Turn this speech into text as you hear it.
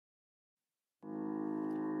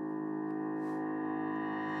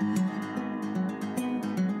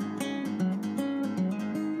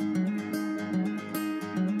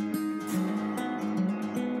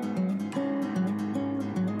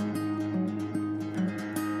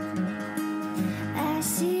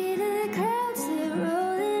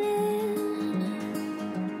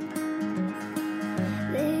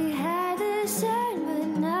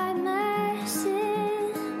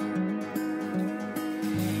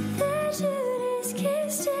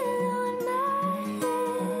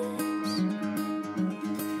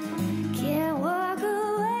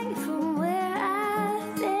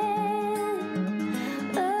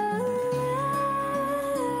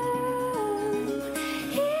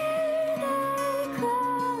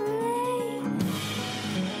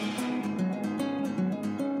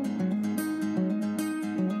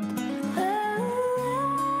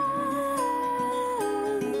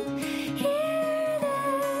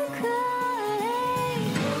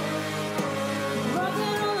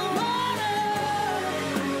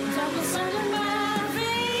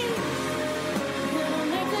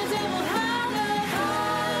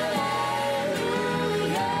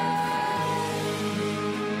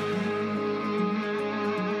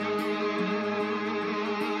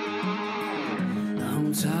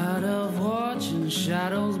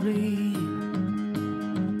Shadows bleed,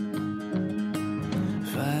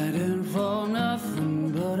 fighting for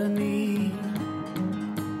nothing but a need.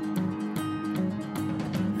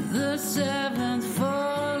 The seventh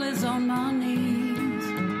fall is on my knees.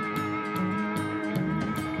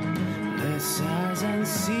 Their sighs and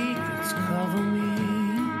secrets cover me.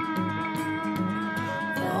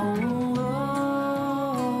 Oh,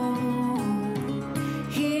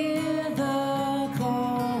 hear the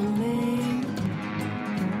calling.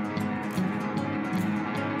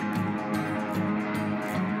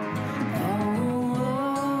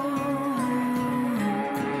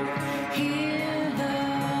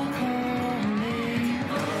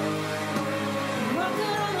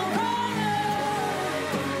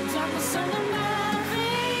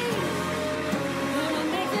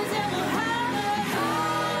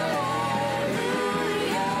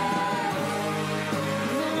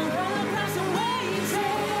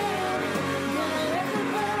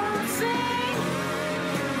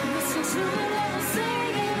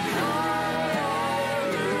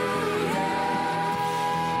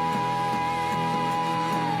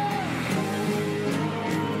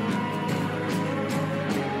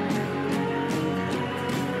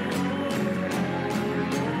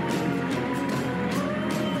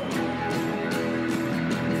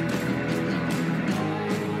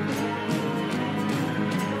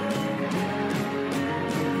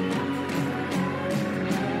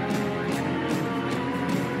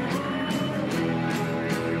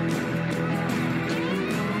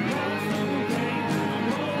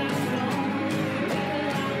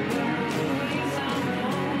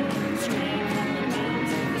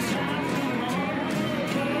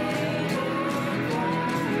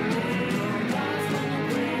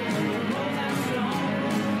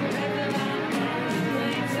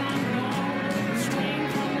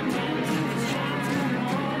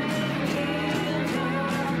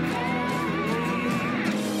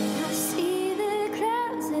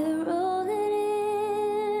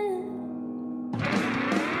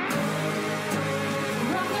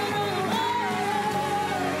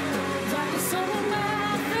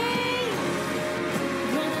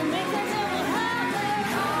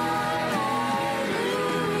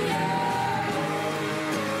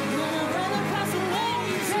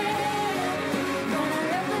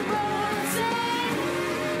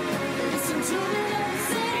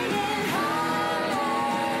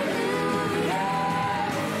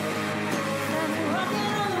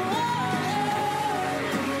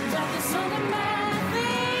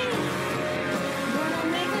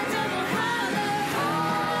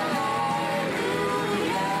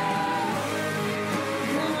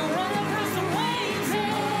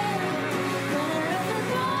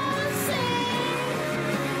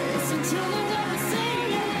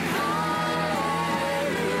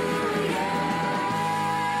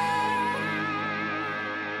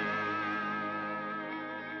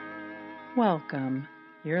 Welcome.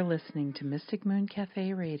 You're listening to Mystic Moon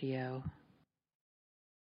Cafe Radio.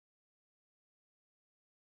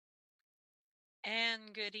 And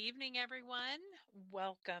good evening, everyone.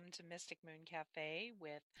 Welcome to Mystic Moon Cafe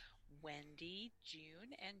with Wendy,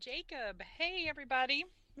 June, and Jacob. Hey, everybody.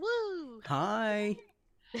 Woo! Hi.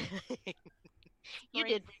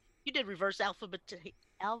 You did reverse alphabetation.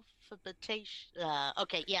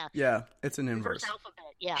 Okay, yeah. Yeah, it's an inverse. Reverse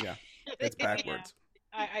alphabet. Yeah. It's backwards.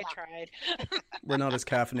 I tried. We're not as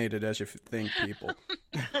caffeinated as you think, people.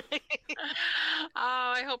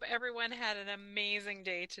 Oh, I hope everyone had an amazing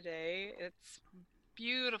day today. It's a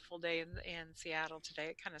beautiful day in Seattle today.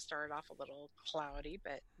 It kind of started off a little cloudy,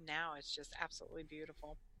 but now it's just absolutely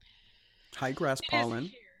beautiful. High grass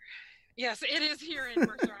pollen. Yes, it is here in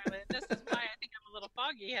Mercer Island. This is why I think I'm a little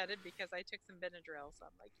foggy-headed, because I took some Benadryl. So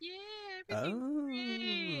I'm like, yeah, everything's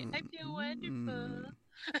great. I feel wonderful.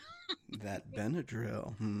 That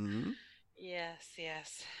Benadryl. Yes.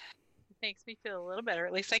 It makes me feel a little better.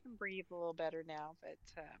 At least I can breathe a little better now, but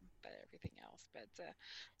everything else. But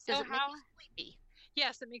Does it make you sleepy?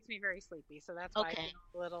 Yes, it makes me very sleepy. So that's why I feel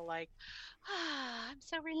a little like, I'm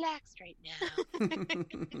so relaxed right now.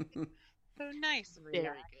 So nice and relaxed.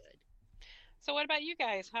 Very good. So what about you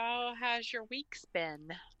guys? How has your weeks been?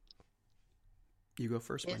 You go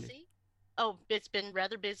first, Busy? Wendy. Oh, it's been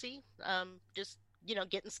rather busy. Just,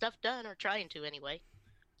 getting stuff done, or trying to anyway.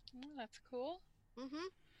 That's cool. Mm-hmm.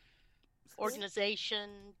 Organization,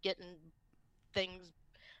 getting things,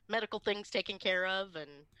 medical things taken care of, and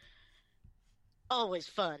always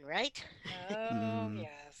fun, right? Oh,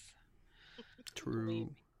 yes.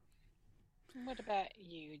 True. What about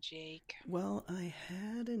you, Jake? Well, I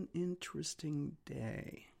had an interesting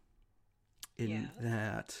day in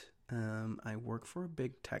that I work for a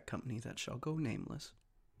big tech company that shall go nameless.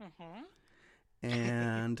 Mm-hmm.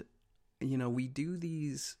 And, we do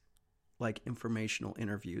these like informational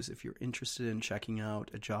interviews. If you're interested in checking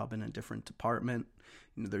out a job in a different department,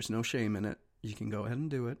 there's no shame in it. You can go ahead and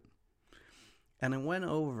do it. And I went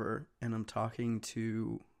over and I'm talking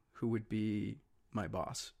to who would be my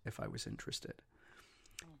boss if I was interested.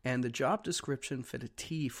 And the job description fit a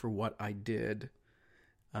T for what I did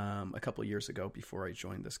a couple of years ago before I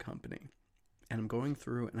joined this company. And I'm going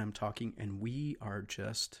through and I'm talking, and we are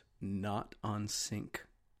just not on sync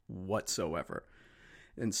whatsoever.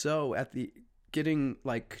 And so at the getting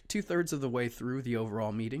like 2/3 of the way through the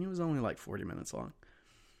overall meeting, it was only like 40 minutes long,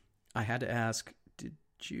 I had to ask, did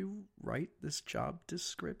you write this job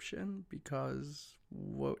description? Because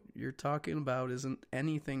what you're talking about isn't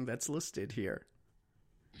anything that's listed here.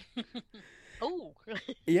 Oh.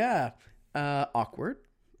 Yeah. Awkward.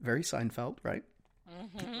 Very Seinfeld, right?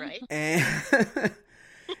 Mm-hmm. Right.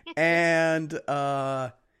 And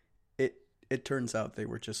it turns out they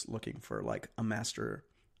were just looking for like a master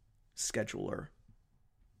scheduler,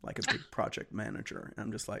 like a big project manager. And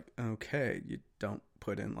I'm just like, okay, you don't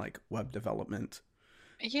put in like web development,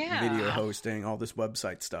 video hosting, all this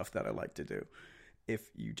website stuff that I like to do. If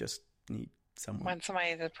you just need someone. Want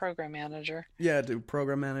somebody, the program manager. Yeah, do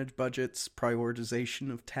program manage budgets,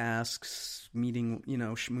 prioritization of tasks, meeting,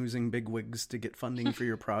 schmoozing bigwigs to get funding for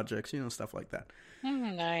your projects, stuff like that.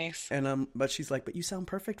 Nice. And but she's like, but you sound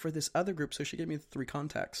perfect for this other group, so she gave me 3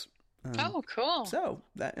 contacts. Oh, cool. So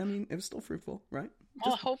that, it was still fruitful, right?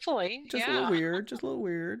 Well, hopefully. Just a little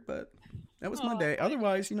weird, but that was my day.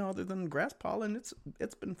 Otherwise, other than grass pollen,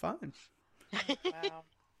 it's been fine. Wow.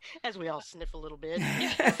 As we all sniff a little bit.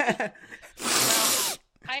 Well,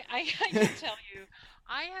 I can tell you,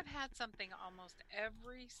 I have had something almost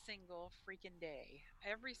every single freaking day.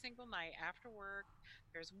 Every single night after work,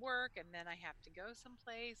 there's work, and then I have to go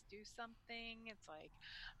someplace, do something. It's like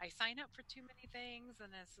I sign up for too many things,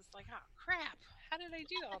 and it's just like, oh, crap. How did I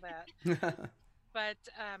do all that? But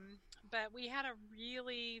we had a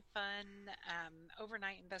really fun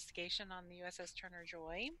overnight investigation on the USS Turner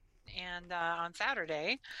Joy, and on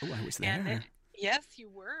Saturday. Oh, I was there. Yes, you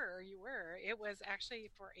were. It was actually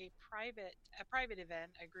for a private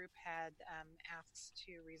event. A group had asked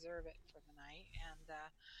to reserve it for the night, and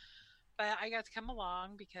but I got to come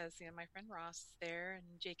along because my friend Ross is there,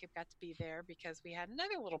 and Jacob got to be there because we had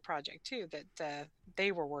another little project too that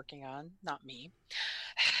they were working on, not me.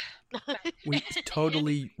 We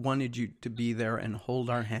totally wanted you to be there and hold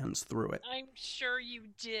our hands through it. I'm sure you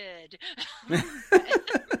did.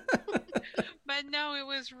 But no, it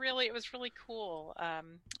was really cool.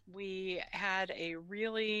 We had a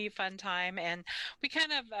really fun time, and we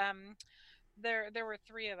kind of there were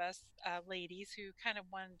 3 of us ladies who kind of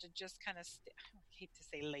wanted to just kind of I hate to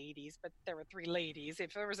say ladies, but there were 3 ladies.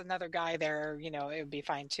 If there was another guy there, it would be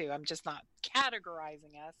fine too. I'm just not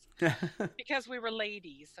categorizing us because we were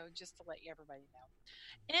ladies. So just to let everybody know.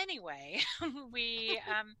 Anyway, we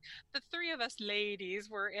the 3 of us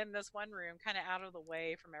ladies were in this one room, kind of out of the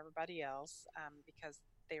way from everybody else, because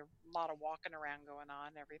there a lot of walking around going on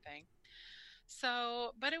and everything.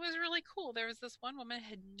 So, but it was really cool. There was this one woman who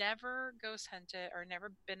had never ghost hunted or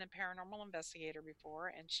never been a paranormal investigator before,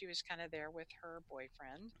 and she was kind of there with her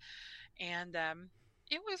boyfriend, and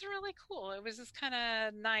it was really cool. It was just kind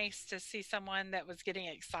of nice to see someone that was getting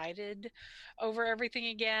excited over everything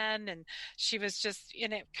again, and she was just,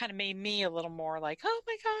 and it kind of made me a little more like, oh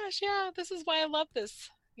my gosh, yeah, this is why I love this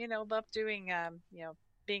love doing,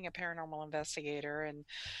 being a paranormal investigator,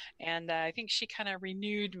 and I think she kind of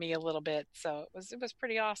renewed me a little bit. So it was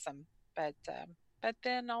pretty awesome. But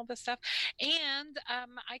then all this stuff, and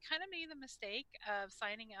I kind of made the mistake of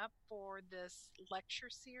signing up for this lecture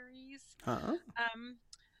series.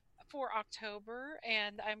 For October,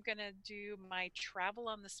 and I'm going to do my Travel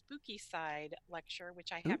on the Spooky Side lecture,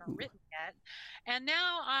 which I haven't written yet. And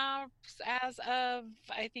now, as of,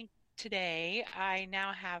 I think, today, I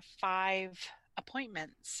now have 5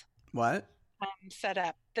 appointments. What? Set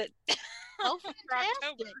up that Oh, for fantastic.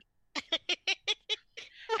 October.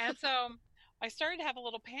 And so I started to have a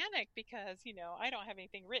little panic because, I don't have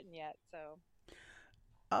anything written yet, so...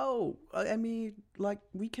 Oh, I mean, like,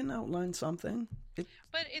 we can outline something.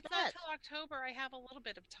 But it's not till October. I have a little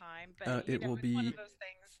bit of time, but it will be one of those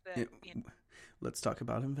things that. Let's talk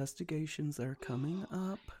about investigations that are coming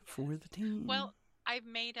up for the team. Well, I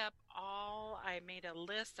made a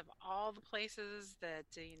list of all the places that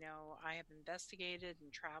I have investigated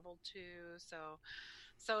and traveled to.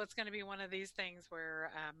 So it's going to be one of these things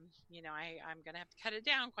where I'm going to have to cut it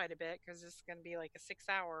down quite a bit because it's going to be like a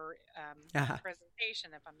 6-hour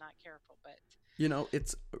presentation if I'm not careful. But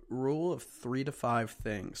it's a rule of 3 to 5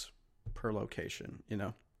 things per location.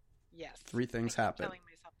 Yes, 3 things happen. Telling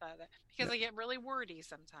myself that because I get really wordy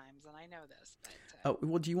sometimes, and I know this. But,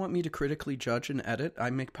 well, do you want me to critically judge and edit?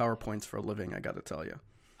 I make PowerPoints for a living. I got to tell you.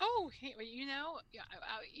 Oh,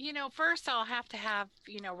 first I'll have to have,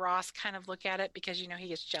 Ross kind of look at it because, he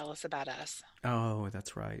gets jealous about us. Oh,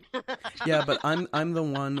 that's right. Yeah, but I'm the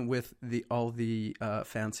one with all the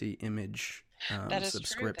fancy image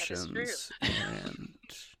subscriptions. True. That is true. And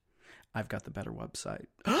I've got the better website.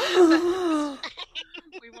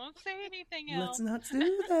 We won't say anything else. Let's not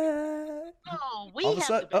do that. Oh, all of a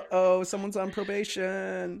sudden, someone's on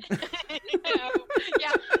probation.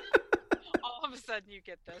 Yeah. All of a sudden you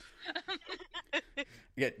get this.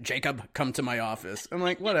 Get Jacob, come to my office. I'm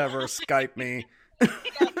like, whatever, Skype me. He's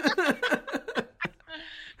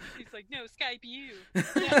like, no, Skype you.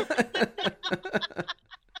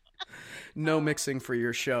 No mixing for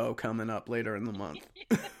your show coming up later in the month.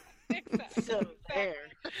 Exactly. So there.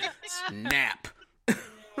 Snap.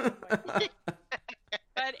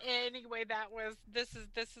 But anyway, this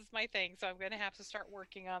is my thing. So I'm going to have to start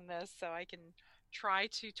working on this so I can try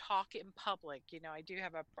to talk in public. I do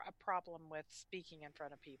have a problem with speaking in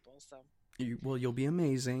front of people. So you'll be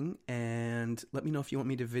amazing. And let me know if you want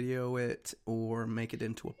me to video it or make it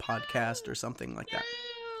into a podcast or something like that.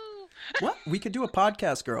 What? We could do a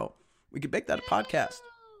podcast, girl. We could make that a podcast.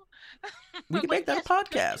 We could make that a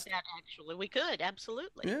podcast. Actually, we could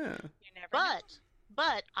absolutely. Yeah. You never know.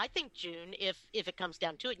 But I think June, if it comes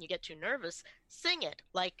down to it and you get too nervous, sing it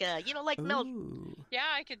like Mel. Yeah,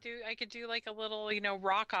 I could do like a little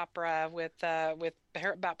rock opera with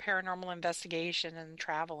about paranormal investigation and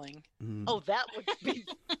traveling. Oh, that would be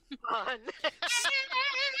fun.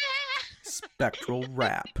 Spectral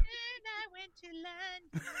rap. I went to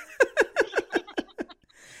London.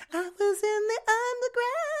 I was in the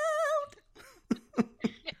underground.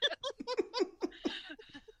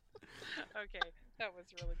 Okay, that was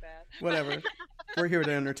really bad. Whatever. We're here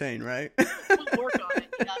to entertain, right? We'll work on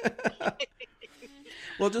it. Yeah.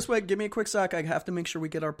 Well, just wait. Give me a quick sec. I have to make sure we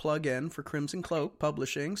get our plug in for Crimson Cloak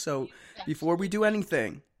Publishing. So before we do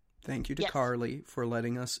anything, thank you to Carly for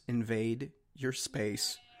letting us invade your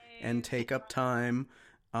space and take up time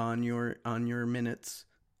on your minutes.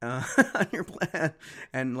 On your plan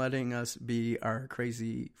and letting us be our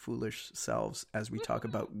crazy, foolish selves as we talk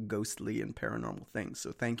about ghostly and paranormal things.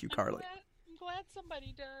 So thank you, Carly. I'm glad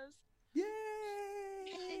somebody does. Yay!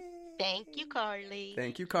 Thank you, Carly.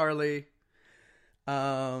 Thank you, Carly.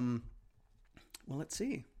 Well, let's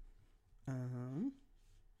see.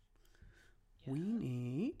 We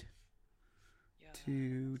need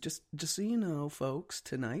to just so you know, folks,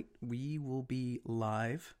 tonight we will be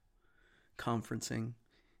live conferencing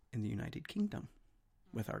in the United Kingdom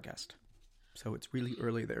with our guest. So it's really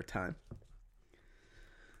early their time.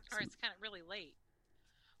 Or it's kind of really late.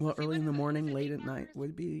 Well, early in the morning, late at night. Would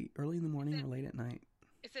it be early in the morning or late at night?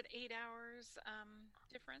 Is it 8 hours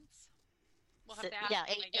difference? We'll So, have to ask yeah,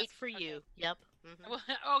 them, I guess. eight for you. Okay. Yep. Mm-hmm. Well,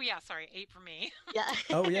 oh yeah, sorry, 8 for me. Yeah.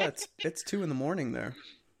 Oh yeah, it's 2 in the morning there.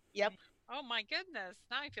 Yep. Oh my goodness,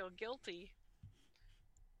 now I feel guilty.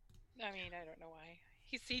 I mean, I don't know why.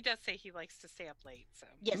 He does say he likes to stay up late, so.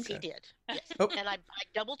 Yes, Okay. he did. Yes. Oh. And I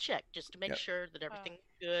double checked just to make sure that everything's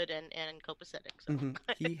good and copacetic. So. Mm-hmm.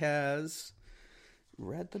 He has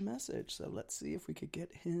read the message, so let's see if we could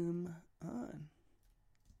get him on.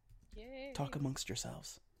 Yay. Talk amongst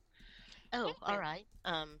yourselves. Oh, all right.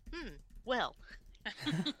 Well.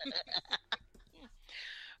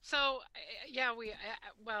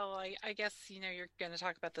 I guess, you're going to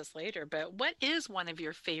talk about this later, but what is one of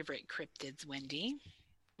your favorite cryptids, Wendy?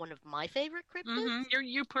 One of my favorite cryptids? Mm-hmm.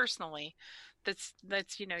 You personally. That's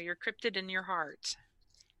your cryptid in your heart.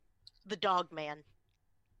 The Dog Man.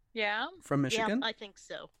 Yeah? From Michigan? Yeah, I think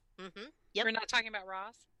so. Mm-hmm. Yep. We're not talking about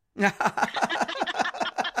Ross?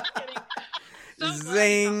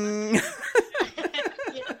 Zing!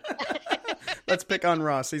 Let's pick on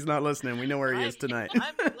Ross. He's not listening. We know where he is tonight.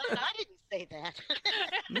 I'm glad I didn't say that.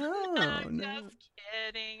 No. Just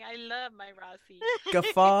kidding. I love my Rossi.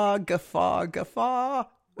 Guffaw, guffaw, guffaw.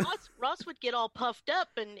 Ross would get all puffed up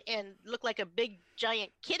and look like a big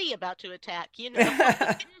giant kitty about to attack, Yes.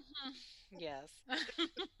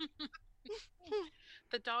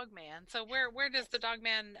 The Dog Man. So where does the Dog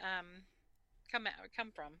Man come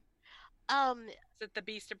from? Is it the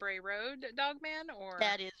Beast of Bray Road Dog Man, or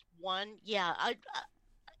that is one? Yeah,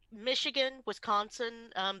 Michigan,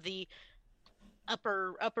 Wisconsin, the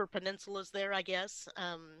upper peninsulas there, I guess.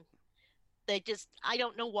 They just, I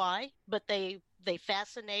don't know why, but they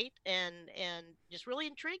fascinate and just really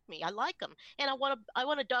intrigue me. I like them, and I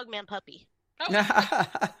want a Dog Man puppy. Oh.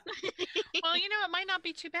 Well, it might not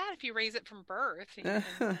be too bad if you raise it from birth.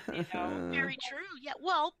 Very true. Yeah.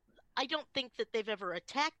 Well, I don't think that they've ever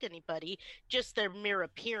attacked anybody. Just their mere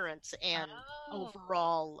appearance and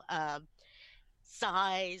overall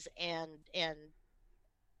size and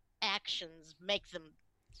actions make them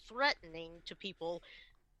threatening to people.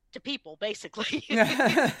 Basically. They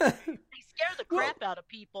scare the crap out of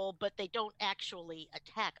people, but they don't actually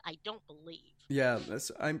attack, I don't believe. Yeah,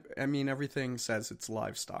 I mean, everything says it's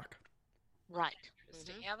livestock. Right.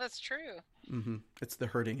 Mm-hmm. Yeah, that's true. Mm-hmm. It's the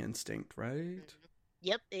herding instinct, right? Mm-hmm.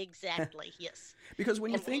 Yep, exactly. Yes. Because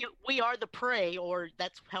when you think we are the prey, or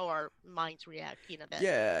that's how our minds react,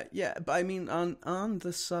 that. Yeah. But I mean, on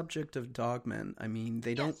the subject of dogmen, I mean,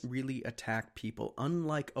 they don't really attack people,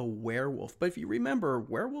 unlike a werewolf. But if you remember,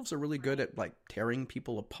 werewolves are really good at like tearing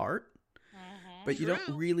people apart. But you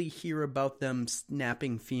don't really hear about them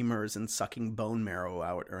snapping femurs and sucking bone marrow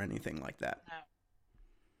out or anything like that. No.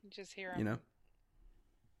 You just hear them.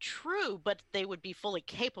 True, but they would be fully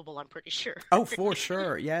capable, I'm pretty sure. Oh, for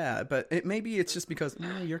sure, yeah. But maybe it's just because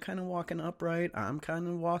you're kind of walking upright, I'm kind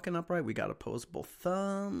of walking upright. We got opposable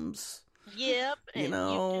thumbs. Yep.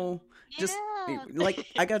 Just like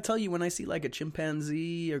I gotta tell you, when I see like a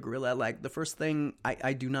chimpanzee or gorilla, like the first thing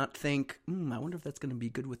I do not think, I wonder if that's gonna be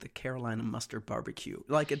good with the Carolina mustard barbecue.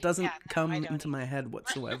 Like it doesn't come into my head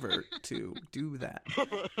whatsoever to do that.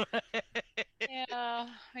 Yeah,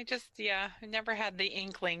 I never had the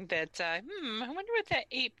inkling that, I wonder what that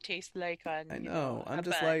ape tastes like on, I know, I'm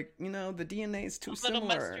just like, the DNA is too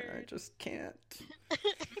similar. I just can't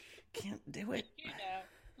do it.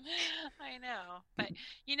 I know. But,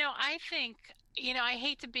 I think,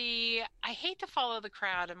 I hate to follow the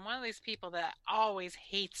crowd. I'm one of these people that always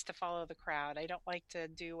hates to follow the crowd. I don't like to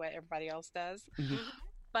do what everybody else does. Mm-hmm.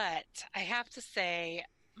 But I have to say,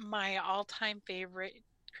 my all-time favorite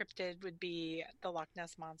cryptid would be the Loch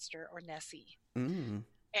Ness Monster, or Nessie. Mm.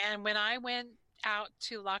 And when I went out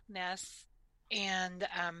to Loch Ness and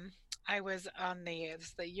I was on the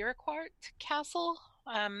Urquhart Castle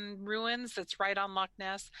ruins that's right on Loch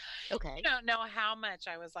Ness. Okay. You don't know how much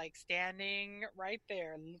I was like standing right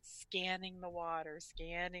there scanning the water.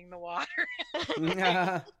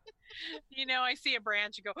 I see a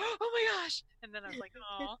branch and go, oh my gosh, and then I was like,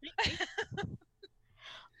 oh.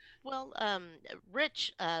 Well,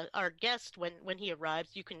 Rich, our guest, when he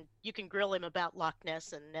arrives, you can grill him about Loch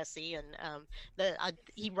Ness and Nessie, and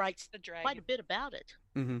he writes quite a bit about it.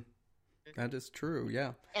 Mm-hmm. That is true,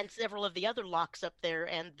 yeah. And several of the other lochs up there,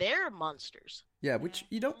 and they're monsters. Yeah, which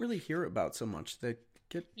you don't really hear about so much. They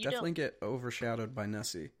definitely get overshadowed by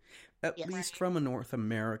Nessie. At least from a North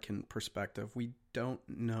American perspective, we don't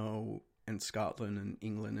know in Scotland and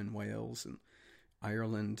England and Wales and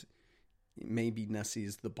Ireland. Maybe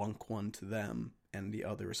Nessie's the bunk one to them, and the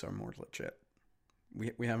others are more legit.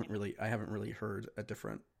 I haven't really heard a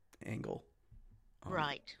different angle.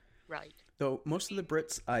 Right. Though most of the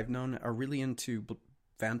Brits I've known are really into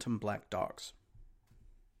phantom black dogs.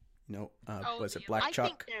 Was it Black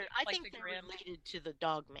Chuck? I think they're related to the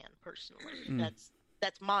Dog Man personally.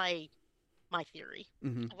 That's my theory.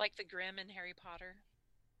 Mm-hmm. I like the Grimm in Harry Potter.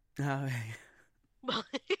 Well,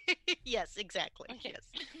 yes, exactly. Okay. Yes.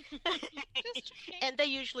 And they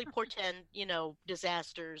usually portend,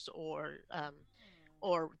 disasters or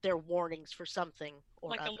their warnings for something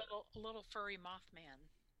or like other. a little furry Mothman.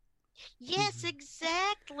 Yes,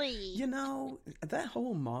 exactly. That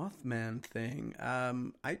whole Mothman thing,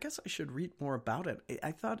 I guess I should read more about it.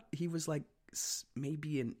 I thought he was like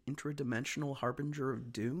maybe an intradimensional harbinger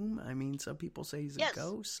of doom. I mean, some people say he's a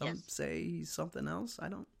ghost. Some say he's something else. I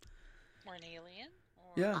don't. Or an alien.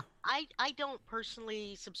 Yeah. I don't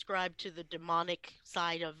personally subscribe to the demonic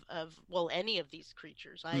side of any of these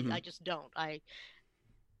creatures. I just don't. I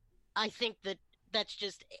think that's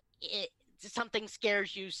just it. Something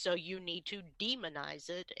scares you, so you need to demonize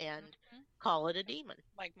it and call it a demon.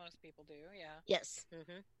 Like most people do, yeah. Yes.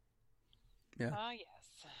 Yeah.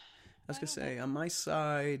 Yes. I was going to say, on my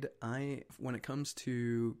side, when it comes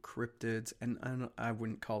to cryptids, and I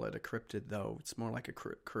wouldn't call it a cryptid, though. It's more like a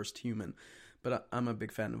cursed human. But I'm a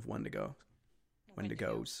big fan of Wendigos.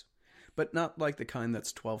 But not like the kind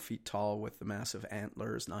that's 12 feet tall with the massive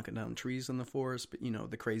antlers knocking down trees in the forest, but,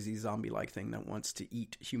 the crazy zombie-like thing that wants to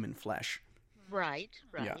eat human flesh. Right.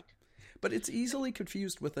 Yeah. But it's easily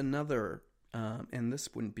confused with another, and this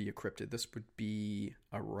wouldn't be a cryptid. This would be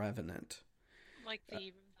a revenant. Like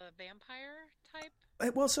the vampire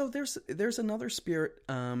type? Well, so there's another spirit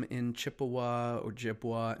in Chippewa or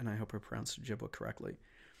Ojibwa, and I hope I pronounced Ojibwa correctly.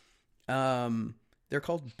 They're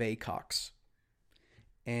called baycocks.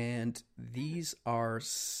 And these are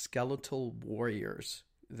skeletal warriors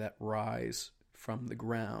that rise from the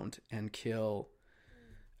ground and kill.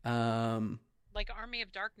 Like Army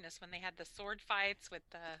of Darkness when they had the sword fights with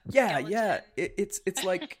the skeleton. Yeah. It's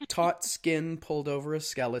like taut skin pulled over a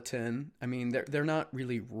skeleton. I mean, they're not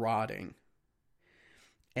really rotting,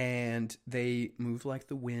 and they move like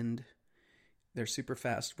the wind. They're super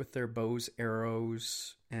fast with their bows,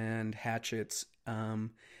 arrows, and hatchets.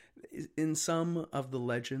 In some of the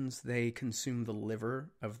legends, they consume the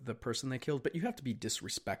liver of the person they killed, but you have to be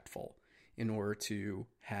disrespectful in order to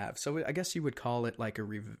have. So I guess you would call it like a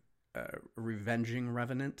revenging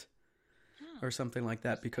revenant or something like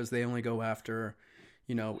that, because they only go after,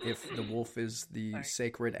 if the wolf is the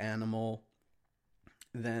sacred animal,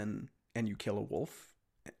 then, and you kill a wolf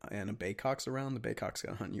and a baycock's around, the baycock's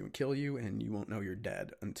gonna hunt you and kill you, and you won't know you're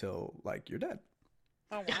dead until, you're dead.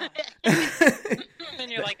 Oh, wow. Then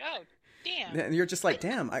you're like, oh, damn. And you're just like,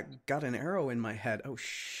 damn, I got an arrow in my head. Oh,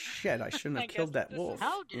 shit, I shouldn't have killed that wolf.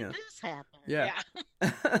 How did this happen? Yeah.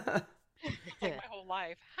 It's like my whole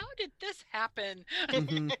life. How did this happen?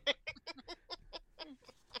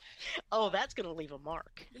 Oh, that's going to leave a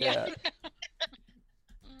mark. Yeah.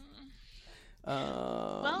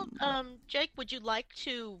 Well, Jake, would you like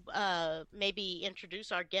to maybe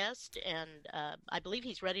introduce our guest? And I believe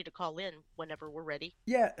he's ready to call in whenever we're ready.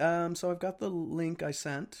 Yeah, so I've got the link I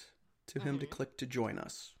sent to him to click to join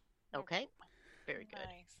us. Okay, very good.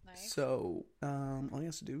 Nice. So all he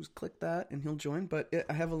has to do is click that and he'll join. But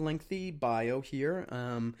I have a lengthy bio here.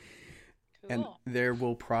 Cool. And there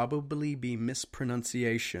will probably be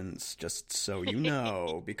mispronunciations, just so you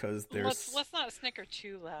know, because there's... Let's not snicker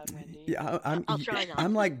too loud, Wendy. Yeah, I'll try not.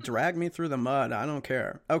 I'm like, drag me through the mud. I don't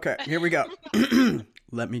care. Okay, here we go.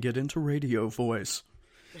 Let me get into radio voice.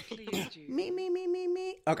 Please do.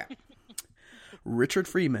 Me. Okay. Richard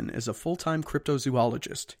Freeman is a full-time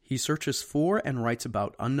cryptozoologist. He searches for and writes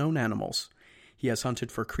about unknown animals. He has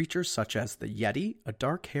hunted for creatures such as the Yeti, a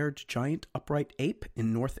dark-haired giant upright ape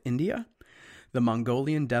in North India, the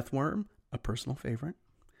Mongolian Death Worm, a personal favorite,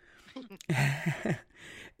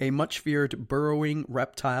 a much-feared burrowing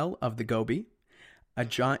reptile of the Gobi, the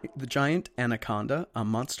giant anaconda, a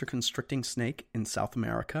monster-constricting snake in South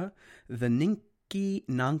America, the Ninki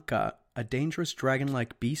Nanka, a dangerous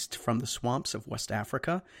dragon-like beast from the swamps of West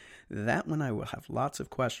Africa. That one I will have lots of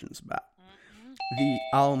questions about. The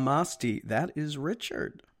Almasti, that is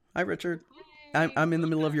Richard. Hi, Richard. I'm in the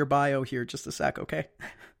middle of your bio here. Just a sec, okay?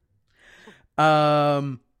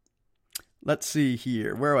 Let's see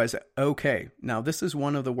here. Where was it? Okay. Now, this is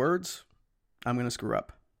one of the words I'm going to screw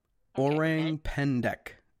up. Okay. Orang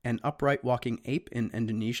pendek, an upright walking ape in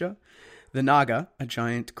Indonesia. The Naga, a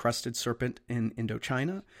giant crested serpent in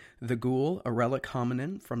Indochina. The Ghoul, a relic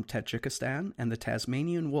hominin from Tajikistan. And the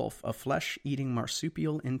Tasmanian wolf, a flesh-eating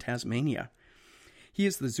marsupial in Tasmania. He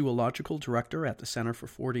is the zoological director at the Centre for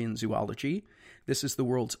Fortean Zoology. This is the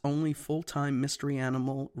world's only full-time mystery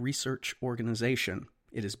animal research organization.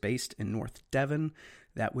 It is based in North Devon.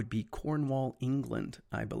 That would be Cornwall, England,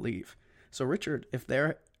 I believe. So, Richard,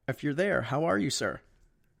 if you're there, how are you, sir?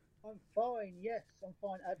 I'm fine, yes, I'm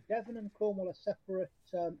fine. Devon and Cornwall are separate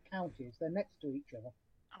counties. They're next to each other.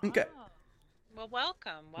 Okay. Well,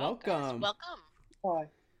 welcome. Welcome. Hi,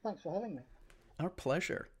 thanks for having me. Our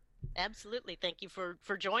pleasure. Absolutely. Thank you for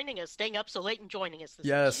joining us, staying up so late and joining us this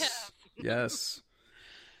Yes. Yes.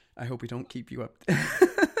 I hope we don't keep you up.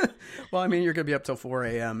 Well, I mean, you're going to be up till 4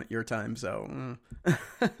 a.m. at your time, so.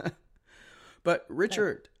 But,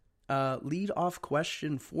 Richard, lead off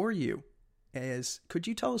question for you. could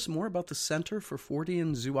you tell us more about the Centre for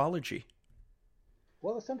Fortean Zoology?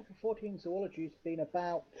 Well, the Centre for Fortean Zoology has been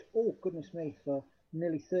about, oh goodness me, for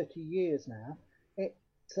nearly 30 years now. It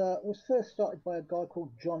was first started by a guy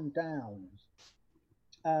called John Downes,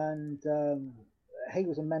 and he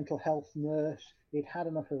was a mental health nurse. He'd had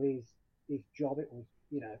enough of his job. It was,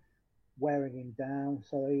 wearing him down.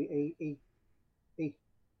 So he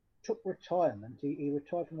took retirement. He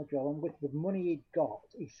retired from the job, and with the money he'd got,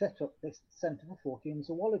 he set up this Centre for Fortean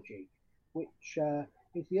Zoology, which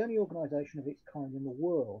is the only organisation of its kind in the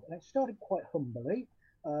world. And it started quite humbly,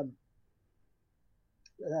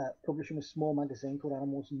 publishing a small magazine called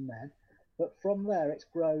Animals and Men. But from there, it's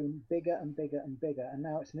grown bigger and bigger and bigger, and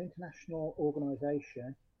now it's an international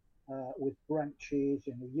organisation with branches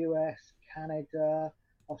in the US, Canada,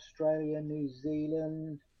 Australia, New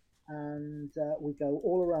Zealand, and we go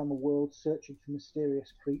all around the world searching for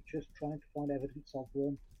mysterious creatures, trying to find evidence of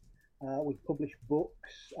them. We publish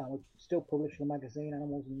books, we still publish the magazine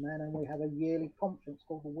Animals and Men, and we have a yearly conference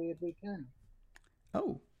called the Weird Weekend.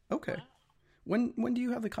 Oh, okay. When do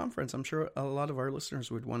you have the conference? I'm sure a lot of our listeners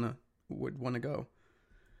would want to go.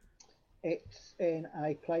 It's in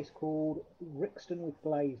a place called Rixton with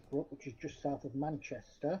Glazebrook, which is just south of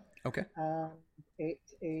Manchester. Okay. It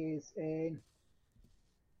is in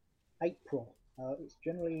April. It's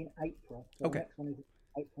generally in April. So okay. The next one is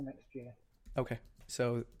April next year. Okay.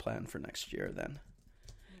 So plan for next year then.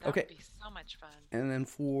 That would be so much fun. And then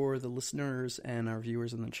for the listeners and our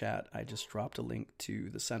viewers in the chat, I just dropped a link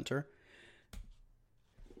to the center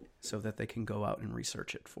so that they can go out and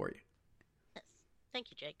research it for you. Yes.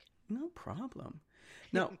 Thank you, Jake. No problem.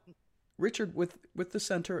 Now, Richard, with the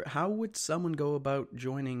center, how would someone go about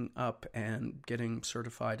joining up and getting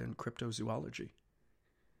certified in cryptozoology?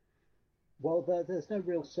 Well, there's no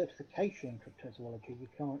real certification in cryptozoology. You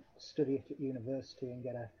can't study it at university and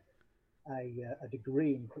get a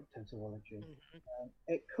degree in cryptozoology. Mm-hmm.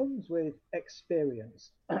 It comes with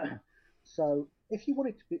experience. So if you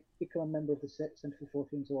wanted to become a member of the Centre for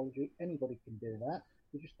Fortean Zoology, anybody can do that.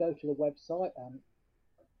 You just go to the website and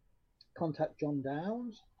contact John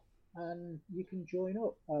Downes, and you can join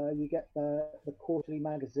up. You get the quarterly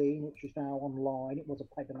magazine, which is now online. It was a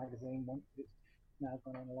paper magazine once, but it's now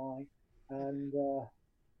gone online. And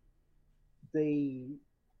the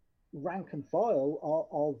rank and file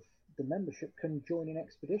of the membership can join in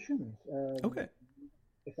expeditions. Okay.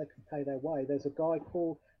 If they can pay their way. There's a guy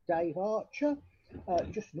called Dave Archer,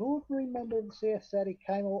 just an ordinary member of the CFZ. He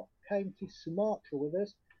came to Sumatra with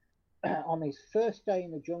us. On his first day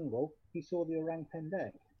in the jungle, he saw the orang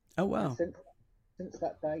pendek. Oh, wow. Since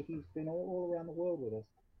that day, he's been all around the world with us.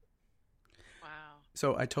 Wow.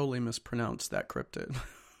 So I totally mispronounced that cryptid.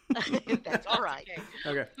 That's all right.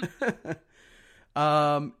 Okay.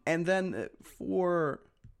 And then for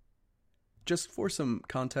some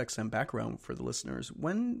context and background for the listeners,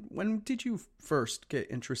 when did you first get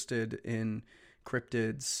interested in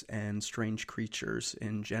cryptids and strange creatures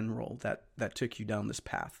in general that took you down this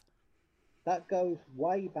path? That goes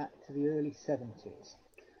way back to the early 70s.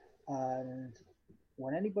 And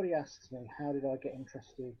when anybody asks me, how did I get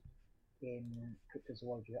interested in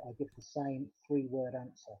cryptozoology, I give the same 3-word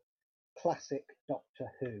answer. Classic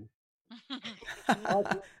Doctor Who.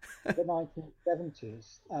 The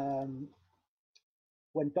 1970s,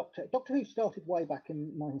 when Doctor Who started way back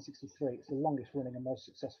in 1963. It's the longest running and most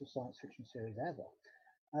successful science fiction series ever.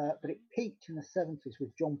 But it peaked in the 70s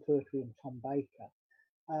with John Pertwee and Tom Baker.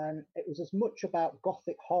 And it was as much about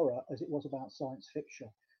gothic horror as it was about science fiction.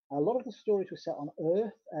 A lot of the stories were set on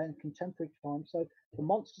Earth and contemporary times, so the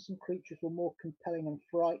monsters and creatures were more compelling and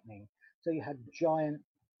frightening. So you had giant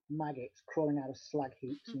maggots crawling out of slag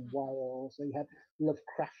heaps in Wales. So you had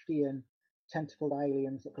Lovecraftian tentacled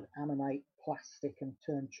aliens that could animate plastic and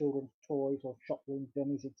turn children's toys or shop-room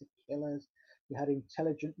dummies into killers. You had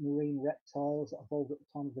intelligent marine reptiles that evolved at the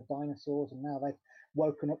time of the dinosaurs, and now they've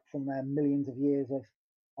woken up from their millions of years of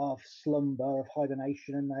slumber, of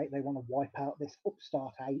hibernation, and they want to wipe out this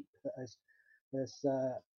upstart ape that has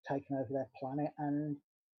taken over their planet. And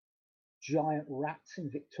giant rats in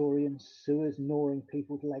Victorian sewers gnawing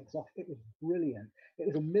people's legs off. It was brilliant. It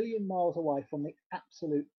was a million miles away from the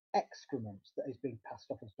absolute excrement that is being passed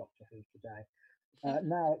off as Doctor Who today.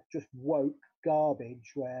 Now it's just woke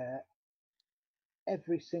garbage where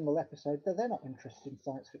every single episode, they're not interested in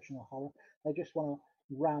science fiction or horror. They just want to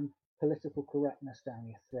ram political correctness down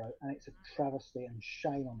your throat, and it's a travesty and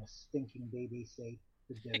shame on the stinking BBC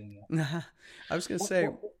for doing it. I was going to say,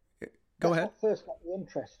 go ahead. What first got me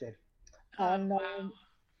interested. And, I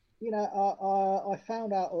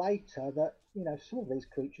found out later that, some of these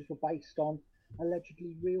creatures were based on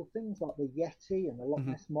allegedly real things like the Yeti and the Loch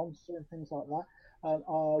Ness Monster and things like that.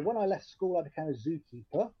 When I left school, I became a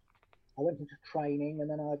zookeeper. I went into training, and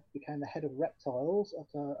then I became the head of reptiles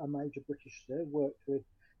at a major British zoo. Worked with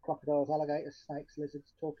crocodiles, alligators, snakes,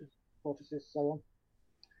 lizards, tortoises, so on.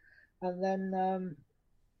 And then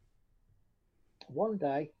one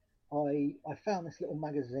day, I found this little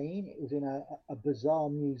magazine. It was in a bizarre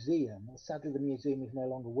museum. Sadly, the museum is no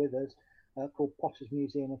longer with us, called Potter's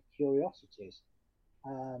Museum of Curiosities.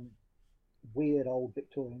 Weird old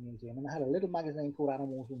Victorian museum. And they had a little magazine called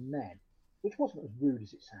Animals and Men, which wasn't as rude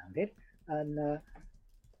as it sounded. And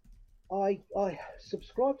I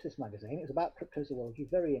subscribed to this magazine. It was about cryptozoology,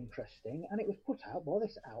 very interesting. And it was put out by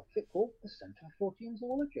this outfit called the Centre of Fortean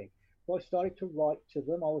Zoology. So I started to write to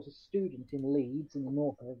them. I was a student in Leeds in the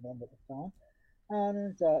north of England at the time.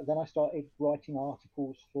 And then I started writing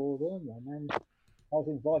articles for them. And then I was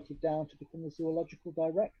invited down to become the zoological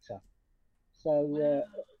director. So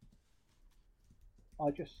I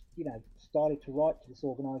just, started to write to this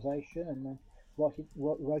organisation and then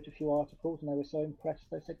wrote a few articles, and they were so impressed.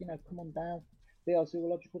 They said, come on down, be our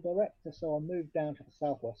zoological director. So I moved down to the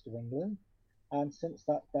southwest of England. And since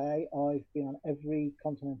that day, I've been on every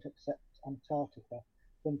continent except Antarctica,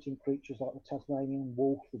 hunting creatures like the Tasmanian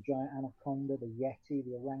wolf, the giant anaconda, the Yeti,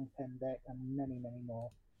 the orang pendek, and many, many more.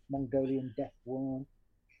 Mongolian death worm,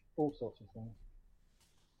 all sorts of things.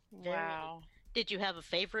 Wow. Did you have a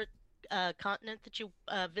favorite continent that you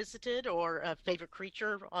visited, or a favorite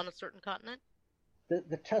creature on a certain continent?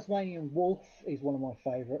 The Tasmanian wolf is one of my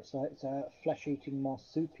favourites. It's a flesh-eating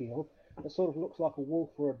marsupial that sort of looks like a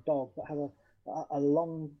wolf or a dog, but has a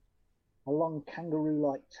long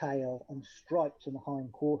kangaroo-like tail and stripes on the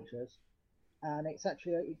hindquarters. And it's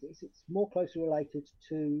actually it's more closely related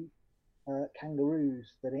to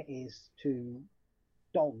kangaroos than it is to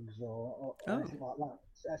dogs or anything like that.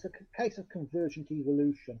 It's a case of convergent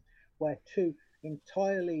evolution, where two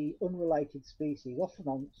entirely unrelated species, often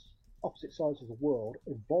on opposite sides of the world,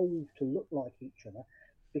 evolved to look like each other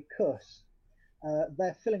because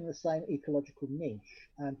they're filling the same ecological niche.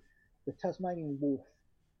 And the Tasmanian wolf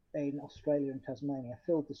in Australia and Tasmania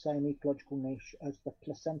filled the same ecological niche as the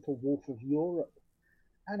placental wolf of Europe,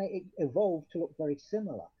 and it evolved to look very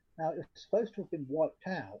similar. Now, it was supposed to have been wiped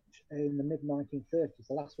out in the mid-1930s,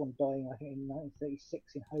 the last one dying, I think, in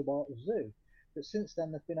 1936 in Hobart Zoo. But since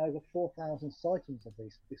then, there have been over 4,000 sightings of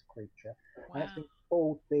this creature. Wow. And it's been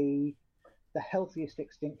called the healthiest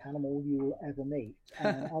extinct animal you will ever meet.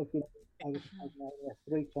 And I've been there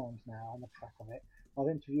 3 times now on the track of it. I've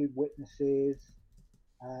interviewed witnesses,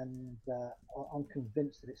 and I'm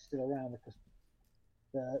convinced that it's still around, because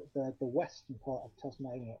the western part of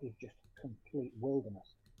Tasmania is just complete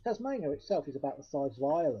wilderness. Tasmania itself is about the size of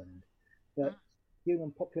Ireland, but human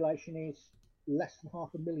population is less than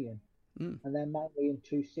 500,000, and they're mainly in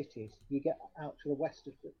 2 cities. You get out to the west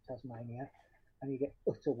of Tasmania, and you get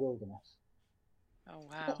utter wilderness. Oh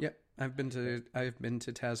wow! Yeah, I've been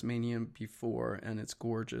to Tasmania before, and it's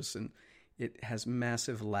gorgeous, and it has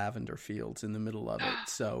massive lavender fields in the middle of it,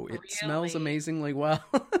 so it smells amazingly well.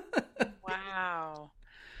 Wow.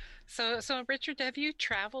 So Richard, have you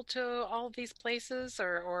traveled to all of these places,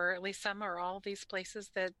 or at least some or all of these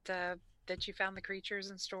places that you found the creatures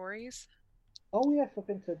and stories? Oh yes, I've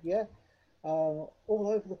been to all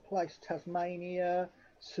over the place. Tasmania,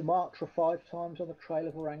 Sumatra 5 times on the trail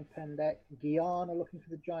of orang pendek, Guyana looking for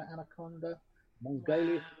the giant anaconda,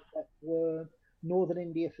 Mongolia for the death worm, Northern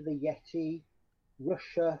India for the Yeti,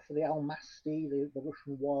 Russia for the almasty, the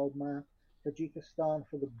Russian wild man, Tajikistan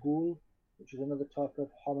for the ghoul, which is another type of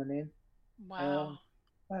hominin. Wow.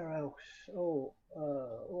 Where else? All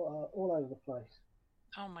over the place.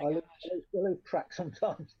 Oh my gosh. I lose track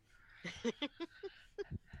sometimes.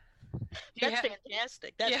 That's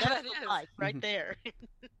fantastic. That's life right there.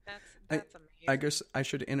 That's amazing. I guess I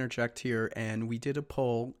should interject here, and we did a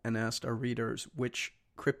poll and asked our readers which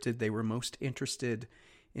cryptid they were most interested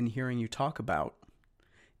in hearing you talk about,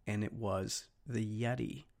 and it was the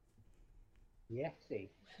Yeti. Yeti.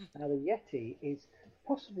 Now, the Yeti is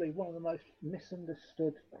possibly one of the most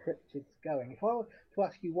misunderstood cryptids going. If I were to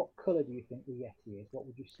ask you what colour do you think the Yeti is, what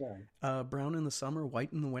would you say? Brown in the summer,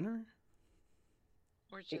 white in the winter?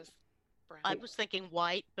 Or just brown? I was thinking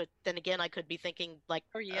white, but then again, I could be thinking like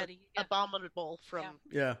Yeti. Abominable from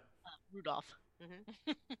Rudolph.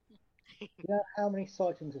 Mm-hmm. You know how many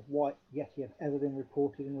sightings of white Yeti have ever been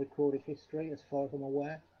reported in recorded history, as far as I'm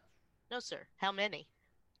aware? No, sir. How many?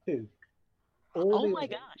 2. Oh my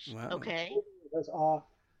gosh. Wow. Okay. All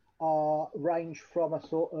are range from a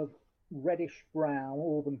sort of reddish brown,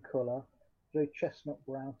 auburn colour, through chestnut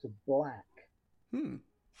brown to black.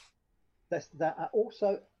 There are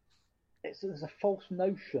also there's a false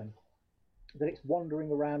notion that it's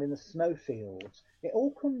wandering around in the snowfields. It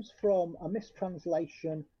all comes from a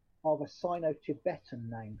mistranslation of a Sino-Tibetan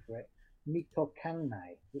name for it,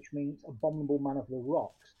 Mitokangne, which means abominable man of the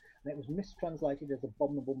rocks. And it was mistranslated as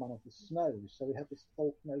abominable man of the snows. So we have this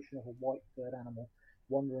false notion of a white-furred animal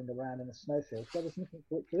wandering around in the snowfields where there's nothing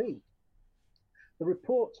for it to eat. The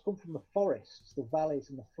reports come from the forests, the valleys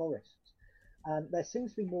and the forests. And there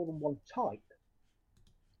seems to be more than one type.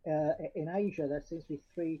 In Asia, there seems to be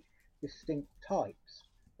three distinct types.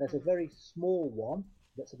 There's a very small one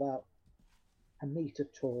that's about a meter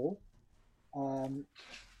tall,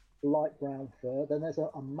 light brown fur. Then there's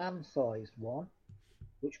a man-sized one,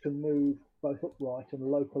 which can move both upright and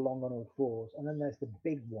lope along on all fours. And then there's the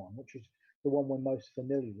big one, which is the one we're most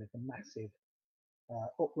familiar with, the massive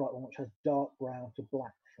upright one, which has dark brown to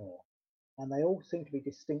black fur. And they all seem to be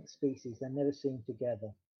distinct species. They're never seen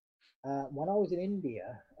together. When I was in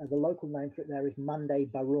India, the local name for it there is Mande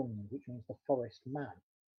Barung, which means the forest man.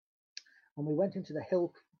 And we went into the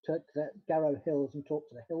Garo Hills and talked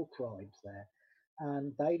to the hill tribes there.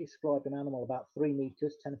 And they described an animal about 3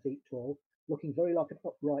 meters, 10 feet tall, looking very like an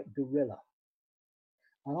upright gorilla.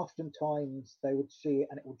 And oftentimes they would see it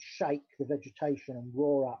and it would shake the vegetation and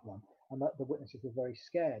roar at them. And the witnesses were very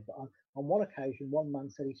scared. But on one occasion, one man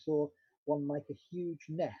said he saw one make a huge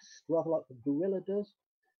nest, rather like the gorilla does.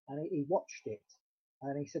 And he watched it.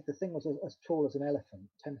 And he said the thing was as tall as an elephant,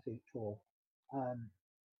 10 feet tall.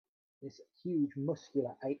 This huge,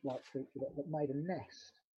 muscular, ape-like creature that made a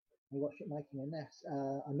nest. He watched it making a nest.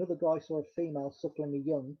 Another guy saw a female suckling a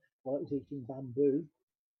young while it was eating bamboo.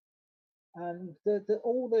 And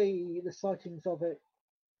all the sightings of it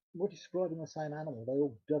were describing the same animal. They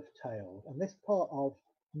all dovetailed. And this part of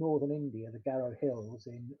northern India, the Garo Hills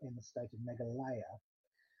in the state of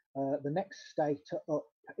Meghalaya, the next state up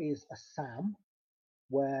is Assam,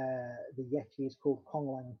 where the Yeti is called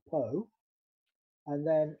Konglang Po. And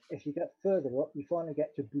then if you get further up, you finally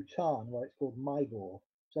get to Bhutan, where it's called Maigor.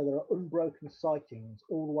 So there are unbroken sightings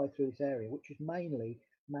all the way through this area, which is mainly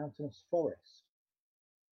mountainous forest.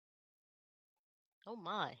 Oh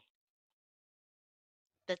my.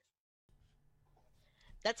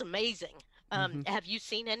 That's amazing. Have you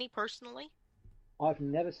seen any personally? I've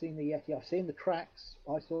never seen the Yeti. I've seen the tracks.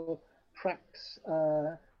 I saw tracks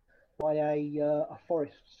by a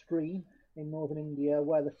forest stream in northern India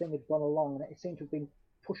where the thing had gone along, and it seemed to have been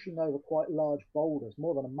pushing over quite large boulders,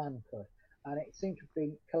 more than a man could, and it seemed to have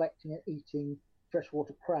been collecting and eating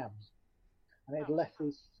freshwater crabs, and it had left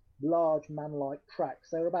these large man-like tracks.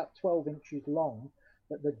 They were about 12 inches long,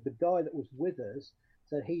 but the guy that was with us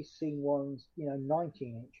said he's seen ones,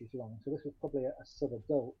 19 inches long, so this was probably a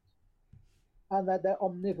sub-adult. And they're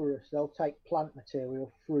omnivorous. They'll take plant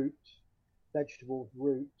material, fruit, vegetables,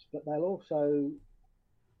 roots, but they'll also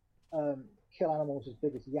kill animals as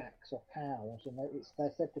big as yaks or cows, and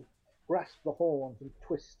they're said to grasp the horns and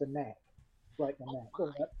twist the neck, break the neck.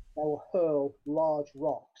 Or they will hurl large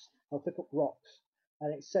rocks. They'll pick up rocks,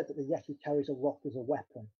 and it's said that the Yeti carries a rock as a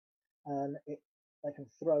weapon, and they can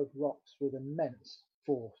throw rocks with immense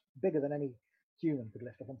force, bigger than any human could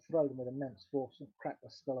lift up, and throw them with immense force and crack the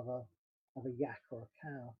skull of a yak or a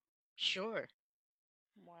cow. Sure.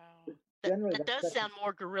 Wow. That does sound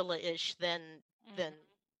more gorilla-ish than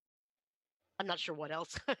I'm not sure what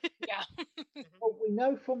else. Yeah. Well, we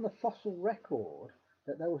know from the fossil record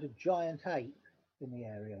that there was a giant ape in the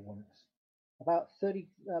area once. About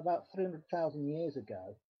 300,000 years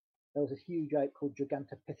ago, there was a huge ape called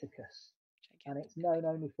Gigantopithecus, and it's known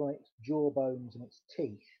only for its jaw bones and its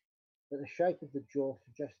teeth. But the shape of the jaw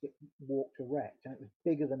suggests it walked erect, and it was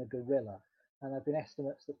bigger than a gorilla. And there have been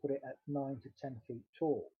estimates that put it at 9 to 10 feet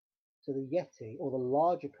tall. So the Yeti, or the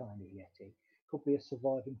larger kind of Yeti, could be a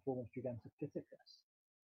surviving form of Gigantopithecus.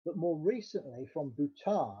 But more recently, from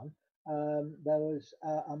Bhutan, there was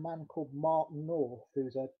a man called Mark North,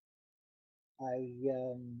 who's a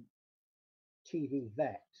TV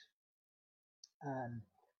vet, and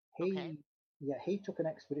he took an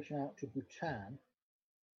expedition out to Bhutan,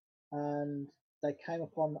 and they came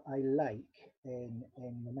upon a lake in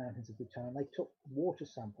the mountains of Bhutan, and they took water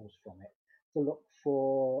samples from it to look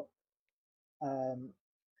for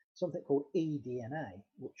something called eDNA,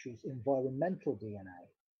 which is environmental DNA.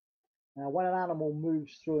 Now, when an animal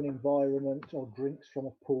moves through an environment or drinks from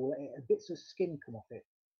a pool, bits of skin come off it,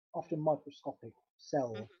 often microscopic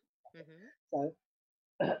cells. So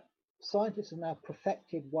scientists have now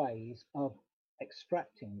perfected ways of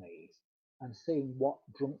extracting these and seeing what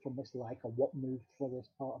drunk from this lake or what moved through this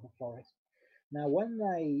part of the forest. Now, when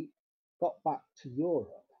they got back to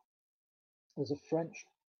Europe, there's a French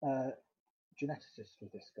geneticist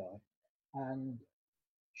with this guy, and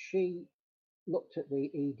she looked at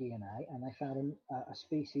the eDNA and they found a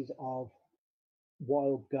species of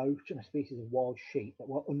wild goat and a species of wild sheep that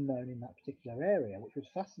were unknown in that particular area, which was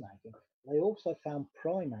fascinating. They also found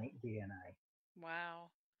primate DNA.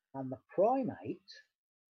 Wow. And the primate,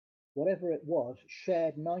 whatever it was,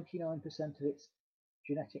 shared 99% of its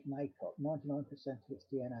genetic makeup, 99% of its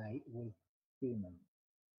DNA with humans.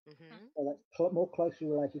 Mm-hmm. So that's more closely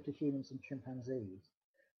related to humans than chimpanzees.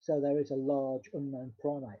 So there is a large unknown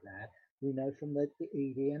primate there, we know from the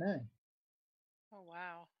eDNA. Oh,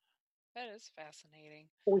 wow. That is fascinating.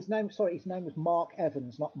 Oh, his name was Mark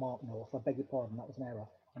Evans, not Mark North. I beg your pardon, that was an error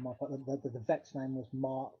on my part. The vet's name was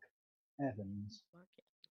Mark Evans.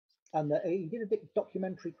 And he did a big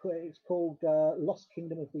documentary. It's called Lost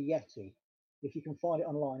Kingdom of the Yeti. If you can find it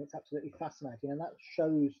online, it's absolutely fascinating. And that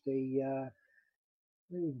shows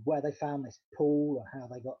where they found this pool and how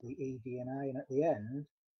they got the eDNA. And at the end,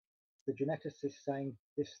 the geneticist is saying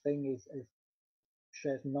this thing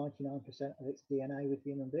shares 99% of its DNA with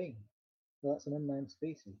human beings. So that's an unknown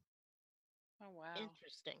species. Oh, wow.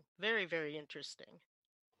 Interesting. Very, very interesting.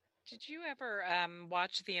 Did you ever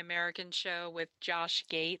watch the American show with Josh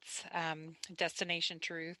Gates, Destination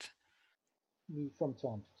Truth? From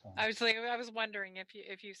time to time. I was wondering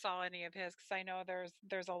if you saw any of his, because I know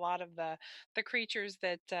there's a lot of the creatures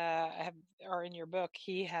that are in your book.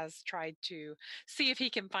 He has tried to see if he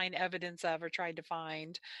can find evidence of or tried to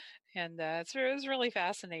find, and it was really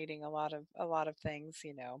fascinating. A lot of things,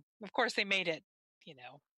 you know. Of course, they made it, you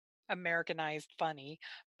know, Americanized funny,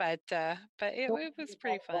 but it was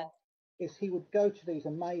pretty fun. Is he would go to these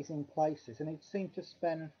amazing places and he'd seem to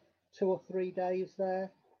spend 2 or 3 days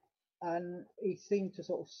there, and he seemed to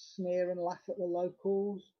sort of sneer and laugh at the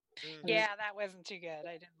locals. Yeah, that wasn't too good.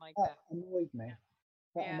 I didn't like that. Annoyed me.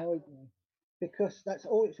 That Yeah. annoyed me because that's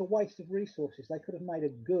all. It's a waste of resources. They could have made a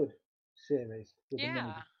good series with the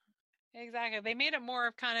money. Exactly. They made it more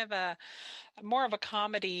of kind of a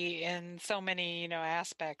comedy in so many, you know,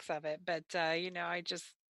 aspects of it. But you know, I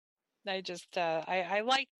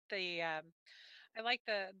like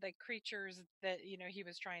the creatures that, you know, he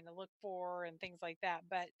was trying to look for and things like that.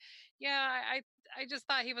 But yeah, I just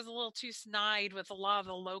thought he was a little too snide with a lot of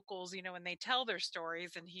the locals, you know, when they tell their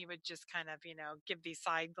stories, and he would just kind of, you know, give these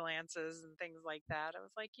side glances and things like that. I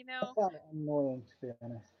was like, you know, I found it annoying, to be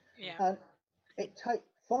honest. yeah. And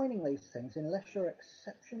finding these things, unless you're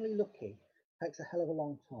exceptionally lucky, takes a hell of a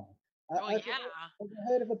long time. Have you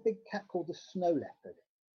heard of a big cat called the snow leopard?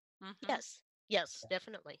 Mm-hmm. Yes,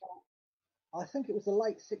 definitely. I think it was the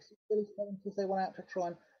late 60s, early 70s, they went out to try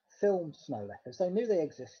and film snow leopards. They knew they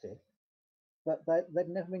existed, but they'd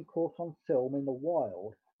never been caught on film in the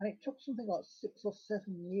wild. And it took something like 6 or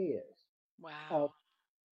 7 years of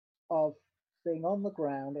being on the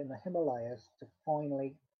ground in the Himalayas to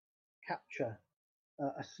finally capture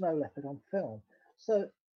a snow leopard on film. So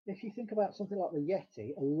if you think about something like the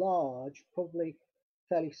Yeti, a large, probably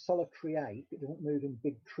fairly solitary ape, it doesn't move in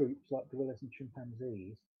big troops like gorillas and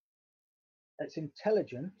chimpanzees. It's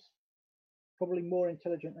intelligent, probably more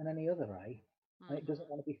intelligent than any other ape, and it doesn't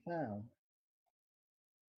want to be found.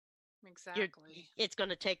 Exactly. It's going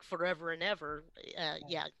to take forever and ever.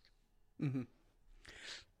 Yeah. Mm-hmm.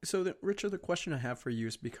 So, Richard, the question I have for you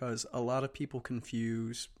is because a lot of people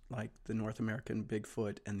confuse like the North American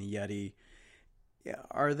Bigfoot and the Yeti. Yeah,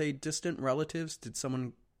 are they distant relatives? Did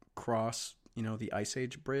someone cross, you know, the Ice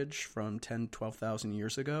Age bridge from 10, 12,000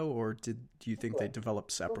 years ago, or do you think they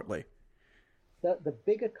developed separately? The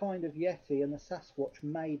bigger kind of Yeti and the Sasquatch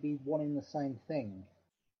may be one in the same thing,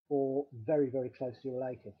 or very, very closely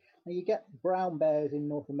related. Now, you get brown bears in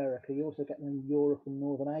North America, you also get them in Europe and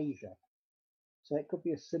Northern Asia. So it could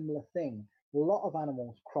be a similar thing. A lot of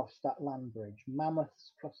animals cross that land bridge.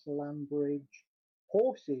 Mammoths cross the land bridge.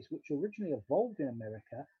 Horses, which originally evolved in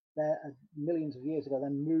America, millions of years ago,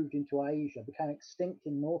 then moved into Asia, became extinct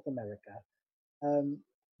in North America.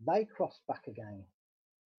 They crossed back again.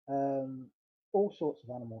 All sorts of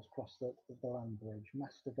animals cross the land bridge,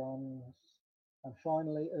 mastodons, and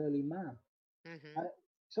finally early man. Mm-hmm.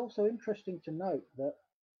 It's also interesting to note that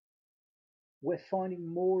we're finding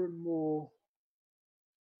more and more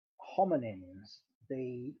hominins,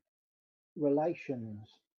 the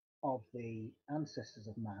relations of the ancestors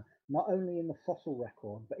of man, not only in the fossil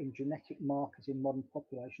record, but in genetic markers in modern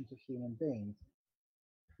populations of human beings.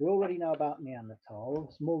 We already know about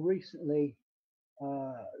Neanderthals. More recently,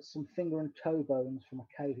 some finger and toe bones from a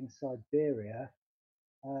cave in Siberia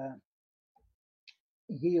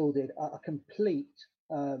yielded a complete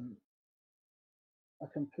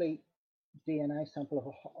DNA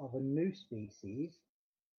sample of a new species,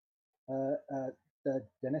 the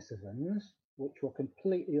Denisovans, which were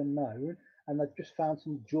completely unknown, and they've just found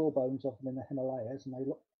some jawbones of them in the Himalayas, and they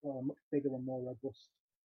look much bigger and more robust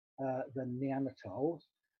than Neanderthals.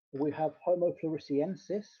 We have Homo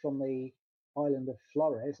floresiensis from the island of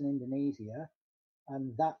Flores in Indonesia,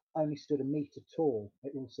 and that only stood a meter tall.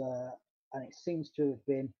 It was, and it seems to have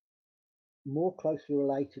been more closely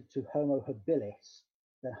related to Homo habilis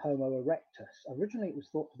than Homo erectus. Originally, it was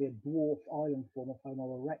thought to be a dwarf island form of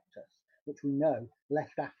Homo erectus, which we know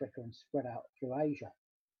left Africa and spread out through Asia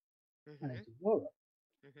and into Europe.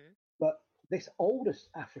 But this oldest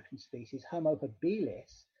African species, Homo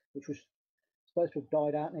habilis, which was supposed to have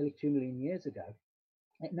died out nearly 2 million years ago,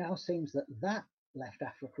 it now seems that that left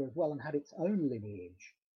Africa as well and had its own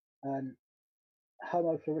lineage.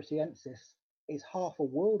 Homo floresiensis is half a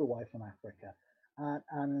world away from Africa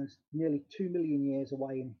and nearly 2 million years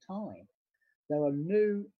away in time. There are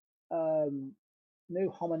new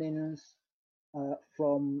hominins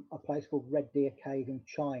from a place called Red Deer Cave in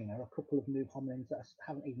China, a couple of new hominins that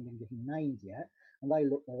haven't even been given names yet, and they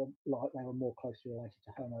look like they were more closely related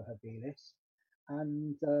to Homo habilis.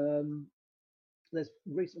 And there's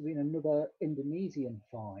recently been another Indonesian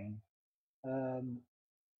find on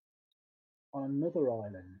another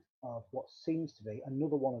island of what seems to be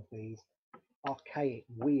another one of these archaic,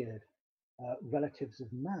 weird relatives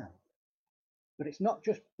of man. But it's not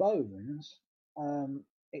just bones,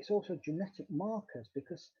 it's also genetic markers,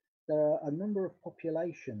 because there are a number of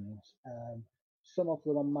populations, some of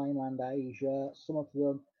them on mainland Asia, some of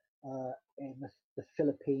them in the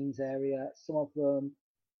Philippines area, some of them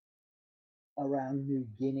around New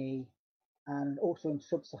Guinea, and also in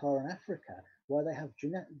sub-Saharan Africa, where they have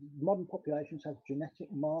modern populations have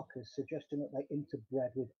genetic markers suggesting that they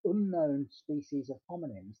interbred with unknown species of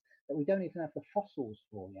hominins that we don't even have the fossils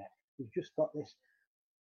for yet. We've just got this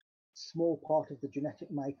small part of the genetic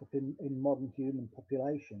makeup in modern human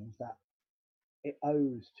populations that it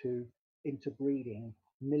owes to interbreeding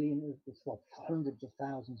millions, well, hundreds of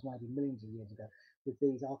thousands, maybe millions of years ago, with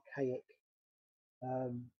these archaic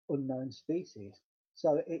unknown species.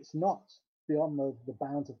 So it's not beyond the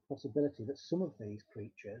bounds of possibility that some of these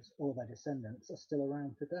creatures or their descendants are still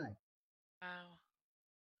around today. Wow,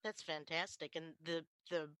 that's fantastic, and the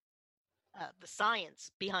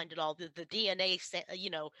science behind it all, the DNA,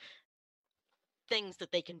 things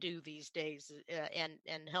that they can do these days,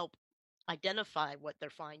 and help identify what they're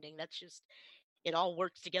finding. That's just, it all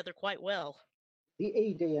works together quite well. The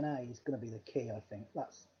eDNA is going to be the key, I think.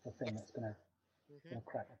 That's the thing that's going to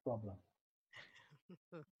crack the problem.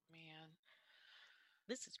 Man,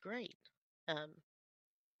 this is great.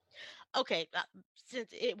 Okay,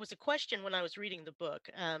 since it was a question when I was reading the book,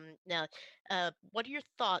 now, what are your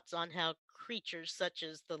thoughts on how creatures such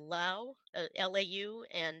as the Lau, LAU,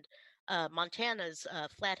 and Montana's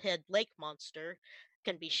flathead lake monster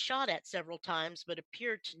can be shot at several times but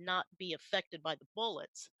appear to not be affected by the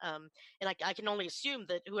bullets? And I can only assume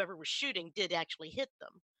that whoever was shooting did actually hit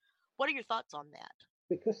them. What are your thoughts on that?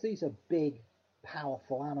 Because these are big,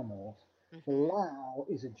 powerful animals, the Lau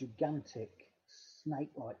is a gigantic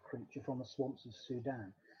snake-like creature from the swamps of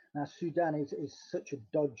Sudan. Now, Sudan is such a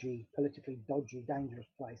politically dodgy, dangerous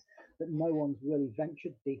place that no one's really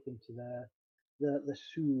ventured deep into the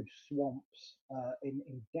Sud swamps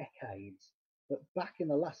in decades. But back in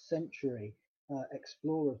the last century,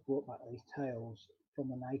 explorers brought back these tales from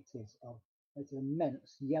the natives of this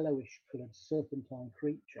immense yellowish-coloured serpentine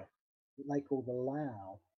creature that they call the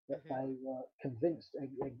Lau, that they were convinced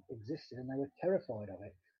existed, and they were terrified of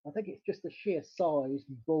it. I think it's just the sheer size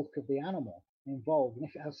and bulk of the animal involved, and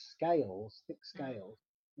if it has scales, thick scales,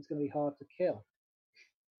 it's going to be hard to kill.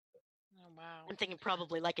 Oh wow! I'm thinking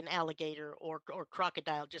probably like an alligator or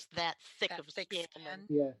crocodile, just that thick of skin.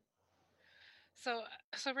 Yeah. So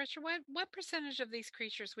Richard, what percentage of these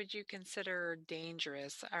creatures would you consider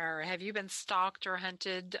dangerous? Or have you been stalked or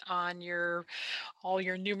hunted on all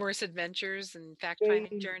your numerous adventures and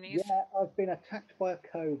fact-finding journeys? Yeah, I've been attacked by a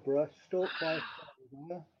cobra, stalked by a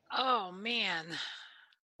cobra. Oh man!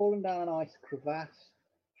 Fallen down an ice crevasse,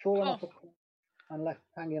 fallen off a cliff, and left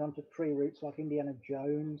hanging onto tree roots like Indiana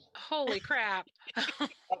Jones. Holy crap! I've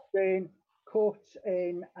been caught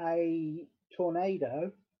in a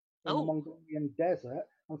tornado in the Mongolian desert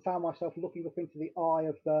and found myself looking up into the eye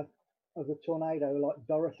of the tornado like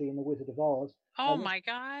Dorothy in The Wizard of Oz. Oh my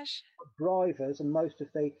gosh! Drivers and most of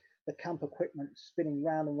the camp equipment spinning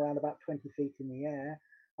round and round about 20 feet in the air.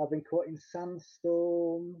 I've been caught in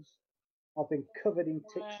sandstorms. I've been covered in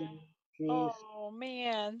ticks and issues. Oh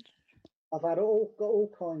man! I've had all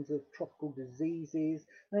kinds of tropical diseases.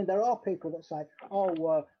 I mean, there are people that say,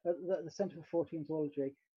 "Oh, the Centre of Fortean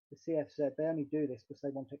Zoology, the CF said they only do this because they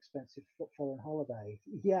want expensive foreign holidays."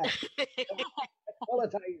 Yeah,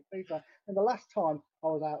 holiday visa. And the last time I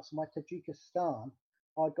was out to my Tajikistan,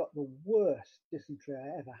 I got the worst dysentery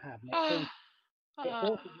I ever had. And it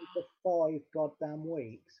haunted me for 5 goddamn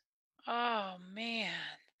weeks. Oh man.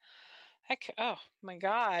 Oh my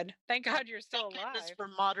God! Thank God you're still alive. For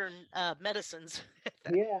modern medicines.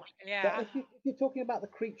 Yeah. Yeah. But if you're talking about the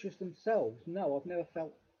creatures themselves, no, I've never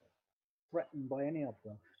felt threatened by any of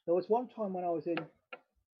them. There was one time when I was in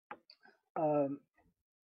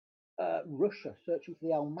Russia searching for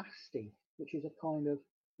the almasty, which is a kind of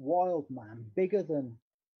wild man, bigger than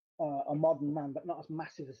a modern man, but not as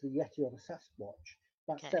massive as the Yeti or the Sasquatch.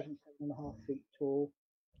 About 7.5 feet tall,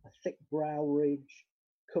 a thick brow ridge,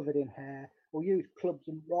 covered in hair. Will use clubs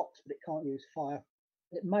and rocks, but it can't use fire.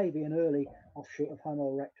 It may be an early offshoot of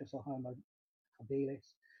Homo erectus or Homo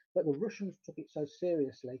habilis, but the Russians took it so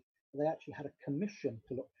seriously that they actually had a commission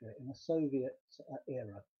to look for it in the Soviet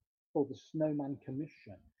era called the Snowman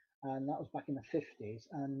Commission, and that was back in the 50s,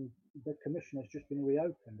 and the commission has just been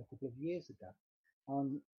reopened a couple of years ago.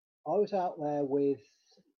 I was out there with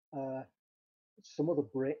some other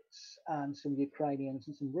Brits and some Ukrainians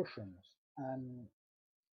and some Russians, and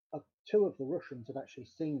 2 of the Russians had actually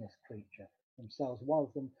seen this creature themselves. One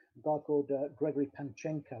of them, a guy called Gregory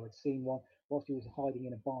Panchenko, had seen one whilst he was hiding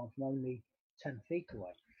in a barn from only 10 feet away.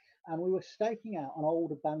 And we were staking out an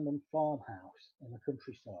old abandoned farmhouse in the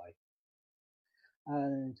countryside,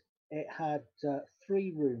 and it had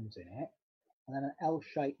 3 rooms in it, and then an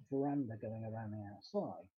L-shaped veranda going around the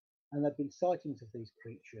outside. And there'd been sightings of these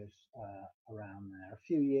creatures around there. A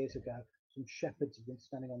few years ago, some shepherds had been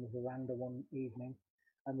standing on the veranda one evening,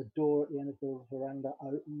 and the door at the end of the veranda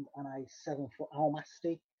opened, and a 7-foot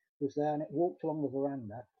almasty was there, and it walked along the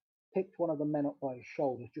veranda, picked one of the men up by his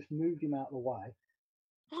shoulders, just moved him out of the way,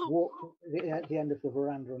 walked at the end of the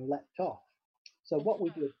veranda and leapt off. So what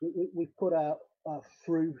we did, we put out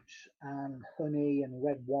fruit and honey and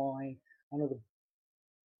red wine and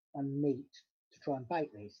meat to try and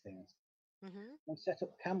bait these things, and set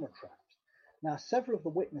up camera traps. Now, several of the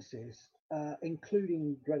witnesses,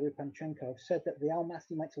 including Gregory Panchenko, have said that the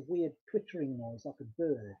almasty makes a weird twittering noise like a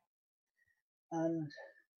bird. And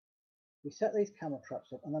we set these camera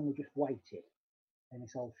traps up, and then we just waited in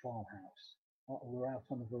this old farmhouse. We were out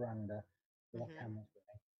on the veranda with our cameras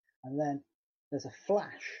going. And then there's a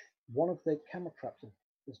flash. One of the camera traps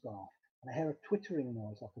has gone off, and I hear a twittering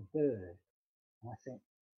noise like a bird. And I think,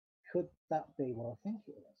 could that be what I think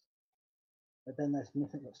it is? But then there's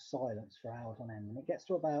nothing but silence for hours on end. And it gets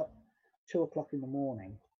to about 2 o'clock in the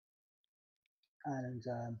morning, and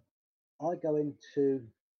I go into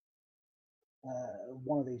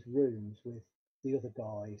one of these rooms with the other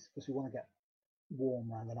guys because we want to get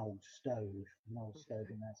warm around an old stove in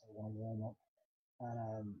there, so I want to warm up.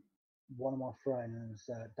 And one of my friends,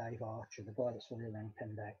 Dave Archer, the guy that's sort of around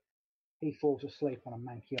Pendek, he falls asleep on a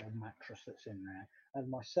manky old mattress that's in there, and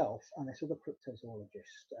myself and this other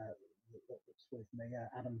cryptozoologist that's with me,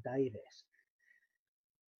 Adam Davis,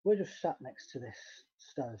 we're just sat next to this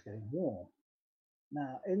stove getting warm.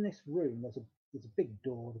 Now, in this room, there's a big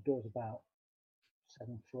door. The door's about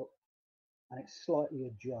 7 foot, and it's slightly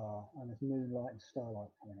ajar, and there's moonlight and starlight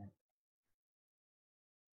coming in.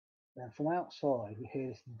 Then from outside, we hear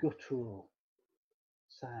this guttural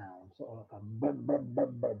sound, sort of like a bum, bum,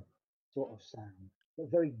 bum, bum sort of sound, but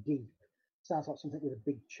very deep. Sounds like something with a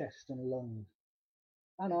big chest and lungs.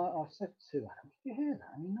 And I said to Adam, "Did you hear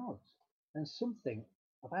that?" And he nods. And something,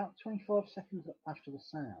 about 25 seconds after the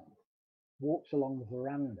sound, walks along the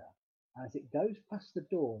veranda. And as it goes past the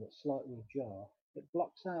door that's slightly ajar, it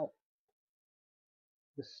blocks out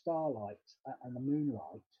the starlight and the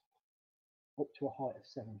moonlight up to a height of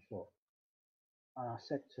 7 foot. And I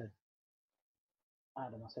said to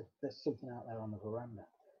Adam, "There's something out there on the veranda."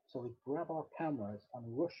 So we grab our cameras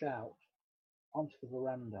and rush out onto the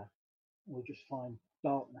veranda. And we just find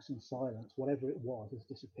darkness and silence. Whatever it was has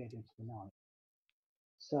disappeared into the night.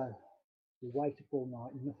 So we wait up all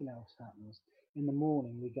night and nothing else happens. In the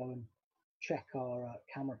morning, we go and check our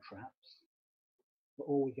camera traps, but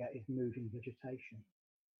all we get is moving vegetation.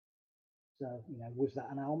 So, was that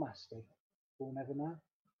an almasty? We'll never know.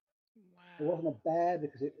 Wow. It wasn't a bear,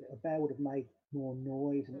 because a bear would have made more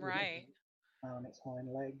noise and it would have on its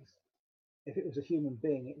hind legs. If it was a human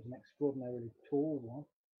being, it was an extraordinarily tall one.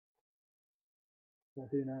 So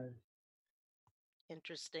who knows?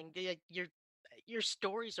 Interesting. Your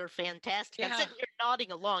stories are fantastic. Yeah. I'm sitting here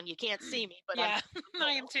nodding along. You can't see me, but I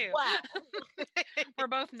am too. Wow. We're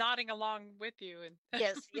both nodding along with you. And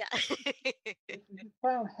Yes, yeah. You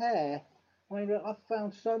found hair. I mean, I've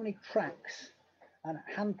found so many tracks and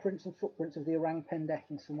handprints and footprints of the orang pendek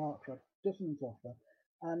in Sumatra, dozens of them.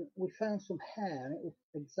 And we found some hair, and it was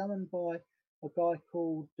examined by a guy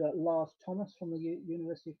called Lars Thomas from the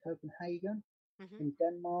University of Copenhagen in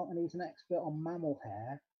Denmark, and he's an expert on mammal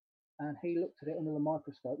hair. And he looked at it under the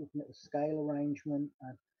microscope, looking at the scale arrangement,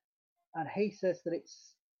 and he says that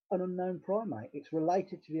it's an unknown primate. It's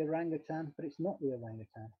related to the orangutan, but it's not the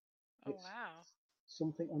orangutan. Oh, wow.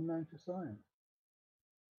 Something unknown to science.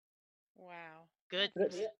 Wow. Good. But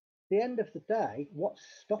at the end of the day, what's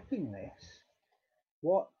stopping this,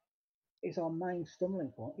 what is our main stumbling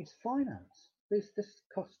point, is finance. This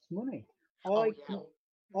costs money. I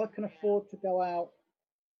can afford to go out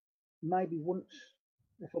maybe once,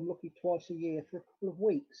 if I'm lucky, twice a year for a couple of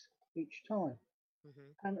weeks each time.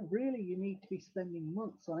 And really, you need to be spending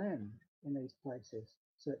months on end in these places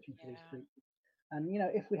searching for these creatures. And,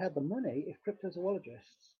 if we had the money, if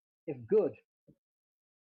cryptozoologists, if good,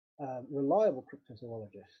 reliable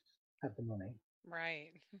cryptozoologists had the money,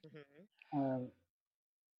 right,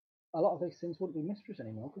 a lot of these things wouldn't be mysteries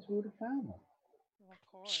anymore because we would have found them. Well, of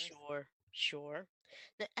course. Sure.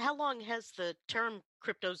 Now, how long has the term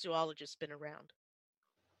cryptozoologist been around?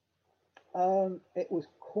 It was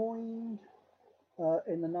coined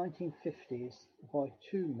in the 1950s by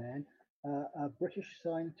two men, a British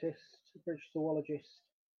scientist, a British zoologist,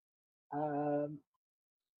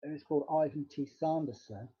 who's called Ivan T.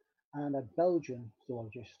 Sanderson, and a Belgian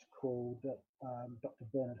zoologist called Dr.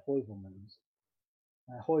 Bernard Heuvelmans.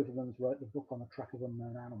 Heuvelmans wrote the book On the Track of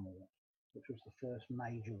Unknown Animals, which was the first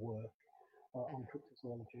major work on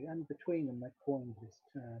cryptozoology, and between them they coined this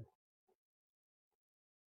term.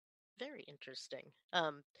 Very interesting.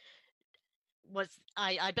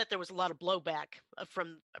 I bet there was a lot of blowback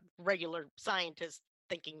from regular scientists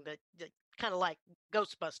thinking that kind of like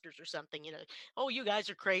Ghostbusters or something, oh, you guys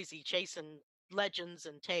are crazy chasing legends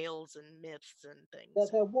and tales and myths and things.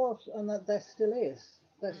 There was, and there still is.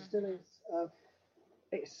 There still is.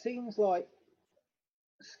 It seems like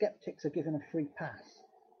skeptics are given a free pass.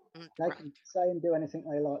 They can say and do anything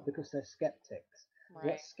they like because they're skeptics.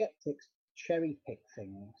 Right. Skeptics cherry pick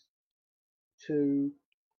things to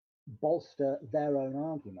bolster their own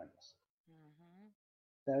arguments.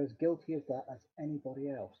 They're as guilty of that as anybody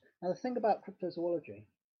else. Now, the thing about cryptozoology,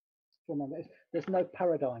 remember, is there's no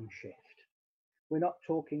paradigm shift. We're not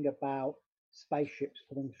talking about spaceships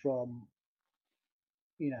coming from,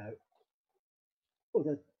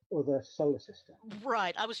 other solar systems.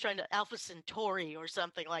 Right. I was trying to Alpha Centauri or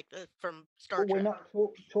something like that from Star Trek. We're not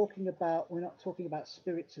talking about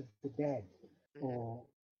spirits of the dead or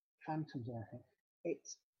phantoms or anything.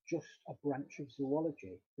 It's just a branch of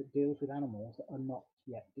zoology that deals with animals that are not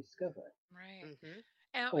yet discovered. Right.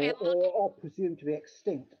 Or presumed to be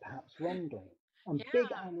extinct, perhaps wrongly. And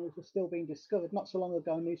big animals are still being discovered. Not so long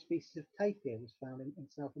ago, a new species of tapir was found in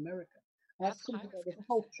South America. There's a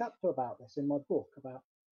whole chapter about this in my book, about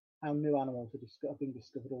how new animals are being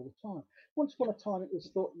discovered all the time. Once upon a time, it was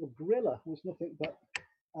thought the gorilla was nothing but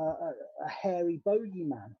a hairy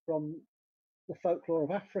bogeyman from the folklore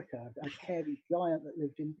of Africa, a hairy giant that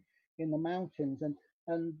lived in the mountains.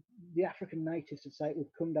 And the African natives would say it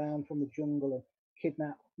would come down from the jungle and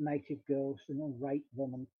kidnap native girls and rape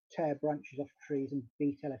them and tear branches off trees and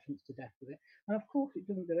beat elephants to death with it. And of course, it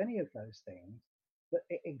doesn't do any of those things, but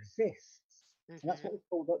it exists. And that's what we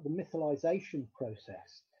call the mytholization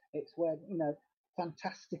process. It's where,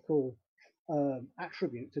 fantastical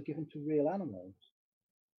attributes are given to real animals.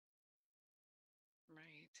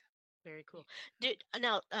 Right. Very cool. Do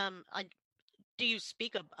you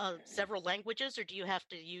speak several languages, or do you have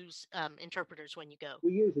to use interpreters when you go?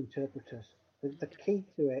 We use interpreters. The key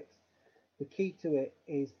to it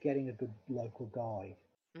is getting a good local guide.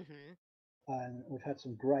 And we've had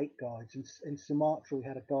some great guides. In Sumatra, we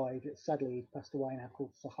had a guide. Sadly, he passed away now,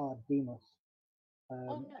 called Sahar Dimas,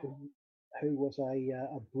 who was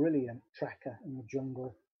a brilliant tracker in the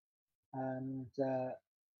jungle. And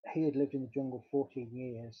he had lived in the jungle 14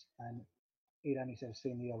 years, and he'd only ever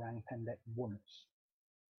seen the orang pendek once.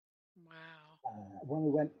 Wow. When we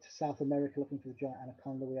went to South America looking for the giant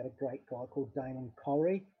anaconda, we had a great guy called Damon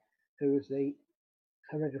Corrie, who was the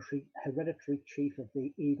hereditary chief of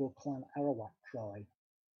the Eagle Clan Arawak tribe.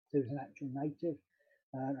 He was an actual native,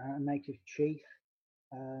 a native chief.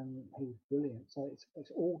 He was brilliant. So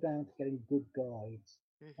it's all down to getting good guides.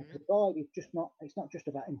 And the guide is it's not just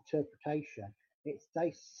about interpretation.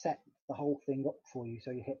 They set the whole thing up for you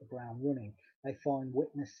so you hit the ground running. They find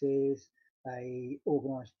witnesses, they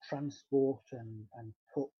organise transport and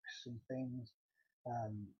cooks and things,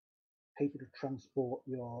 people to transport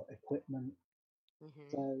your equipment.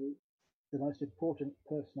 So the most important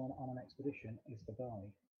person on an expedition is the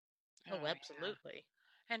guide. Oh, absolutely.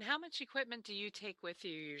 And how much equipment do you take with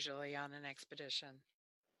you usually on an expedition?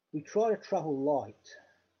 We try to travel light.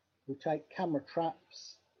 We take camera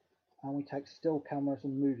traps, and we take still cameras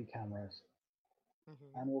and movie cameras.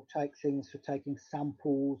 And we'll take things for taking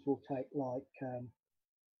samples. We'll take we'll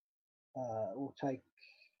take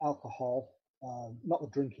alcohol, not the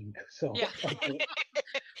drinking sort. Yeah.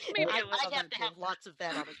 Maybe I'd have to have lots of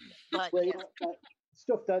that on it, but well, yes.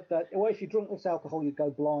 Stuff that well, if you drink this alcohol, you go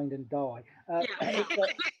blind and die. Yeah.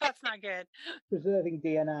 That's not good. Preserving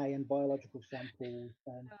DNA and biological samples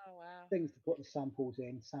and Oh wow. things to put the samples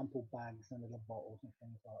in, sample bags and little bottles and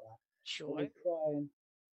things like that. Sure. But we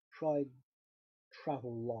try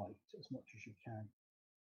travel light as much as you can.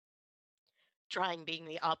 Trying being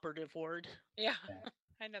the operative word. Yeah.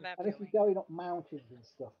 I know that. And if you're going up mountains and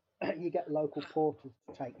stuff, you get local porters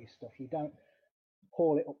to take your stuff. You don't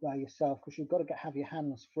haul it up there yourself because you've got to have your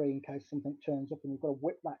hands free in case something turns up, and you've got to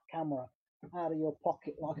whip that camera out of your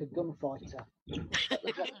pocket like a gunfighter.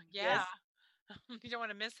 Yeah. You don't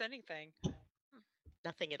want to miss anything.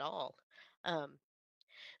 Nothing at all.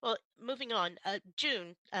 Well, moving on.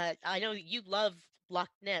 June, I know you love Loch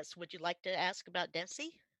Ness. Would you like to ask about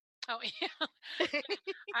Nessie? Oh yeah.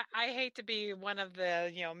 I hate to be one of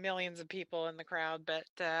the millions of people in the crowd, but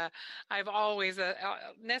I've always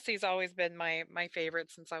Nessie's always been my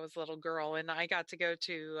favorite since I was a little girl, and I got to go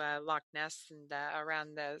to Loch Ness and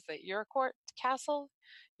around the Urquhart Castle,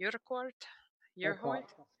 Urquhart.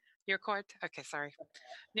 Okay, sorry.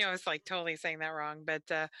 I was like totally saying that wrong, but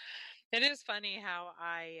it is funny how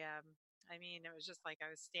I mean, it was just like I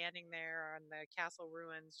was standing there on the castle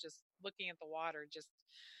ruins, just looking at the water, just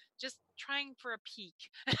trying for a peek.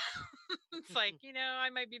 It's like, I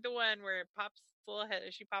might be the one where it pops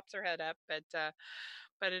she pops her head up, but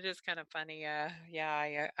it is kind of funny.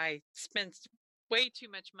 Yeah, I spent way too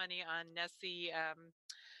much money on Nessie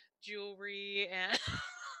jewelry, and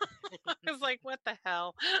I was like, what the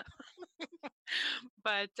hell?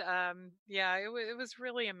 But yeah, it was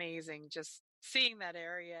really amazing just seeing that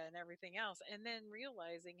area and everything else, and then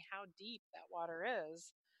realizing how deep that water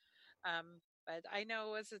is. But I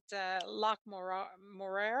know, is it Loch Morar?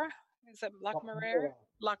 Is it Loch Morar?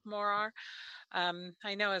 Loch Morar.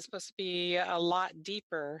 I know it's supposed to be a lot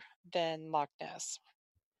deeper than Loch Ness.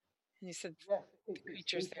 And you said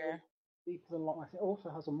creatures there. Deeper than Loch Ness. It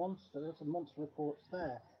also has a monster. There's a monster reports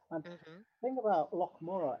there. And the thing about Loch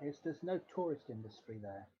Morar is there's no tourist industry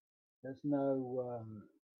there. There's no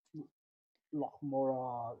Loch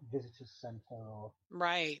Morar Visitors Centre or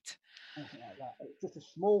anything like that. It's just a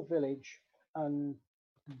small village and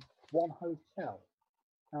one hotel.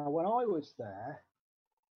 Now, when I was there,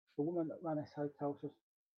 the woman that ran this hotel says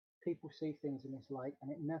people see things in this lake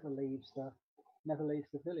and it never leaves the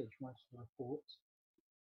village. Most of the reports,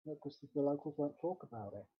 because the locals won't talk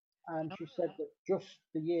about it. And she said that just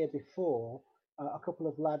the year before, a couple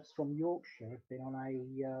of lads from Yorkshire had been on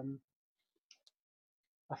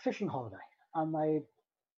a fishing holiday, and they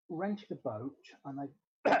rented a boat and they'd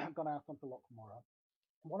gone out onto Loch Morar.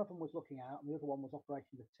 One of them was looking out, and the other one was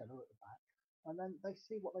operating the tiller at the back. And then they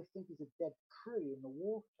see what they think is a dead tree in the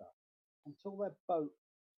water until their boat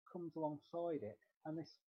comes alongside it, and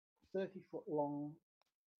this 30-foot long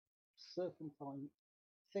serpentine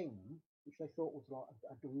thing, which they thought was like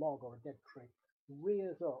a log or a dead tree,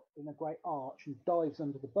 rears up in a great arch and dives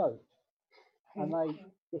under the boat. And they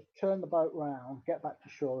just turn the boat round, get back to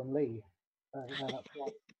shore, and leave.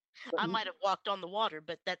 I might have walked on the water,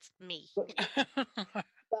 but that's me. But that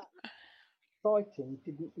sighting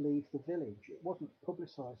didn't leave the village. It wasn't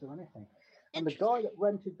publicised or anything. And the guy that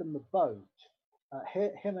rented them the boat,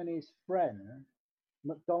 him and his friend,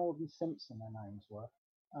 McDonald and Simpson, their names were.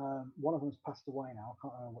 One of them's passed away now. I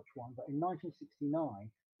can't remember which one. But in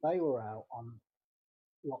 1969, they were out on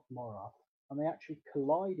Loch Morar, and they actually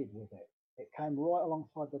collided with it. It came right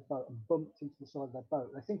alongside their boat and bumped into the side of their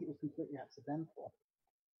boat. They think it was completely accidental.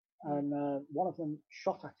 And one of them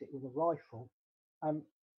shot at it with a rifle. And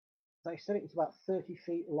they said it was about 30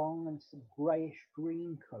 feet long and some greyish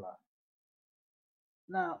green colour.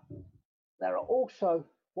 Now, there are also,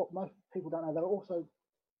 what most people don't know, there are also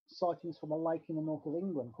sightings from a lake in the north of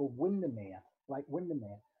England called Windermere, Lake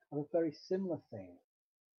Windermere, of a very similar thing.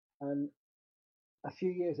 And a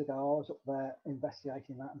few years ago, I was up there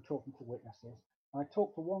investigating that and talking to witnesses. And I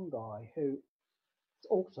talked to one guy who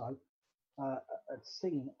also had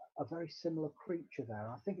seen a very similar creature there.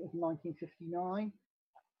 I think it was 1959.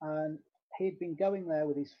 And he'd been going there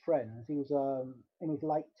with his friends. He was in his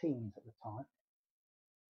late teens at the time.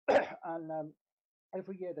 And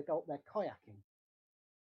every year they go up there kayaking.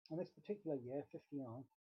 And this particular year, 59,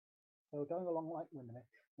 they were going along Lake Windermere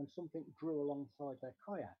when something drew alongside their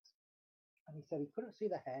kayaks. And he said he couldn't see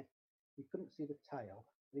the head, he couldn't see the tail,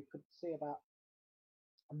 but he could see about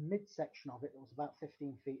a midsection of it that was about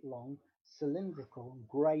 15 feet long, cylindrical and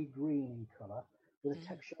grey-green in colour, with a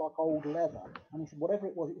texture like old leather. And he said whatever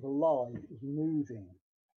it was alive, it was moving.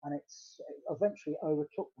 And it eventually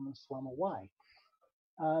overtook them and swam away.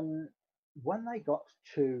 And when they got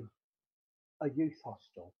to a youth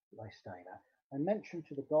hostel they stayed at, they mentioned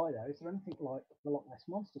to the guy there, is there anything like the Loch Ness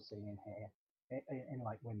Monster scene in here, in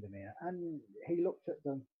Lake Windermere? And he looked at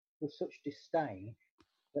them with such disdain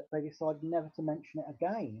that they decided never to mention it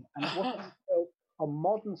again. And it wasn't until a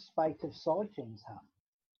modern spate of sightings happened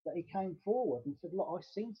that he came forward and said, look, I've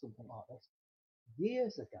seen something like this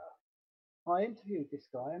years ago. I interviewed this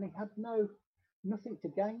guy and he had nothing to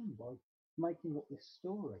gain by making up this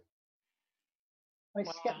story. I mean,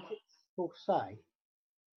 skeptics will say,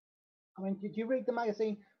 I mean, did you read the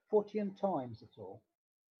magazine Fortean Times at all?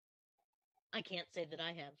 I can't say that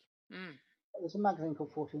I have. There's a magazine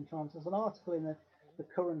called Fortean Times. There's an article in the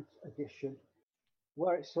current edition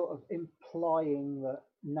where it's sort of implying that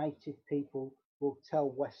native people will tell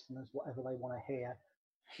Westerners whatever they want to hear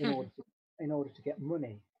in order to get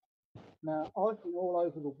money. Now, I've been all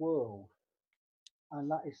over the world, and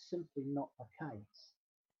that is simply not the case.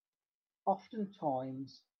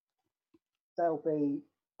 Oftentimes, they'll be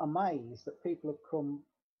amazed that people have come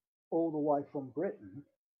all the way from Britain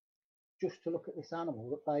just to look at this animal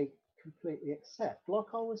that they completely accept.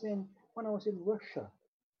 Like when I was in Russia,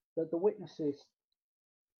 the witnesses,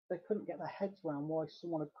 they couldn't get their heads around why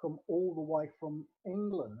someone had come all the way from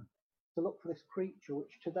England to look for this creature,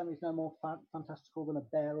 which to them is no more fantastical than a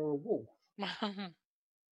bear or a wolf.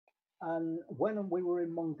 And when we were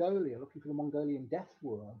in Mongolia looking for the Mongolian Death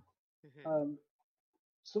Worm,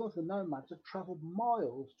 some of the nomads had travelled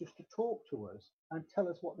miles just to talk to us and tell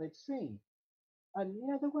us what they'd seen. And,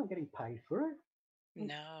 they weren't getting paid for it.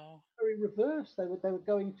 No. Very reverse. They were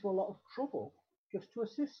going to a lot of trouble just to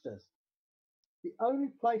assist us. The only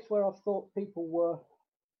place where I thought people were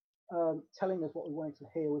telling us what we wanted to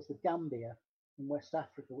hear was the Gambia in West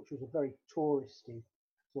Africa, which was a very touristy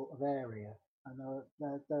sort of area. And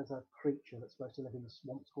there's a creature that's supposed to live in the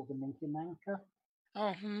swamps called the Ninki Nanka.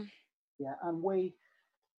 Yeah, and we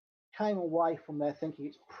came away from there thinking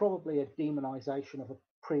it's probably a demonization of a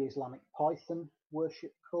pre-Islamic python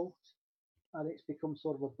worship cult. And it's become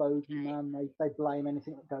sort of a bogeyman. They blame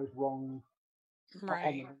anything that goes wrong on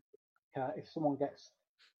the if someone gets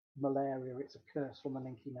malaria, it's a curse from the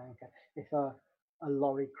Ninki Nanka. If a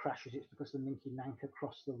lorry crashes, it's because the Ninki Nanka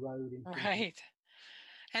crossed the road.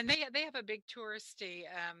 And they have a big touristy,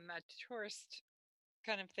 a tourist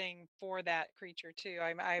kind of thing for that creature too.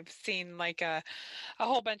 I've seen like a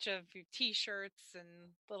whole bunch of T-shirts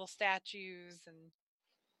and little statues and.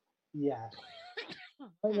 Yeah.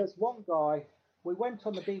 And there's one guy. We went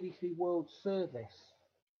on the BBC World Service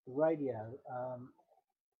radio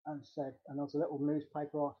and said, and there was a little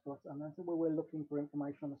newspaper article, and I said, well, we're looking for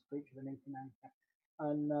information on this creature, the Ninki Nanka.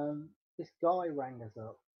 And this guy rang us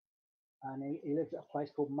up, and he lives at a place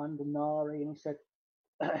called Mandanari, and he said,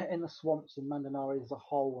 in the swamps in Mandanari, there's a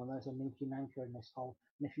hole, and there's a Ninki Nanka in this hole,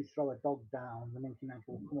 and if you throw a dog down, the Ninki Nanka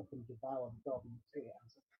will come up and devour the dog and see it. And I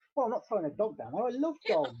said, well, I'm not throwing a dog down. I love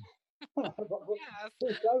dogs. We'll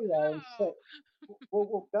go there and sit.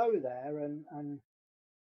 We'll go there and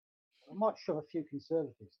I might shove a few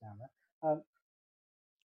conservatives down there.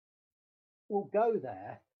 We'll go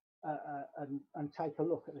there and take a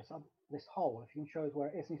look at this hole. If you can show us where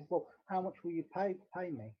it is. And he says, well, how much will you pay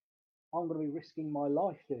me? I'm going to be risking my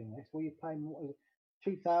life doing this. Will you pay me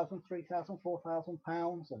 £2,000, £3,000,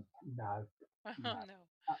 £4,000? And no,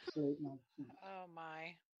 absolute nonsense. Oh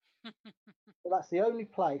my. But that's the only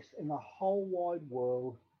place in the whole wide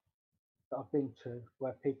world that I've been to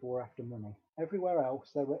where people were after money. Everywhere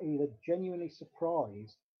else, they were either genuinely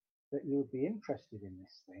surprised that you would be interested in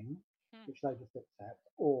this thing, which they just accept,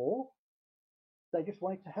 or they just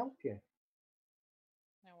wanted to help you.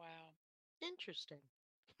 Oh, wow. Interesting.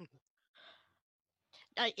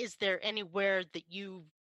 Is there anywhere that you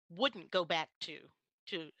wouldn't go back to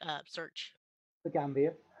search? The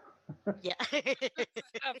Gambia. Yeah.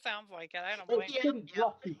 That sounds like it. I don't blame you. It's a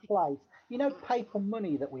rocky place. You know, paper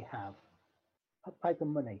money that we have. Paper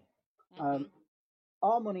money.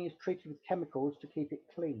 Our money is treated with chemicals to keep it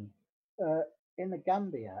clean. In the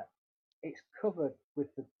Gambia, it's covered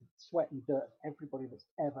with the sweat and dirt of everybody that's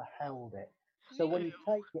ever held it. So when you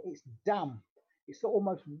take it, it's damp. It's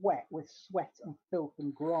almost wet with sweat and filth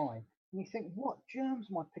and grime. And you think, what germs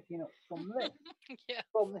am I picking up from this?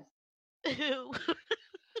 From this.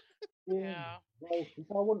 Yeah.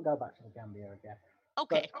 So I wouldn't go back to the Gambia again.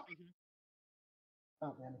 Okay.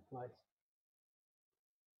 Can't be any place.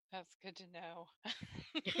 That's good to know.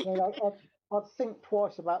 I'd think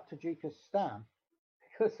twice about Tajikistan.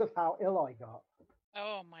 because of how ill I got.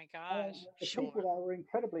 Oh my gosh. The Sure. people there were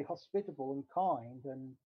incredibly hospitable and kind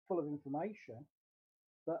and full of information.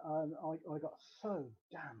 But I got so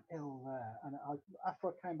damn ill there. And after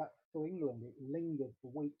I came back to England, it lingered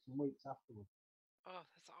for weeks and weeks afterwards. Oh,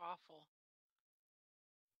 that's awful.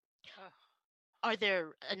 Oh. Are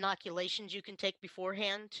there inoculations you can take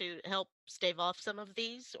beforehand to help stave off some of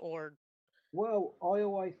these, or? Well, I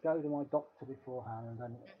always go to my doctor beforehand and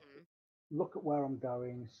then look at where I'm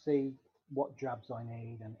going, see what jabs I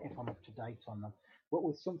need, and if I'm up to date on them. But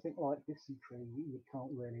with something like dysentery, you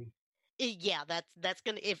can't really. Yeah, that's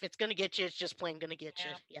gonna, if it's gonna get you, it's just plain gonna get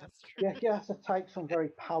you. Yeah, that's true. Yeah, you have to take some very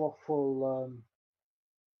powerful,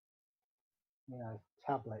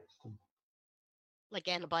 tablets to. like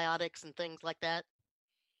antibiotics and things like that.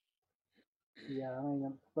 Yeah, I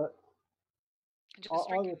mean, but Just I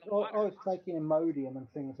drinking the water. was taking Imodium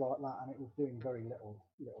and things like that, and it was doing very little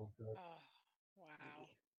good. Oh,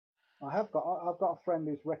 wow. I've got a friend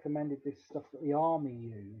who's recommended this stuff that the army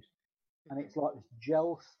use, and it's like this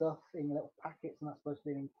gel stuff in little packets, and that's supposed to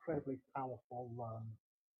be an incredibly powerful.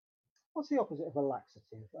 What's the opposite of a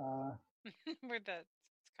laxative? Where the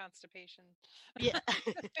constipation. Yeah.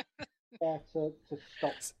 Yeah, to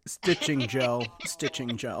stop. Stitching gel.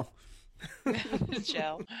 Stitching gel.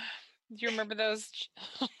 Gel. Do you remember those?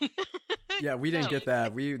 Yeah, we didn't get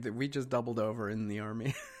that. We just doubled over in the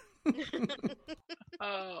army.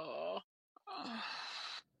 Oh.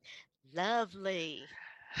 Lovely.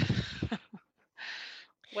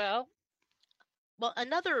 Well,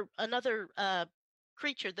 another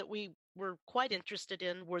creature that we were quite interested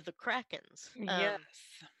in were the krakens. Yes.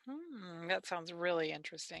 That sounds really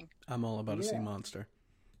interesting. I'm all about a sea monster.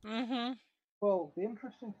 Mm-hmm. Well, the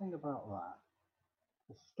interesting thing about that,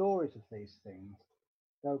 the stories of these things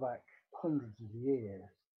go back hundreds of years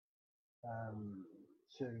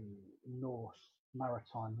to Norse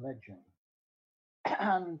maritime legend.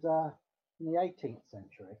 And in the 18th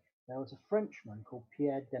century, there was a Frenchman called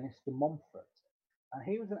Pierre Denis de Montfort, and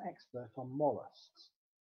he was an expert on mollusks.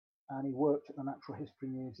 And he worked at the Natural History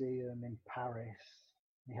Museum in Paris.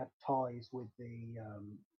 He had ties with the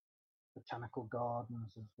botanical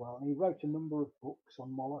gardens as well. And he wrote a number of books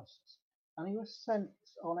on mollusks. And he was sent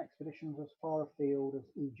on expeditions as far afield as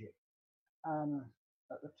Egypt. And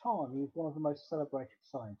at the time, he was one of the most celebrated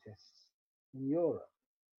scientists in Europe.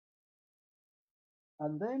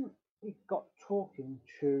 And then he got talking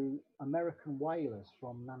to American whalers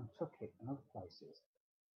from Nantucket and other places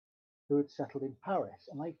who had settled in Paris.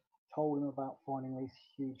 And they told him about finding these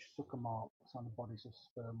huge sucker marks on the bodies of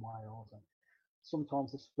sperm whales. And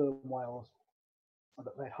sometimes the sperm whales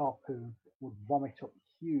that they harpooned would vomit up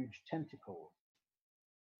huge tentacles.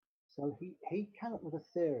 So he came up with a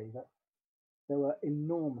theory that there were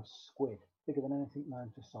enormous squid, bigger than anything known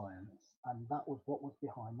to science, and that was what was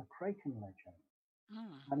behind the kraken legend.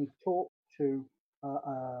 And he talked to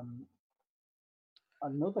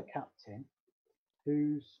another captain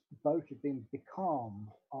whose boat had been becalmed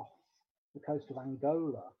off the coast of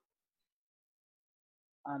Angola,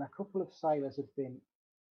 and a couple of sailors had been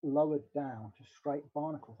lowered down to scrape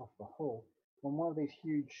barnacles off the hull. When one of these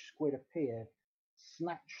huge squid appeared,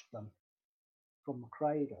 snatched them from the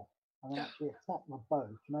cradle, and then actually attacked the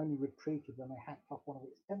boat and only retreated when they hacked off one of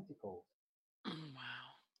its tentacles.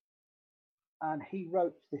 Wow. And he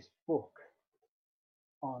wrote this book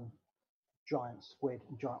on giant squid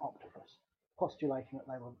and giant octopus, postulating that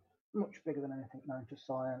they were much bigger than anything known to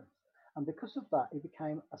science. And because of that, he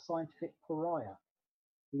became a scientific pariah.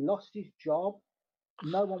 He lost his job.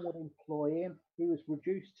 No one would employ him. He was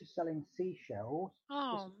reduced to selling seashells.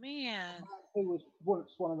 Oh, man. He was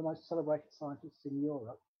once one of the most celebrated scientists in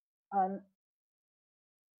Europe. And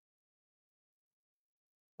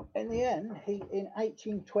in the end, in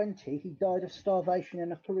 1820, he died of starvation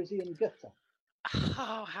in a Parisian gutter.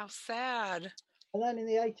 Oh, how sad. And then in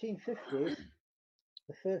the 1850s,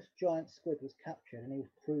 the first giant squid was captured and he was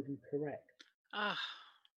proven correct. Oh,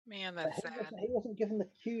 man, that's sad. He wasn't given the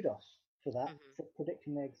kudos for that, for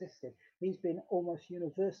predicting they existed. He's been almost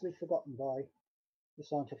universally forgotten by the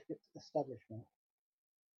scientific establishment.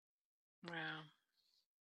 Wow.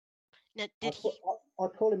 Now, I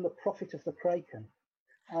call him the prophet of the kraken.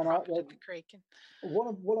 And prophet of the kraken. One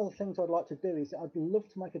of the things I'd like to do is I'd love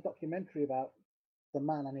to make a documentary about the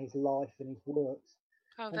man and his life and his works.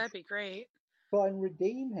 Oh, that'd be great. Try and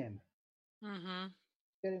redeem him. Mm-hmm.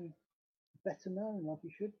 Get him better known like he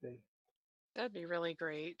should be. That'd be really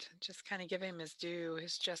great. Just kind of give him his due,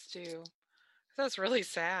 his just due. That's really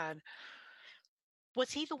sad.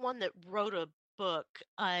 Was he the one that wrote a book?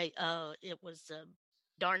 It was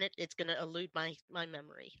darn it, it's going to elude my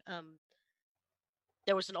memory.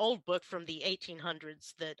 There was an old book from the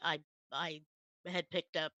 1800s that I had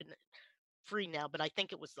picked up and free now, but I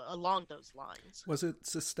think it was along those lines. Was it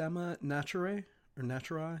Systema Naturae or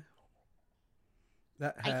Naturae?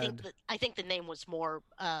 That had. I think the name was more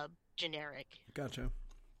generic. Gotcha.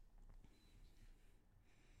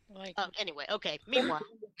 Like, anyway, okay. Meanwhile,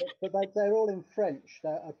 but they're all in French.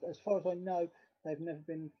 As far as I know, they've never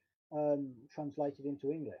been translated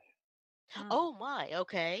into English. Oh my,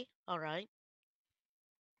 okay, all right.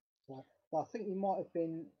 So I think you might have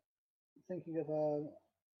been thinking of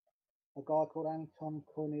a guy called Anton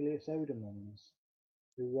Cornelius Odermans,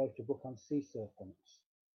 who wrote a book on sea serpents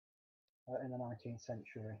in the 19th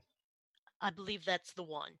century. I believe that's the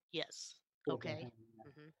one. Yes. Okay.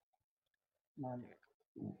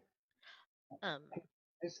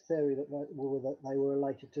 His theory that they were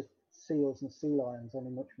related to seals and sea lions,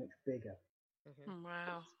 only much, much bigger.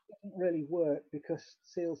 Wow. It doesn't really work because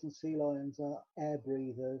seals and sea lions are air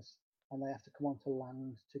breathers and they have to come onto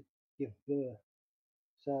land to give birth.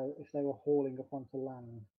 So if they were hauling up onto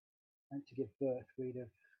land and to give birth, we'd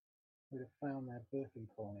have found their birthing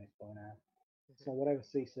colonies by now. So whatever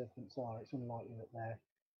sea serpents are, it's unlikely that they're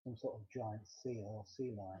some sort of giant seal or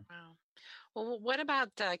sea lion. Wow. Well, what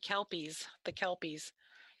about kelpies? The kelpies.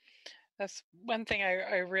 That's one thing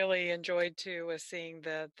I really enjoyed too, was seeing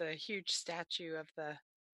the huge statue of the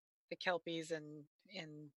kelpies in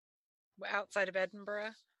outside of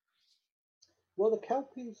Edinburgh. Well, the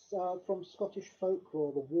kelpies from Scottish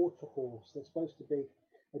folklore, the water horse. They're supposed to be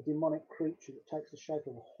a demonic creature that takes the shape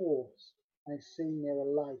of a horse and is seen near a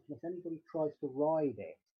lake. And if anybody tries to ride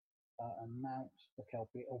it and mount the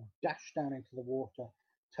kelpie, it'll dash down into the water,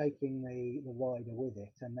 taking the rider with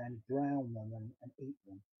it, and then drown them and eat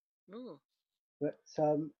them. Ooh. But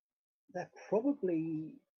they're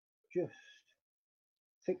probably just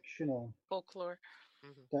fictional folklore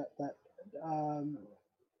that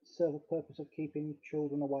serve a purpose of keeping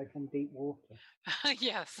children away from deep water.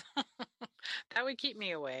 Yes, that would keep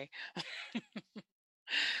me away.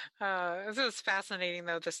 This is fascinating,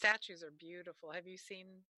 though. The statues are beautiful. Have you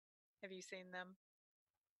seen them?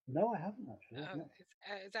 No, I haven't actually.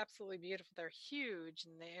 It's absolutely beautiful. They're huge,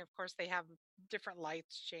 and of course they have different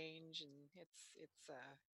lights change, and it's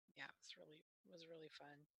yeah, it was really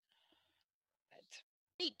fun. But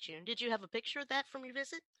hey, June, did you have a picture of that from your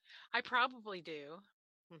visit? I probably do.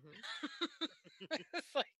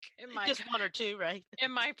 It's like in my just one or two, right?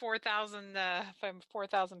 In my 4,000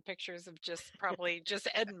 pictures of just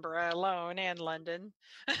Edinburgh alone and London.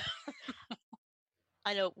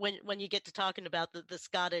 I know when you get to talking about the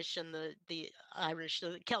Scottish and the Irish,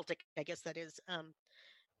 the Celtic, I guess that is,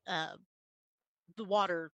 the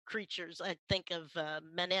water creatures, I think of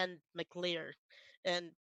Manan McLear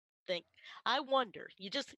and think, I wonder, you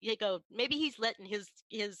go, maybe he's letting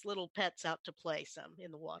his little pets out to play some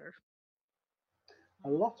in the water. A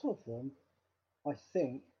lot of them, I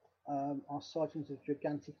think, are sightings of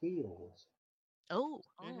gigantic eels. Oh.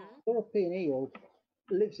 European eel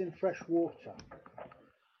lives in fresh water,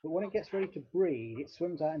 but when it gets ready to breed, it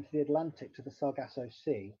swims out into the Atlantic to the Sargasso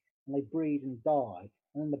Sea, and they breed and die.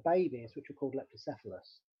 And then the babies, which are called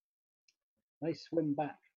leptocephalus, they swim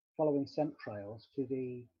back following scent trails to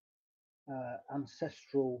the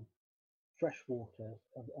ancestral freshwater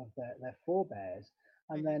of their forebears,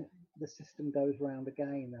 and then the system goes round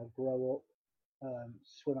again. They'll grow up,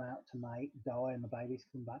 swim out to mate, die, and the babies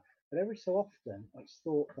come back. But every so often, it's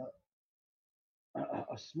thought that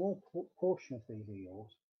a small portion of these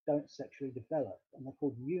eels don't sexually develop, and they're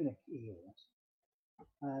called eunuch eels.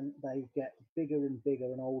 And they get bigger and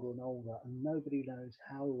bigger and older, and nobody knows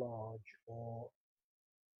how large or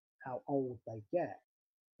how old they get.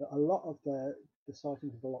 But a lot of the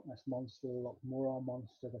sightings of the Loch Ness Monster, the Loch Morar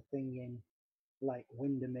Monster, the thing in Lake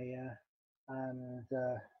Windermere, and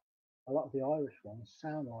a lot of the Irish ones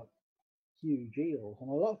sound like huge eels. And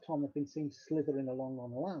a lot of time they've been seen slithering along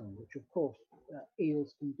on land, which of course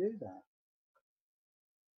eels can do that.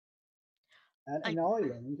 And in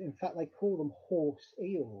Ireland, in fact, they call them horse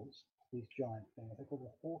eels, these giant things. They call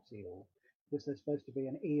them horse eels because they're supposed to be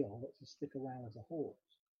an eel that's to stick around as a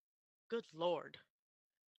horse. Good Lord.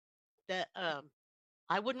 That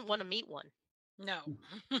I wouldn't want to meet one. No.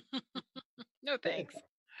 No thanks.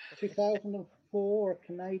 2004, a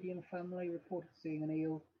Canadian family reported seeing an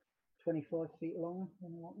eel 25 feet long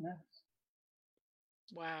in Loch Ness.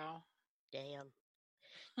 Wow. Damn.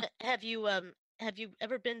 Have you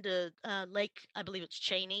ever been to Lake, I believe it's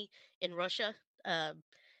Cheney in Russia,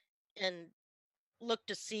 and looked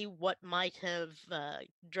to see what might have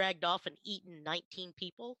dragged off and eaten 19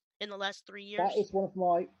 people in the last 3 years? That is one of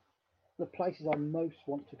the places I most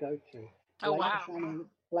want to go to. Oh, Lake wow. Channing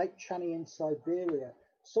Lake Chany in Siberia.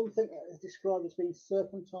 Something that is described as being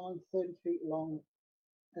serpentine, 30 feet long,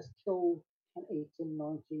 has killed and eaten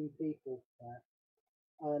 19 people there.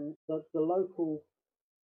 And the local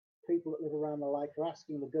people that live around the lake are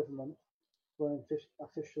asking the government for an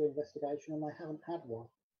official investigation, and they haven't had one.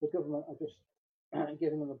 The government are just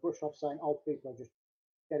giving them a brush off, saying, "Oh, people are just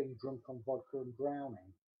getting drunk on vodka and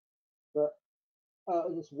drowning." But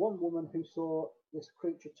there's one woman who saw this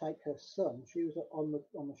creature take her son. She was on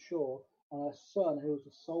the shore, and her son, who was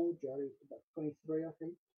a soldier, he was about 23, I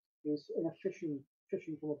think, he was in a fishing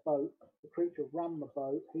from a boat. The creature ran the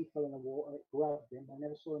boat. He fell in the water. It grabbed him. They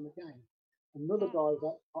never saw him again. Another guy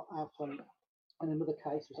was out on, in another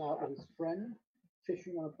case, was out with his friend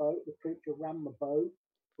fishing on a boat. The creature ran the boat,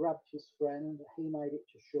 grabbed his friend. He made it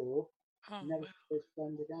to shore. Never saw his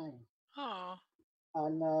friend again.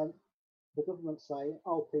 And the government say,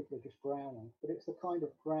 "Oh, people are just drowning," but it's the kind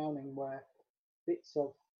of drowning where bits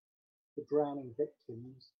of the drowning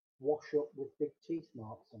victims wash up with big teeth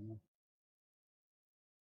marks on them.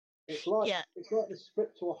 It's like the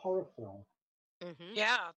script to a horror film. Mm-hmm.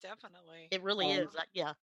 Yeah, definitely. It really is.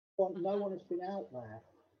 Yeah. Well, no one has been out there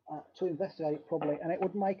to investigate it properly, and it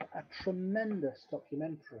would make a tremendous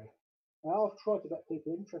documentary. Now, I've tried to get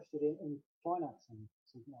people interested in financing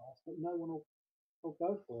something like this, but no one will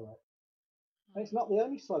go for it. And it's not the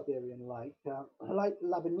only Siberian lake. Lake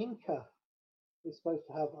Labaninka is supposed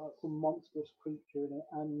to have some monstrous creature in it,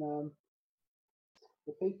 and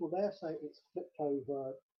the people there say it's flipped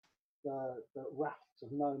over the rafts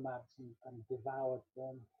of nomads and devoured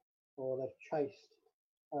them, or they've chased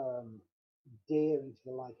deer into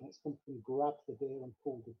the lake, and it's come and grabbed the deer and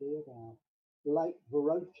pulled the deer down. Lake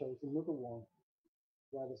Vorota is another one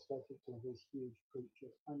where they're supposed to some of these huge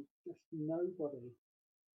creatures, and just nobody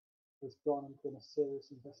has gone and done a serious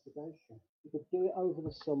investigation. You could do it over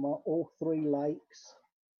the summer, all three lakes.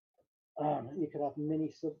 You could have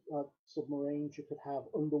mini submarines. You could have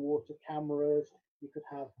underwater cameras. You could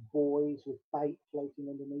have buoys with bait floating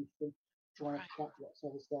underneath them, trying to track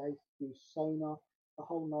whatever they use sonar, the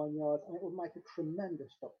whole 9 yards, and it would make a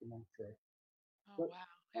tremendous documentary.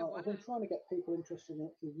 I've been trying to get people interested in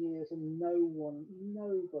it for years, and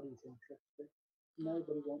nobody's interested.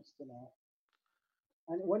 Nobody wants to know.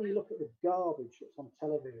 And when you look at the garbage that's on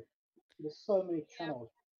television, there's so many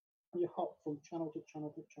channels. You hop from channel to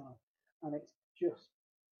channel to channel, and it's just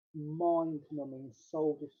mind-numbing,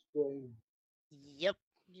 soul-destroying. Yep.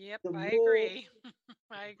 I agree.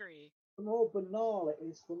 I agree. The more banal it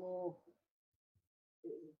is, the more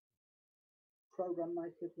program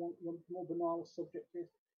makers want. The more banal a subject is,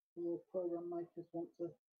 the more program makers want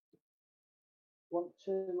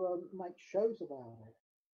to make shows about it.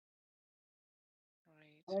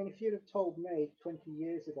 I mean, if you'd have told me 20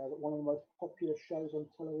 years ago that one of the most popular shows on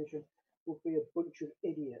television would be a bunch of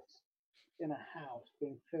idiots in a house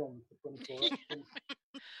being filmed for 24 hours.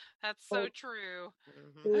 That's so true.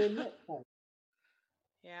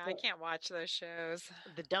 Yeah, I can't watch those shows.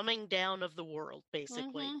 The dumbing down of the world,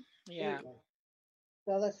 basically. Yeah.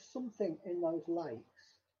 Now, there's something in those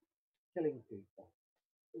lakes killing people.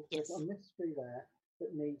 There's a mystery there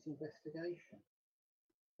that needs investigation.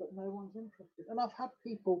 But no one's interested. And I've had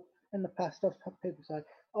people in the past, I've had people say,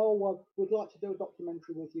 "Oh, well, we'd like to do a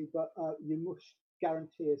documentary with you, but you must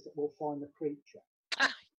guarantee us that we'll find the creature."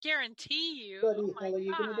 Guarantee you? What the hell are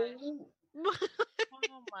you going to do?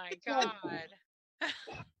 Oh my God.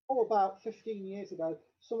 About 15 years ago,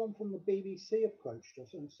 someone from the BBC approached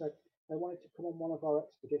us and said they wanted to come on one of our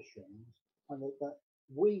expeditions and that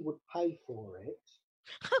we would pay for it.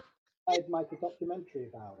 They'd make a documentary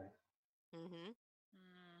about it. Mm-hmm.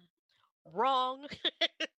 Wrong.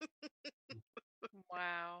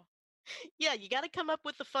 Wow. Yeah, you got to come up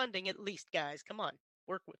with the funding at least, guys. Come on,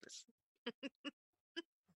 work with us.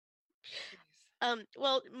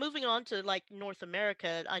 Well, moving on to like North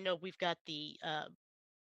America, I know we've got the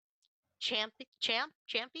Champy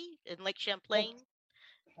in Lake Champlain,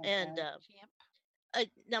 and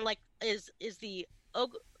now like is the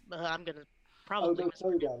I'm gonna probably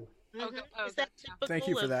Ogopogo. Is that typical Thank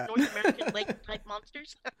you for that. North American lake type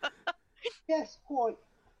monsters? Yes, quite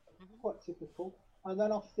typical. And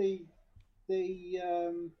then off the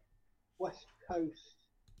west coast,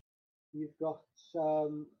 you've got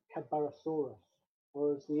Cadbarasaurus,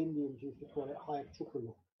 or as the Indians used to call it,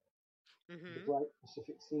 Hyatruculus, the great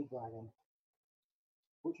Pacific sea dragon,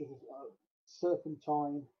 which is a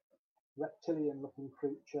serpentine, reptilian-looking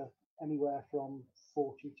creature, anywhere from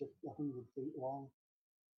 40 to 100 feet long,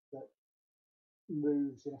 that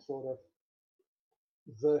moves in a sort of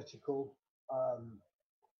vertical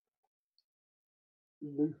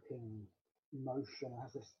looping motion,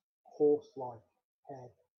 has this horse-like head,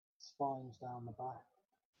 spines down the back.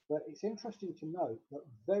 But it's interesting to note that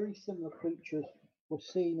very similar creatures were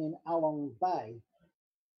seen in Along Bay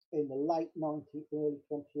in the late 19th, early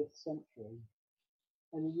 20th century.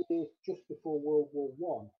 In the years just before World War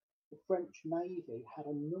One, the French Navy had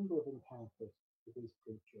a number of encounters with these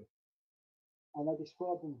creatures, and they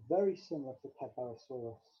described them very similar to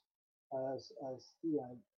Cabarosaurus, as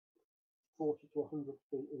 40 to 100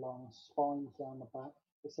 feet long, spines down the back.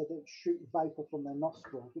 They said it would shoot vapor from their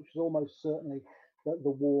nostrils, which is almost certainly the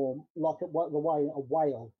warm, like the way a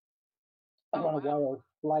whale,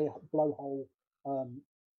 blowhole.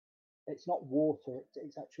 It's not water;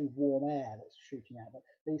 it's actually warm air that's shooting out. But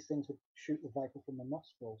these things would shoot the vapor from the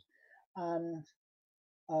nostrils, and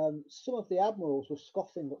some of the admirals were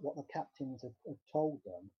scoffing at what the captains had told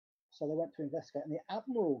them. So they went to investigate, and the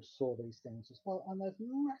admirals saw these things as well. And there's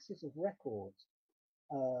masses of records,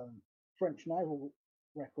 French naval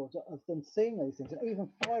records, of them seeing these things and even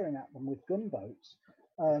firing at them with gunboats.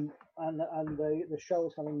 And the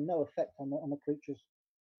shells having no effect on the creature's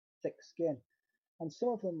thick skin. And some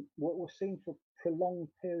of them were seen for prolonged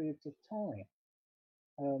periods of time,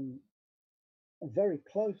 very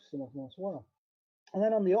close, some of them as well. And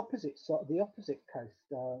then on the opposite side, the opposite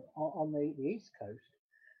coast, on the east coast,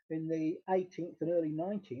 in the 18th and early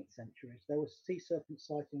 19th centuries, there were sea serpent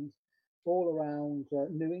sightings all around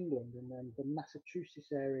New England and then the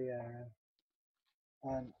Massachusetts area.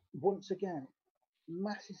 And once again,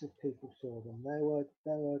 masses of people saw them. There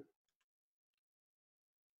were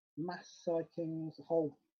mass sightings,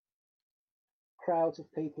 whole crowds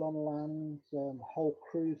of people on land, whole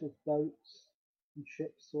crews of boats and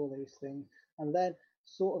ships saw these things. And then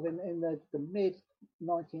sort of in the mid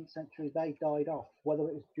 19th century, they died off, whether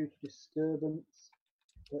it was due to disturbance,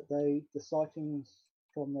 that the sightings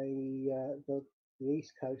from the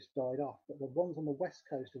east coast died off, but the ones on the west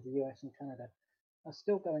coast of the US and Canada are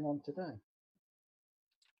still going on today.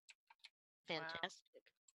 Fantastic.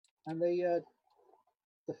 And the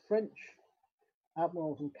French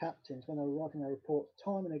admirals and captains, when they were writing their reports,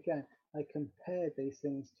 time and again, they compared these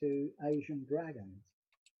things to Asian dragons.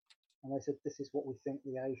 And they said, this is what we think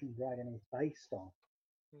the Asian dragon is based on.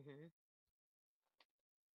 Mm-hmm.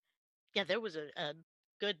 Yeah, there was a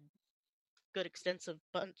good extensive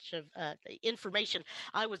bunch of information.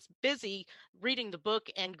 I was busy reading the book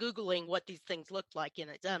and Googling what these things looked like in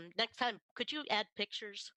it. Next time, could you add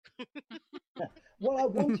pictures? Well, I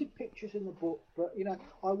wanted pictures in the book, but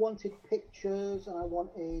I wanted pictures, and I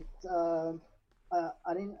wanted an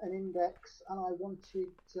index, and I wanted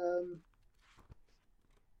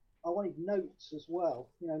notes as well,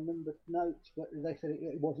 numbered notes, but they said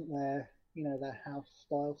it wasn't their house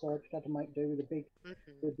style, so I just had to make do with a big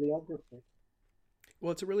bibliography.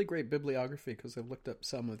 Well, it's a really great bibliography because I've looked up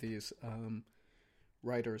some of these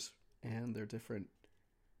writers and their different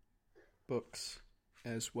books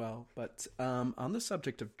as well. But on the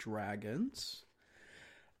subject of dragons,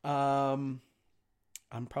 I'm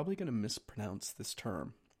probably going to mispronounce this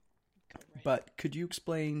term, but could you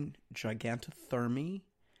explain gigantothermy,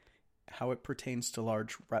 how it pertains to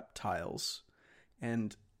large reptiles?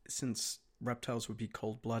 And since reptiles would be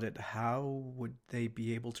cold-blooded, how would they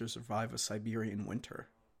be able to survive a Siberian winter?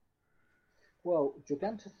 Well,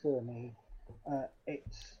 gigantothermy,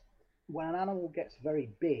 it's when an animal gets very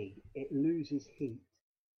big, it loses heat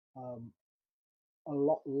a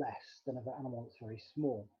lot less than if an animal that's very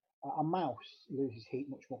small. A mouse loses heat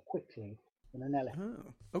much more quickly than an elephant.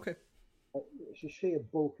 Oh, okay. It's a sheer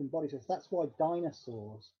bulk and body size. That's why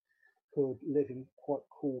dinosaurs could live in quite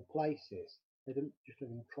cool places. They didn't just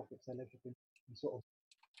live in the tropics, they lived in sort of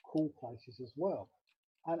cool places as well.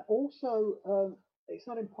 And also, it's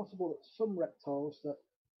not impossible that some reptiles that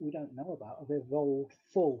we don't know about have evolved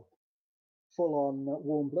full on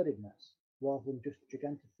warm-bloodedness rather than just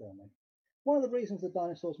gigantothermy. One of the reasons the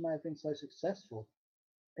dinosaurs may have been so successful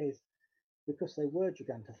is because they were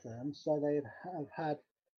gigantotherms, so they have had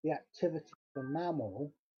the activity of a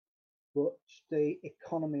mammal, but the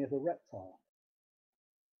economy of a reptile,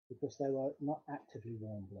 because they were not actively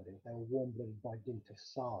warm-blooded. They were warm-blooded by dint of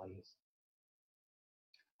size.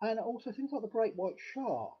 And also things like the great white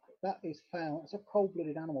shark, that is found, it's a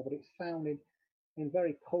cold-blooded animal, but it's found in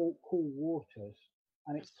very cool waters,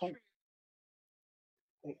 and it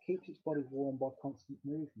keeps its body warm by constant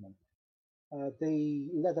movement. The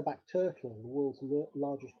leatherback turtle, the world's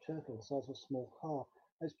largest turtle, the size of a small car,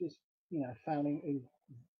 has been found in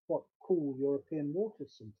quite cool European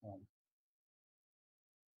waters sometimes.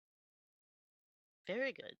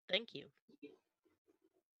 Very good, thank you.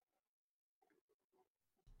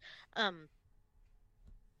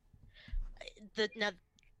 Now,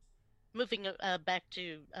 moving back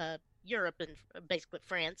to Europe and basically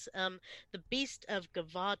France. The Beast of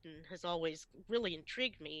Gevaudan has always really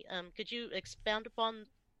intrigued me. Could you expound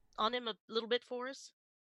on him a little bit for us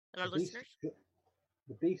and our The beast, listeners?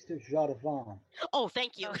 the beast of Jadavan. Oh,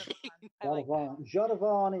 thank you. I like that.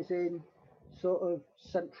 Jadavan is in sort of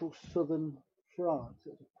central southern France.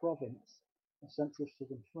 It's a province of central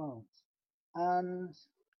southern France. And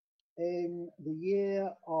in the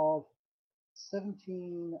year of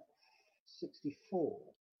 1764,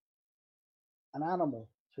 an animal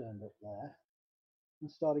turned up there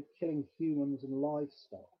and started killing humans and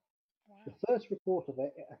livestock. Wow. The first report of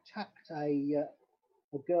it, it attacked a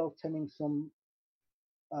girl tending some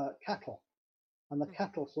cattle, and the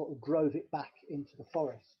cattle sort of drove it back into the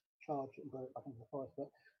forest, charged it and drove it back into the forest. But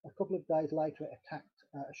a couple of days later, it attacked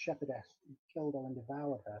a shepherdess, and killed her and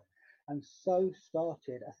devoured her, and so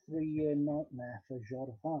started a 3-year nightmare for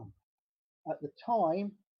Jourdain. At the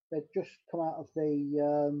time, they'd just come out of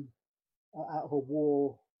out of a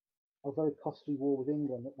war, a very costly war with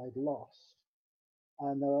England that they'd lost,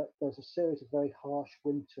 and there was a series of very harsh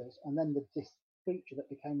winters, and then this creature that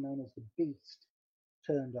became known as the Beast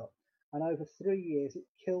turned up, and over 3 years it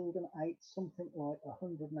killed and ate something like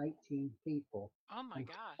 118 people. Oh my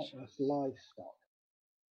gosh. Countless livestock.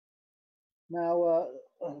 Now,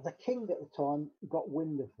 the king at the time got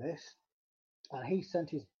wind of this, and he sent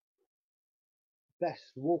his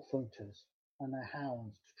best wolf hunters and their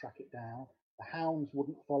hounds to track it down. The hounds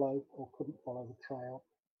wouldn't follow or couldn't follow the trail.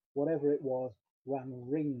 Whatever it was, ran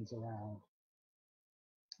rings around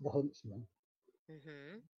the huntsman,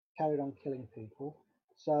 carried on killing people.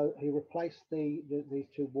 So he replaced these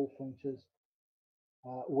two wolf hunters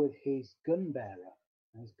with his gun bearer,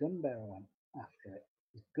 and his gun bearer went after it.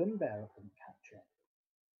 His gun bearer couldn't catch it,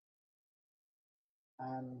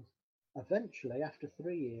 and eventually, after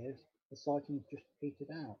 3 years, the sightings just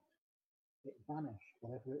petered out. It vanished,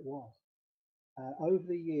 whatever it was. Over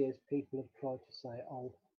the years, people have tried to say,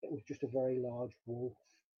 "Oh, it was just a very large wolf,"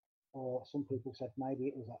 or some people said maybe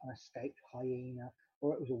it was an escaped hyena,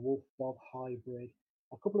 or it was a wolf-dog hybrid.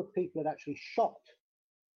 A couple of people had actually shot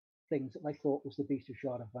things that they thought was the Beast of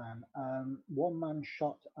Gevaudan. One man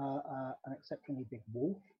shot an exceptionally big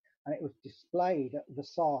wolf, and it was displayed at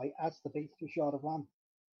Versailles as the Beast of Gevaudan.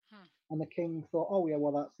 And the king thought, "Oh yeah,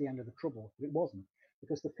 well that's the end of the trouble." But it wasn't,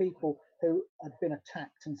 because the people who had been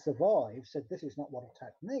attacked and survived said, "This is not what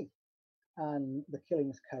attacked me," and the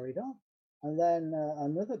killings carried on. And then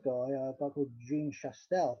another guy, a guy called Jean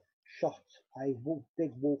Chastel, shot a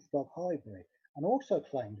big wolf-dog hybrid and also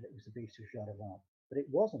claimed that it was the Beast of Gevaudan, but it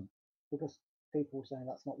wasn't, because people were saying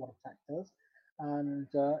that's not what attacked us, and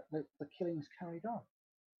the killings carried on.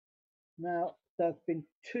 Now, there have been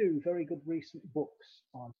 2 very good recent books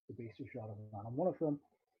on the Beast of Gevaudan, and one of them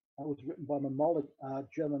was written by a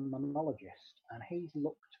German mammologist, and he's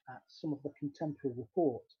looked at some of the contemporary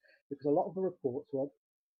reports, because a lot of the reports were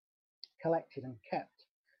collected and kept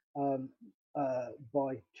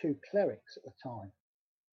by 2 clerics at the time.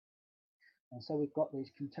 And so we've got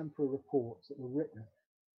these contemporary reports that were written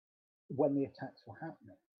when the attacks were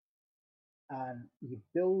happening. And you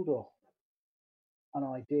build up an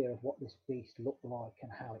idea of what this beast looked like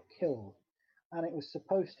and how it killed. And it was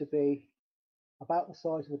supposed to be about the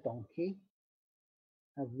size of a donkey,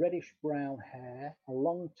 a reddish brown hair, a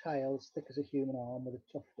long tail as thick as a human arm with a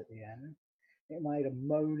tuft at the end. It made a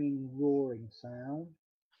moaning, roaring sound,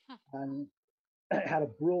 and it had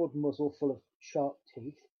a broad muzzle full of sharp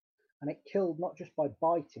teeth, and it killed not just by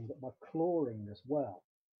biting, but by clawing as well.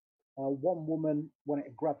 One woman, when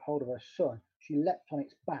it grabbed hold of her son, she leapt on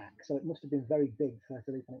its back, so it must have been very big for her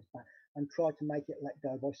to leap on its back, and tried to make it let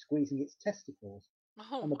go by squeezing its testicles.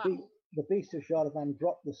 And the Beast of Gevaudan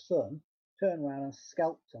dropped the son, turned around and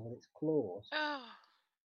scalped her with its claws.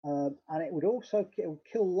 And it would also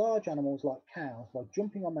kill large animals like cows by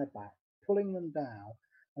jumping on their back, pulling them down,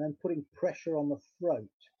 and then putting pressure on the throat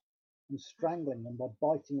and strangling them by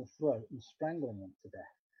biting the throat and strangling them to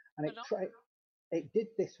death. And it did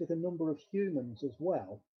this with a number of humans as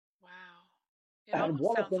well. Wow. It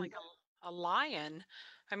almost sounds like a lion.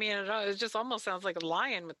 I mean, it just almost sounds like a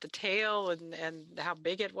lion with the tail and how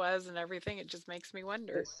big it was and everything. It just makes me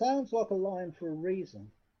wonder. It sounds like a lion for a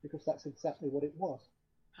reason, because that's exactly what it was.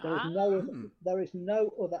 There is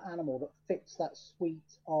no other animal that fits that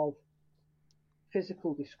suite of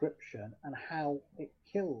physical description and how it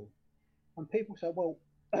killed. And people say, well,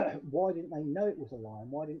 why didn't they know it was a lion?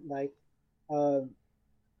 Why didn't they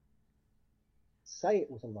say it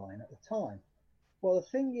was a lion at the time? Well, the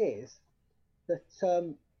thing is that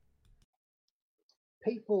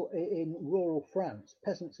people in rural France,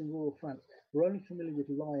 peasants in rural France, were only familiar with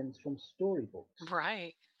lions from storybooks.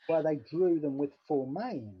 Right. Where they drew them with 4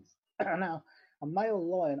 manes. Now, a male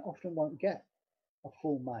lion often won't get a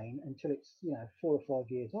full mane until it's 4 or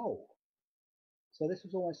 5 years old. So this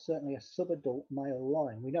was almost certainly a subadult male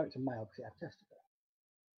lion. We know it's a male because it had testicles.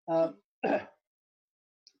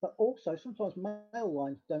 But also, sometimes male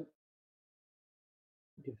lions don't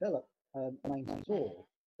develop manes at all.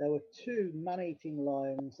 There were 2 man-eating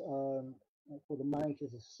lions called the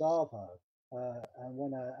man-eaters of Savo, and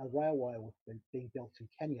when a railway was being built in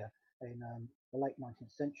Kenya in the late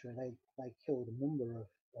 19th century, they killed a number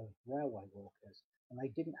of railway workers, and they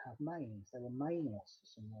didn't have manes. They were maneless for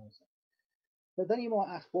some reason. But then you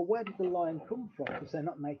might ask, well, where did the lion come from? Because they're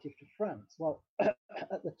not native to France. Well,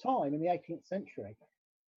 at the time, in the 18th century,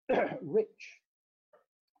 rich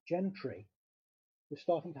gentry were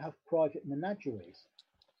starting to have private menageries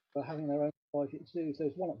for having their own private zoos. There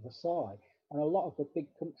was one at Versailles, and a lot of the big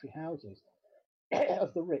country houses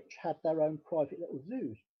of the rich had their own private little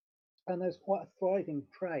zoos. And there's quite a thriving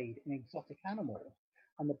trade in exotic animals.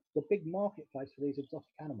 And the big marketplace for these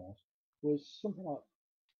exotic animals was something like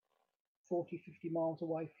 40, 50 miles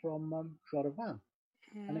away from Gevaudan.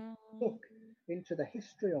 And if you look into the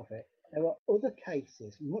history of it, there are other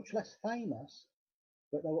cases, much less famous,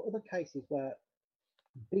 but there were other cases where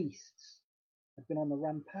beasts had been on the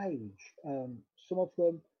rampage. Some of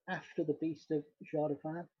them after the Beast of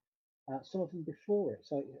Gevaudan, some of them before it.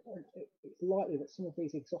 So it's likely that some of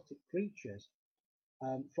these exotic creatures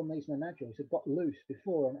from these menageries had got loose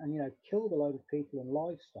before and killed a load of people and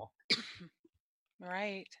livestock.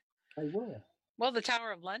 Right. They were. Well, the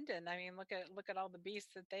Tower of London. I mean, look at all the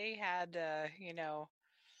beasts that they had.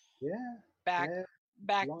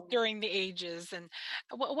 Back during the ages. And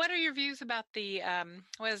what are your views about the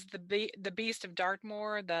the Beast of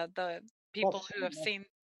Dartmoor? The people who have seen.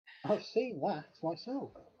 I've seen that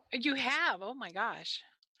myself. You have? Oh my gosh!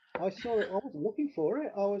 I saw it. I wasn't looking for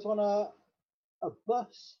it. I was on a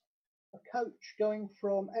bus, a coach going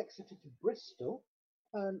from Exeter to Bristol,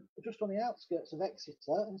 and just on the outskirts of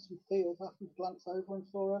Exeter, in some fields, I happened to glance over and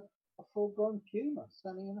saw a full-grown puma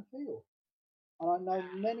standing in a field. And I know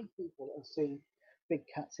many people that have seen big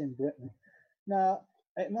cats in Britain. Now,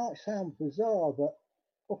 it might sound bizarre, but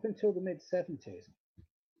up until the mid-70s,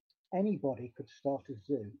 anybody could start a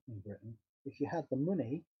zoo in Britain. If you had the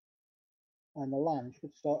money and the land, you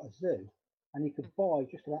could start a zoo, and you could buy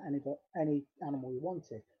just about any animal you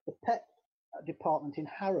wanted. The pet department in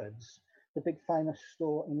Harrods, the big famous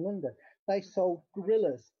store in London, they sold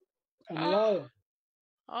gorillas and lions.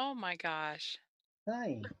 Oh my gosh!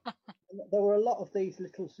 There were a lot of these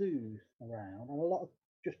little zoos around, and a lot of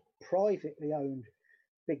just privately owned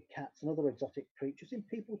big cats and other exotic creatures in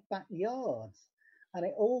people's backyards. And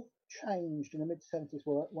it all changed in the mid-70s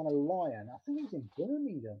when a lion, I think it was in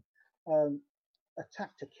Birmingham,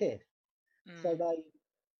 attacked a kid. So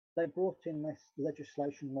they brought in this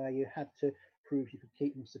legislation where you had to prove you could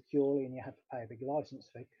keep them securely and you had to pay a big license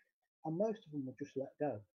fee. And most of them were just let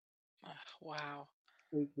go. Wow.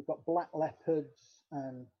 We've got black leopards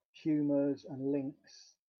and pumas and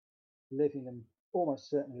lynx almost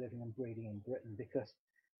certainly living and breeding in Britain, because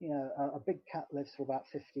a big cat lives for about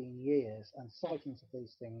 15 years, and sightings of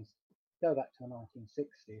these things go back to the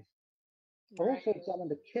 1960s. I also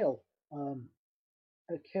examined a kill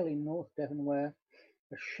in North Devon where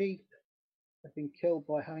a sheep had been killed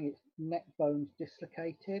by having its neck bones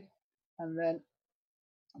dislocated, and then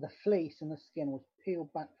the fleece and the skin was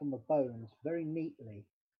peeled back from the bones very neatly,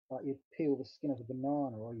 like you'd peel the skin of a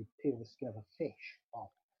banana or you'd peel the skin of a fish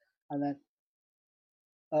off. And then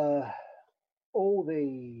all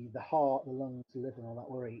the heart, the lungs, the liver, and all that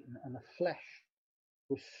were eaten, and the flesh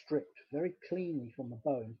was stripped very cleanly from the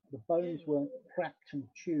bones. The bones weren't cracked and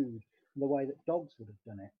chewed the way that dogs would have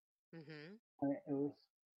done it. Mm-hmm. And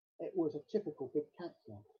it was a typical big cat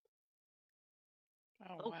kill.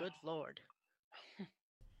 Oh, wow. Good Lord.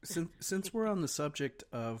 Since we're on the subject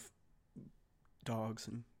of dogs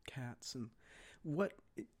and cats, and what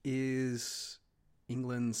is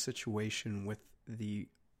England's situation with the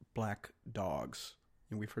black dogs?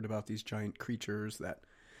 And we've heard about these giant creatures that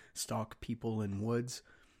stalk people in woods.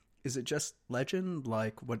 Is it just legend,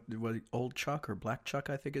 like what Old Chuck or Black Chuck,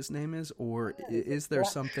 I think his name is, or is there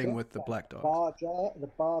something Chuck, with the black dogs? The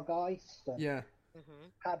Bargeist. Yeah.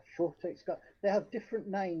 Padfoot. They have different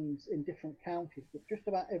names in different counties, but just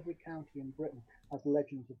about every county in Britain has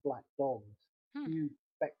legends of black dogs, huge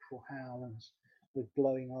spectral hounds with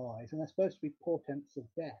glowing eyes, and they're supposed to be portents of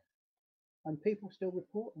death. And people still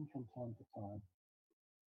report them from time to time.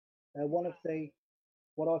 They're one of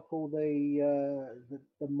what I call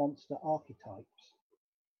the monster archetypes.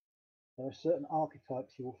 There are certain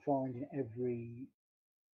archetypes you will find in every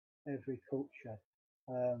culture.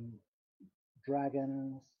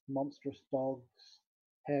 dragons, monstrous dogs,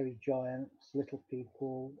 hairy giants, little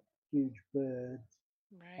people, huge birds,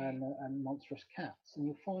 Right. and monstrous cats. And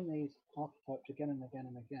you'll find these archetypes again and again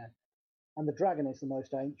and again. And the dragon is the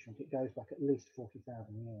most ancient. It goes back at least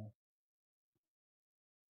 40,000 years.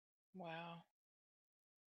 Wow.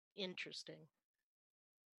 Interesting.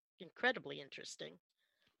 Incredibly interesting.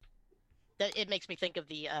 That it makes me think of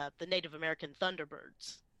the Native American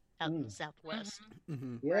thunderbirds out in the Southwest.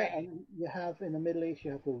 Mm-hmm. Yeah, Right. and you have in the Middle East,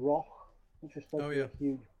 you have the roc, which is supposed to be a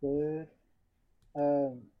huge bird.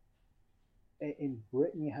 In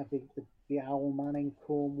Britain, you have the owlman in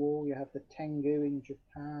Cornwall. You have the tengu in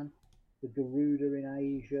Japan, the garuda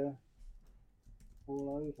in Asia,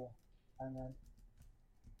 all over.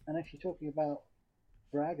 And if you're talking about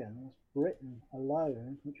dragons, Britain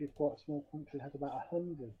alone, which is quite a small country, has about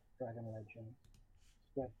 100 dragon legends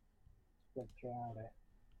spread throughout it.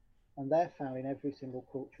 And they're found in every single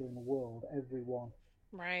culture in the world, every one.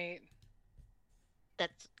 Right.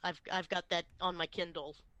 That's I've got that on my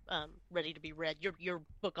Kindle, ready to be read. Your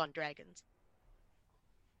book on dragons.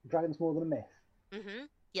 Dragons More Than a Myth. Mm-hmm.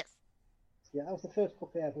 Yes. Yeah, that was the first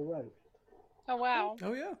book I ever wrote. Oh wow.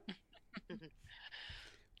 Oh yeah.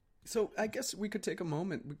 So I guess we could take a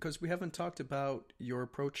moment, because we haven't talked about your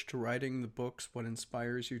approach to writing the books, what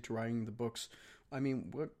inspires you to writing the books. I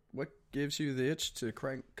mean, what gives you the itch to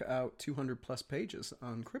crank out 200 plus pages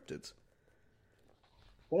on cryptids?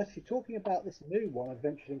 Well, if you're talking about this new one,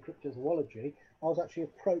 Adventures in Cryptozoology, I was actually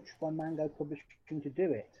approached by Mango Publishing to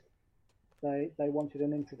do it. They wanted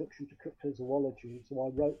an introduction to cryptozoology, so I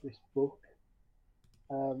wrote this book.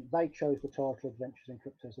 They chose the title Adventures in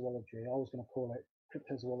Cryptozoology. I was going to call it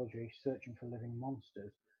Cryptozoology Searching for Living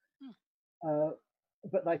Monsters.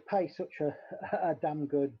 But they pay such a damn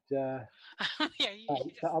good Yeah,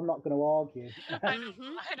 that I'm not going to argue. I don't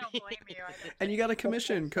blame you. And you got a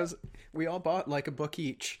commission, because we all bought like a book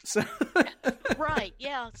each. So Right,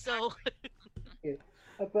 yeah. So Yeah.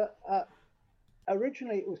 But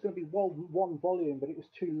originally it was going to be one volume, but it was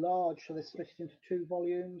too large, so they split it into 2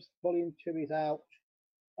 volumes. Volume 2 is out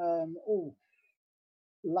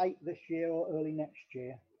late this year or early next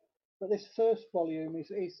year. But this first volume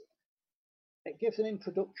is it gives an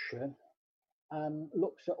introduction and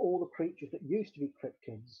looks at all the creatures that used to be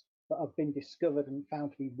cryptids that have been discovered and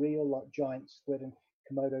found to be real, like giant squid and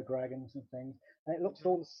Komodo dragons and things. And it looks at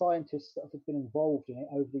all the scientists that have been involved in it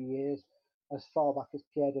over the years, as far back as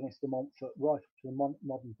Pierre Denis de Montfort, right up to the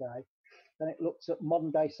modern day. Then it looks at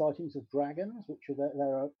modern day sightings of dragons, which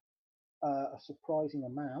there are a surprising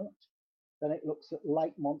amount. Then it looks at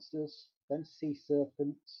lake monsters, then sea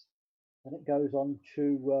serpents. Then it goes on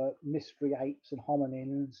to mystery apes and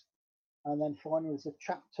hominins. And then finally, there's a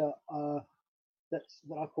chapter that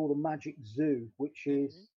I call the Magic Zoo, which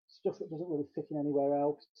is stuff that doesn't really fit in anywhere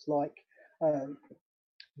else. It's like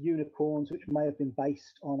unicorns, which may have been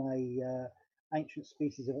based on a ancient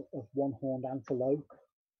species of one-horned antelope.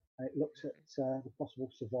 And it looks at the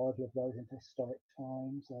possible survival of those in historic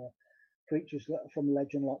times. Creatures from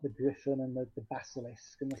legend like the griffin and the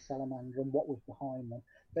basilisk and the salamander and what was behind them.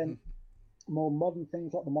 Then more modern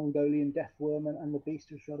things like the Mongolian Death Worm and the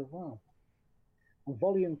Beast of Gevaudan. And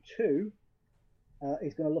volume 2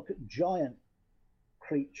 is going to look at giant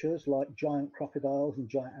creatures like giant crocodiles and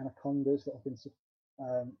giant anacondas that have been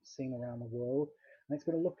seen around the world. And it's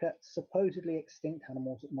going to look at supposedly extinct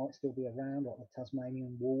animals that might still be around, like the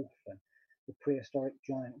Tasmanian wolf and the prehistoric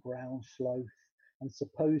giant ground sloth and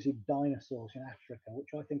supposed dinosaurs in Africa,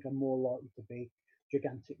 which I think are more likely to be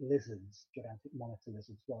gigantic lizards, gigantic monitor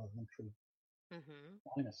lizards, rather than true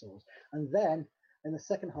dinosaurs. And then in the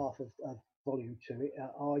second half of volume 2,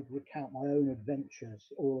 I recount my own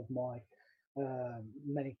adventures, all of my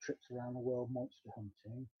many trips around the world monster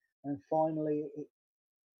hunting. And finally,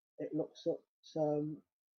 it looks at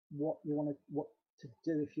what to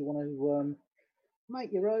do if you want to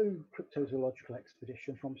make your own cryptozoological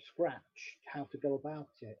expedition from scratch. How to go about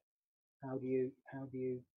it? How do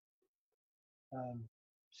you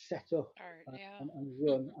set up and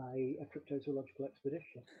run a cryptozoological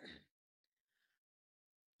expedition?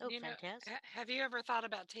 Oh, fantastic! Have you ever thought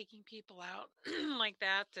about taking people out like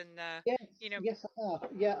that? And yes, I have.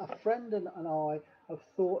 Yeah, a friend and I have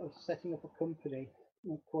thought of setting up a company.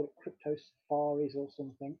 We'll call it Crypto Safaris or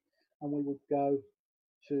something, and we would go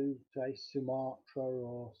to, say, Sumatra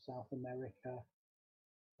or South America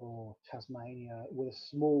or Tasmania with a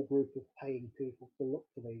small group of paying people to look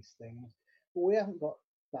for these things. But we haven't got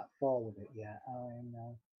that far with it yet. I mean,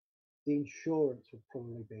 the insurance would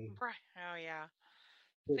probably be. Oh yeah.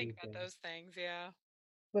 Think about those things, yeah.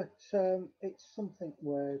 But it's something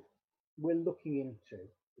we're looking into.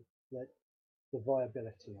 That the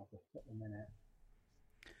viability of it at the minute.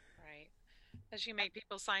 Right. As you make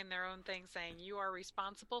people sign their own thing saying you are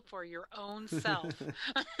responsible for your own self.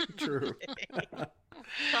 True.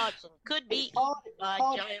 Toxin could be It's hard, by it's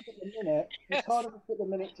hard giant. at the minute. It's hard enough at the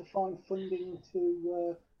minute to find funding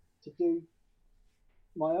to do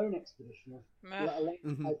my own expedition, let alone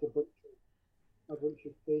take a bunch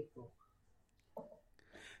of people.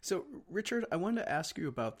 So, Richard, I wanted to ask you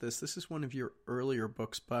about this. This is one of your earlier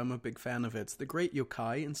books, but I'm a big fan of it. It's the Great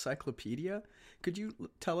Yokai Encyclopedia. Could you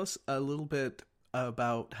tell us a little bit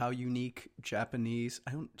about how unique Japanese,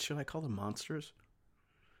 should I call them monsters?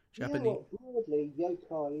 Japanese. Yeah, well, broadly,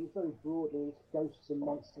 yokai, very broadly, is ghosts and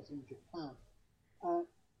monsters in Japan.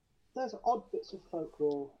 There's odd bits of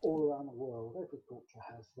folklore all around the world. Every culture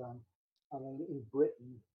has them. I mean, in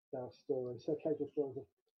Britain, there are stories, occasional stories of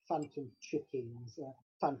phantom chickens,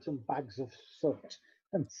 phantom bags of soot,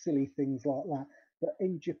 and silly things like that. But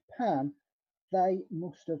in Japan, they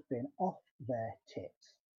must have been off their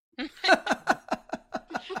tits.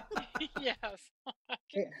 Yes.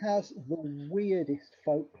 It has the weirdest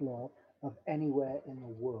folklore of anywhere in the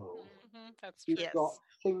world. That's true. You've got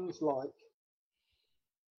things like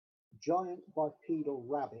giant bipedal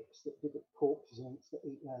rabbits that dig up corpses and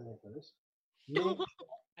eat their livers.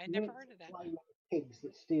 I never heard of that. Pigs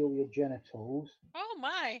that steal your genitals. Oh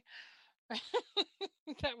my!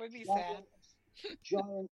 That would be sad.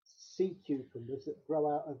 Giant sea cucumbers that grow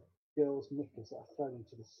out of girls' knickers that are thrown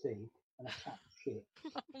into the sea and attack ships.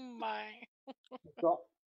 Oh my! You've got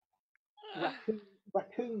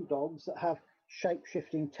raccoon dogs that have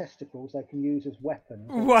shape-shifting testicles they can use as weapons.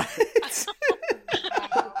 What? It's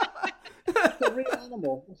a real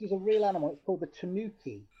animal. This is a real animal. It's called the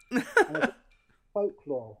tanuki. And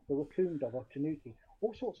folklore, the raccoon dog or tanuki.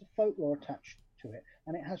 All sorts of folklore attached to it,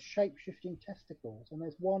 and it has shape-shifting testicles. And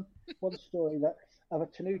there's one story that of a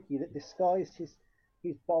tanuki that disguised his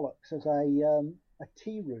bollocks as a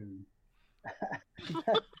tea room.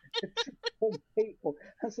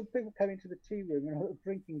 Some people came into the tea room and were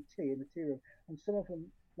drinking tea in the tea room, and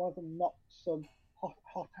one of them knocked some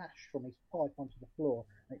hot ash from his pipe onto the floor,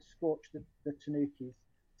 and it scorched the tanuki's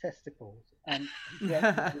testicles. And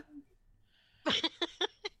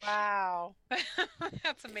wow,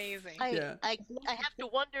 that's amazing. I have to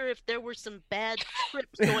wonder if there were some bad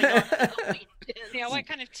trips going on. Yeah, what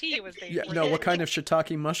kind of tea was they? Yeah, no, what kind of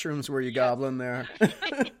shiitake mushrooms were you gobbling there?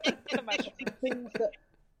 Things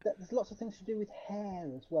that there's lots of things to do with hair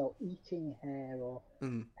as well, eating hair or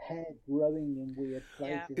hair growing in weird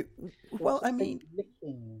places. Yeah. Well, I mean,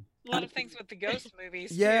 licking. A lot of things with the ghost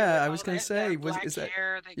movies. Yeah, too, I was going to say, is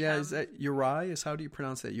that Yorai? How do you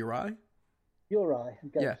pronounce that? Yorai? Yorai,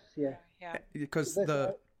 ghosts. Yeah. Because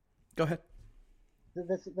go ahead.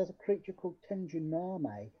 There's a creature called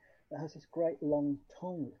Tenjiname that has this great long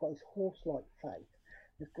tongue. It's got this horse-like face,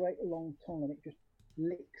 this great long tongue, and it just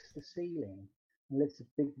licks the ceiling and leaves a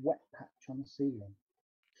big wet patch on the ceiling.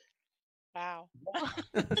 Wow.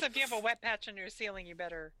 So if you have a wet patch on your ceiling, you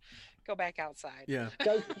better go back outside. Yeah.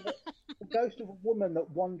 The ghost of a woman that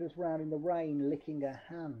wanders around in the rain licking her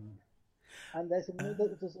hand. And there's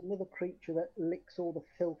another creature that licks all the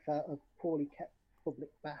filth out of poorly kept public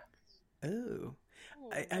baths. Oh.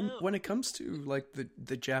 And when it comes to like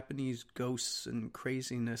the Japanese ghosts and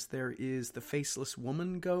craziness, there is the faceless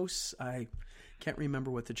woman ghosts. I can't remember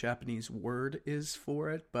what the Japanese word is for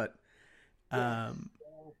it, but they're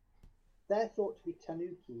thought to be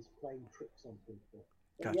tanukis playing tricks on people.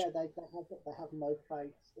 Gotcha. Yeah, they have no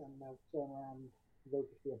face, and they'll turn around, they'll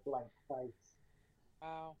just be a blank face.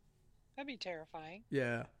 Wow, that'd be terrifying.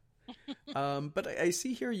 Yeah. But I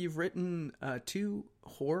see here you've written 2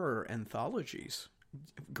 horror anthologies.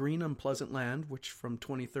 Green Unpleasant Land, which from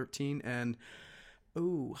 2013, and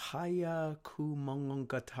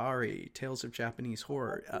Hayakumonogatari, Tales of Japanese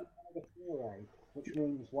Horror. Which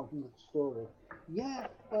means 100 stories. Yeah,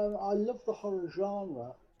 I love the horror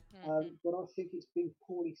genre, but I think it's being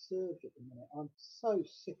poorly served at the minute. I'm so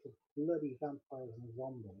sick of bloody vampires and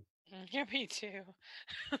zombies. Yeah, me too.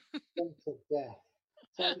 Done to death.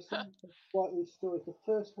 So I decided to write these stories. The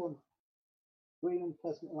first one, Green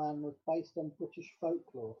Unpleasant Land, was based on British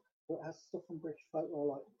folklore. So it has stuff from British folklore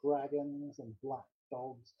like dragons and black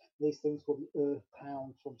dogs. These things called the earth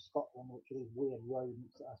hounds from Scotland, which are these weird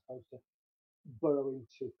rodents that are supposed to burrow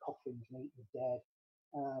into coffins and eat the dead.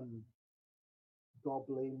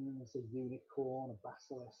 Goblins, a unicorn, a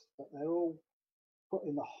basilisk, but they're all put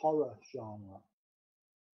in the horror genre,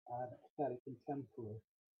 fairly contemporary.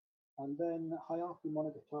 And then Hayaku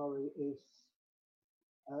Monogatari is,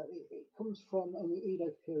 it comes from, in the Edo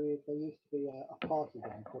period, there used to be a party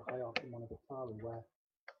game called Hayaku Monogatari where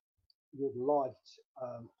you'd light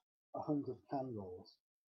 100 candles,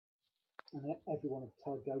 and everyone would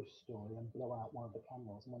tell a ghost story and blow out one of the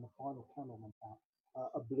candles. And when the final candle went out,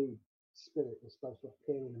 a blue spirit was supposed to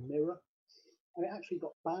appear in a mirror. And it actually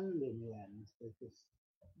got banned in the end, this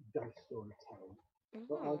ghost storytelling.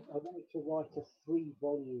 But I wanted to write a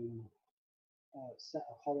 3-volume set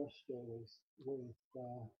of horror stories with,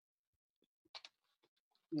 a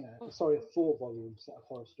 4-volume set of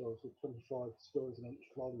horror stories with 25 stories in each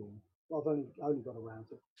volume. Well, I've only got around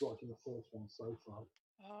to writing the first one so far.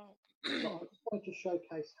 Oh. But I just wanted to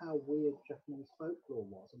showcase how weird Japanese folklore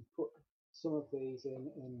was and put some of these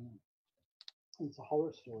into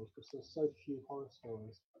horror stories, because there's so few horror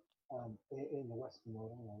stories in the Western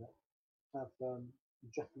world anyway that have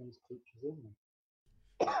Japanese creatures in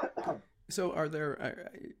them. So are there,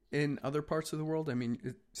 in other parts of the world, I mean,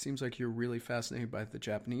 it seems like you're really fascinated by the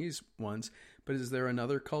Japanese ones, but is there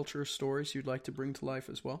another culture stories you'd like to bring to life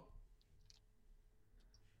as well?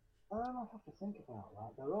 I'll have to think about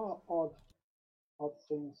that. There are odd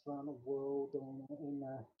things around the world. In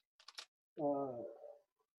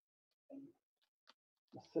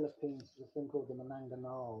the Philippines, there's a thing called the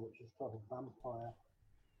Mananganal, which is a type of vampire,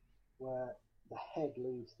 where the head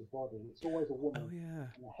leaves the body. It's always a woman,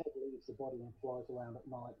 and the head leaves the body and flies around at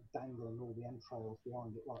night, dangling all the entrails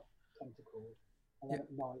behind it like tentacles. And then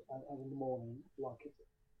at night, and in the morning,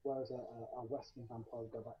 whereas a Western vampire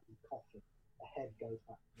would go back to the coffin, the head goes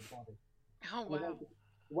back to the body. Oh, wow. The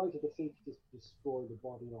way to defeat it is to destroy the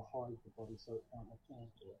body or hide the body so it can't return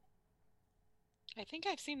to it. I think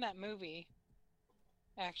I've seen that movie.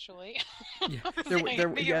 Actually, Yeah, there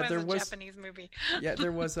was a Japanese movie. Yeah,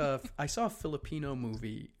 there was I saw a Filipino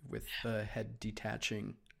movie with the head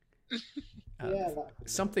detaching.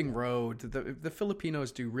 Something Road. The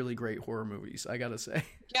Filipinos do really great horror movies, I gotta say.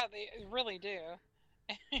 Yeah, they really do.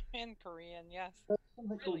 In Korean, yes. There's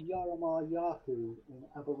something called Yarama Yahu in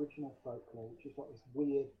Aboriginal folklore, which is like this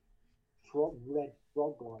weird red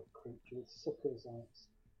frog-like creature with suckers on its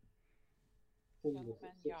fingers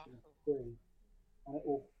that sits in a tree. And it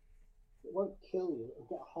won't kill you, it'll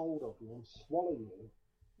get a hold of you and swallow you.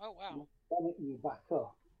 Oh, wow. And vomit you back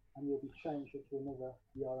up, and you'll be changed into another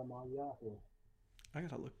Yarama Yahu. I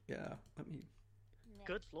gotta look, let me...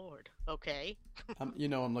 Good Lord. Okay. I'm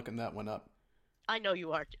looking that one up. I know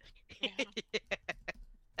you are. Yeah.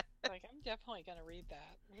 Like, I'm definitely gonna read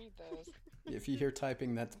those. If you hear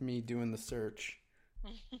typing, that's me doing the search.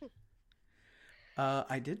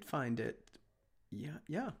 I did find it.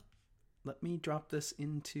 Yeah. Let me drop this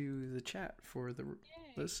into the chat for the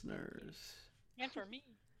listeners. And for me.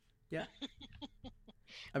 Yeah.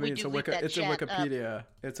 I mean, it's a Wikipedia.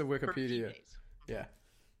 It's a Wikipedia. Yeah.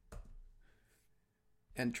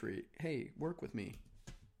 Entry. Hey, work with me.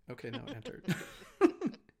 Okay, now entered.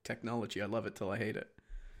 Technology. I love it till I hate it.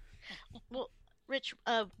 Well, Rich,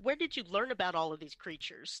 where did you learn about all of these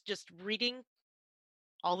creatures? Just reading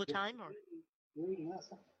all the time? Or reading.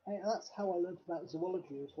 That's how I learned about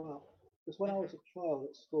zoology as well. Because when I was a child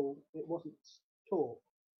at school, it wasn't taught.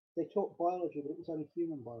 They taught biology, but it was only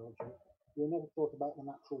human biology. We never thought about the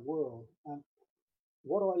natural world. And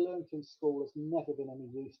what I learned in school has never been any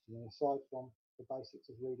use to me, aside from the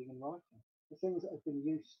basics of reading and writing. The things that have been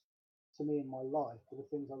used to me in my life are the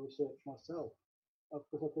things I research myself.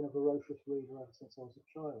 Because I've been a voracious reader ever since I was a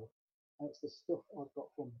child. And it's the stuff I've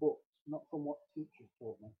got from books, not from what teachers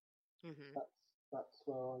taught me. Mm-hmm. That's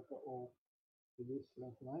where I got all the useful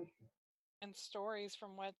information. And stories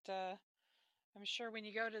from what I'm sure when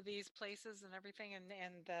you go to these places and everything, and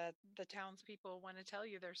the townspeople want to tell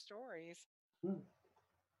you their stories.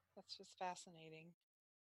 That's just fascinating.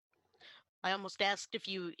 I almost asked if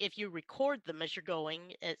you record them as you're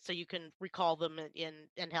going, so you can recall them in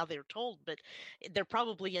how they're told, but they're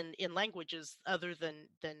probably in languages other than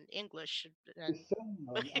English. We film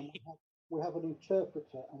them, and we have an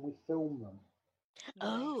interpreter, and we film them.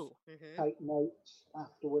 Oh. Take notes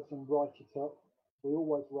afterwards and write it up. We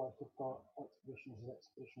always write up our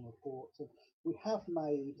expedition reports. And we have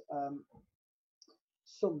made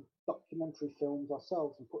some documentary films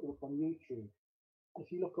ourselves and put them up on YouTube.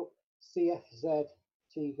 If you look up CFZ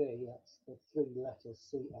TV, that's the 3 letters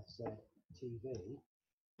CFZ TV,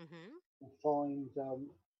 and find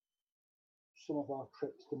some of our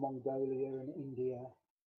trips to Mongolia and India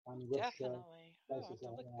and Russia. Definitely. I'll have to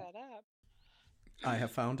look that up. I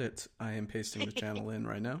have found it. I am pasting the channel in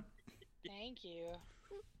right now. Thank you.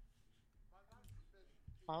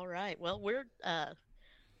 All right. Well, we're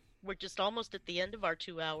just almost at the end of our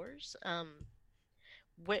 2 hours.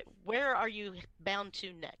 Where are you bound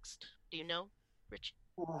to next? Do you know, Rich?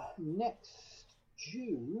 Next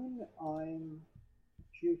June, I'm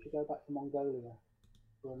due to go back to Mongolia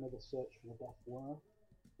for another search for the Death Worm.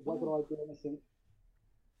 Whether I do anything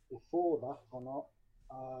before that or not,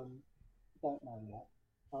 don't know yet.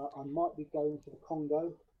 I might be going to the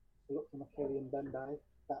Congo to look for Machelian Bembe.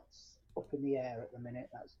 That's up in the air at the minute.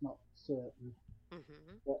 That's not certain.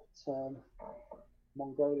 Mm-hmm. But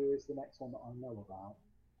Mongolia is the next one that I know about.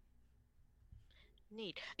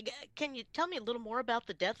 Neat. Can you tell me a little more about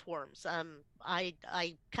the death worms? I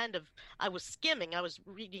was skimming. I was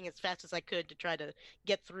reading as fast as I could to try to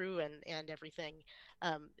get through and everything.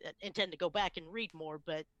 Intend to go back and read more,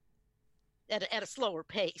 but at a slower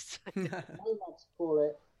pace. Nomads call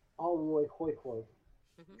it Alroy hoi hoi,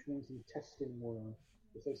 which means intestine worm,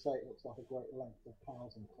 because they say it looks like a great length of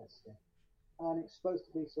cows intestine. And it's supposed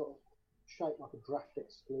to be sort of shaped like a draft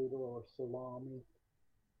excluder or a salami,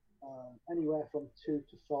 anywhere from 2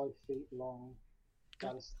 to 5 feet long,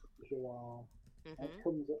 about as thick as your arm. And it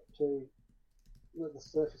comes up to the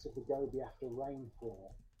surface of the goby after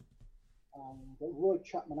rainfall. And Roy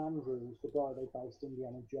Chapman Andrews, the guy they based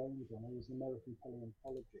Indiana Jones on, who was an American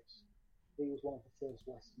paleontologist, he was one of the first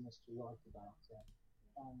Westerners to write about it.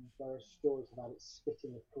 And there are stories about it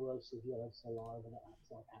spitting a corrosive yellow saliva that acts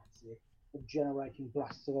like acid and generating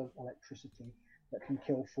blasts of electricity that can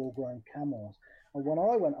kill full-grown camels. And when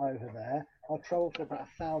I went over there, I travelled for about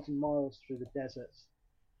 1,000 miles through the deserts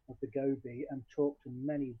of the Gobi and talked to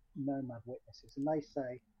many nomad witnesses, and they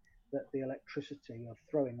say that the electricity of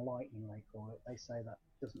throwing lightning, they call it, they say that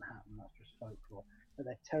doesn't happen, that's just folklore. But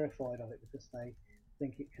they're terrified of it because they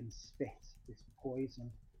think it can spit this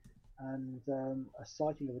poison. And a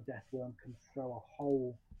sighting of a death worm can throw a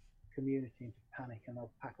whole community into panic, and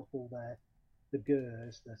they'll pack up all the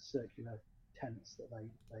gurs, the circular tents that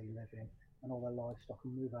they live in, and all their livestock,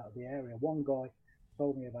 and move out of the area. One guy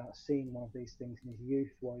told me about seeing one of these things in his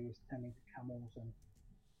youth while he was tending to camels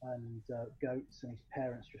and goats, and his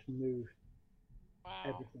parents just moved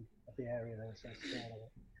everything of the area. They were so scared of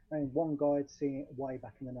it. I mean, one guy had seen it way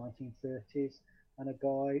back in the 1930s, and a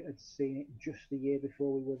guy had seen it just the year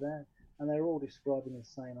before we were there, and they're all describing the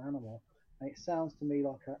same animal. And it sounds to me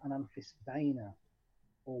like an amphisbaena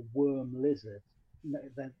or worm lizard. No,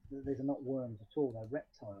 these are not worms at all, they're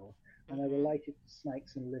reptiles, and they're related to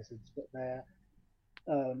snakes and lizards, but they're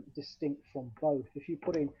distinct from both. If you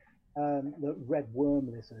put in the red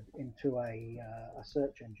worm lizard into a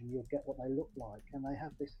search engine, you'll get what they look like, and they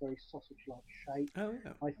have this very sausage-like shape. Oh,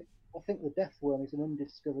 yeah. I think the death worm is an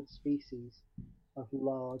undiscovered species of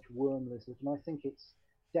large worm lizard, and I think its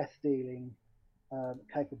death-dealing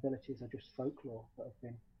capabilities are just folklore that have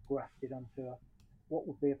been grafted onto what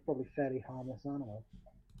would be a probably fairly harmless animal.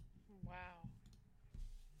 Wow.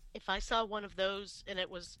 If I saw one of those and it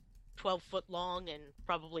was 12 foot long and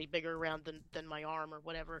probably bigger around than my arm or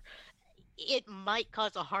whatever, it might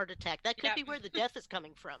cause a heart attack. That could be where the death is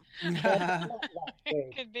coming from.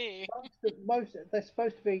 It could be. They're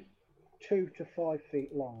supposed to be 2 to 5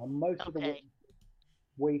 feet long, and most of the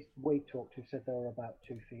ones we talked to said they were about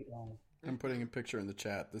 2 feet long. I'm putting a picture in the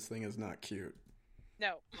chat. This thing is not cute.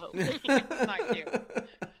 No, it's not cute.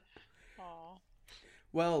 Aww.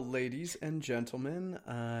 Well, ladies and gentlemen,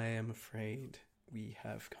 I am afraid we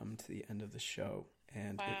have come to the end of the show,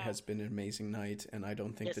 and it has been an amazing night, and I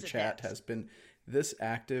don't think the chat has been this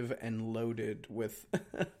active and loaded with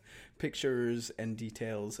pictures and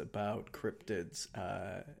details about cryptids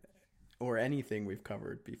or anything we've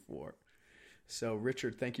covered before. So,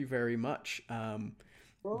 Richard, thank you very much.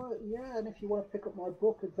 Right, yeah, and if you want to pick up my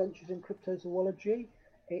book, Adventures in Cryptozoology,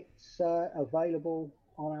 it's available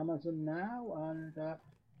on Amazon now and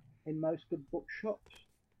in most good bookshops.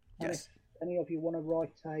 And yes. If any of you want to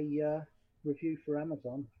write a review for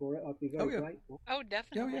Amazon for it, I'd be very grateful. Oh,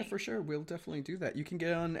 definitely. Oh, yeah, for sure. We'll definitely do that. You can get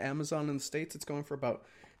it on Amazon in the States. It's going for about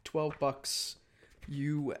 $12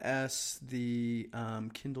 US. The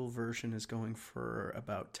Kindle version is going for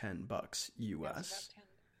about $10 US.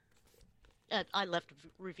 I left a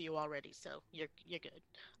review already, so you're good.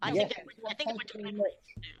 I think it went to good.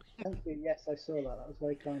 Thank you. Yes, I saw that. That was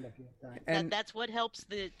very kind of you. Thanks. And that's what helps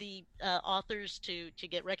the authors to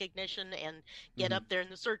get recognition and get up there in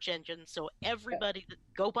the search engine. So everybody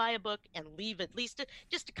go buy a book and leave at least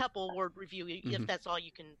just a couple word review if that's all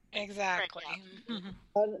you can. Exactly.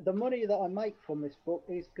 And the money that I make from this book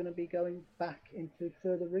is going to be going back into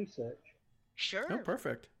further research. Sure. Oh,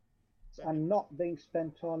 perfect. And not being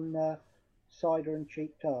spent on cider and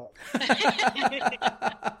cheap tarts.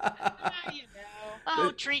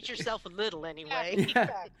 Oh, treat yourself a little anyway.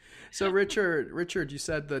 So, Richard, you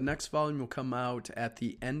said the next volume will come out at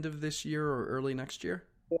the end of this year or early next year?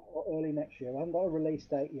 Or early next year. I haven't got a release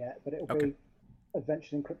date yet, but it'll be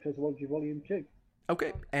Adventures in Cryptozoology Volume 2.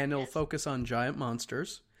 Okay, and it'll focus on giant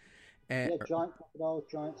monsters. Giant crocodiles,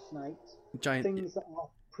 giant snakes, things that are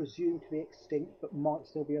presumed to be extinct but might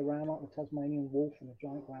still be around, like the Tasmanian wolf and the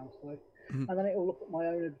giant ground sloth. And then it'll look at my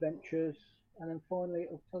own adventures, and then finally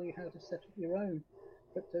it'll tell you how to set up your own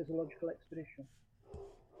cryptozoological expedition.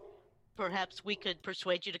 Perhaps we could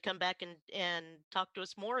persuade you to come back and talk to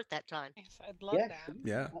us more at that time. Yes, I'd love that.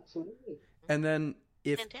 Yeah. Absolutely. And then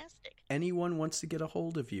if Fantastic. anyone wants to get a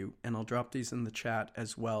hold of you, and I'll drop these in the chat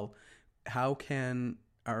as well, how can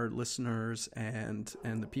our listeners and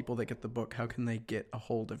the people that get the book, how can they get a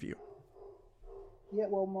hold of you? Yeah,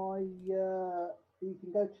 well, you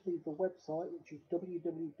can go to the website, which is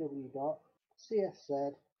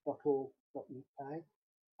www.cfz.org.uk,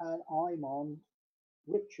 and I'm on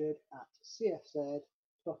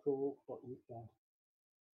richard@cfz.org.uk.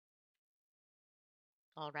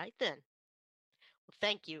 All right, then. Well,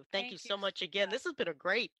 thank you. Thank you so much again. This has been a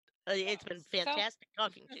great, it's been fantastic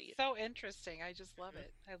talking to you. So interesting. I just love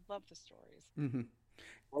it. I love the stories. Mm-hmm.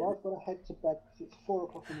 Well, I've got to head to bed because it's 4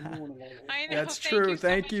 o'clock in the morning. I know. That's true.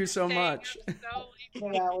 Thank you so much.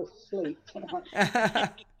 3 hours sleep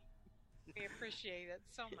tonight. We appreciate it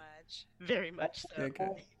so much. Very much so.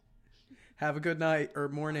 Okay. Have a good night or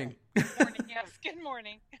morning. Morning, yes. Good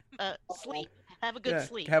morning. Sleep. Have a good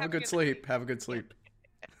sleep. Have a good sleep. Have a good sleep.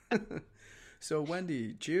 So,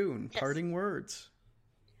 Wendy, June, Yes. parting words.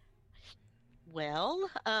 Well,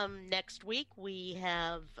 next week we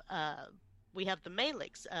have the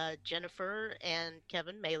Maliks, Jennifer and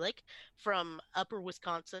Kevin Malik from Upper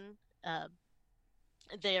Wisconsin.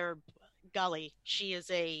 She is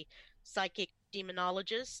a psychic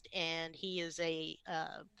demonologist, and he is a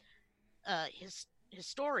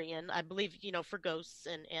historian, I believe, for ghosts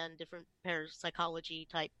and different parapsychology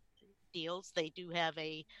type deals. They do have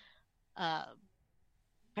a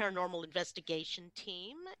paranormal investigation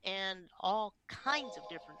team and all kinds of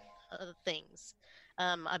different things.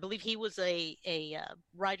 I believe he was a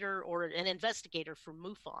writer or an investigator for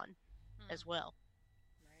MUFON as well.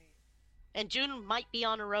 Right. And June might be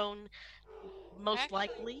on her own, most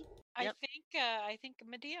likely. Yep. I think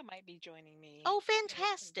Medea might be joining me. Oh,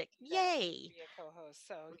 fantastic. Yay. Be a co-host.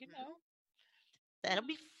 So, That'll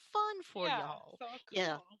be fun for y'all. So cool.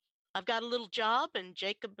 Yeah. I've got a little job, and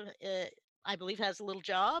Jacob, I believe, has a little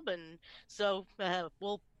job, and so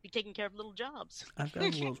we'll be taking care of little jobs. I've got a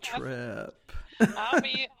little trip. I'll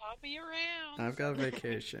be around. I've got a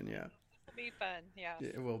vacation, yeah. It'll be fun, yeah.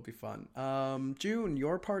 It will be fun. June,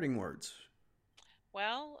 your parting words.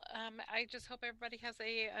 Well, I just hope everybody has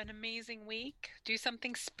an amazing week. Do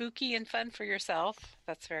something spooky and fun for yourself.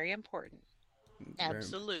 That's very important.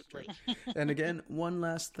 Absolutely. And again, one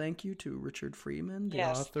last thank you to Richard Freeman, the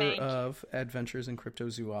author of Adventures in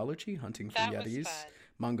Cryptozoology, Hunting for Yetis,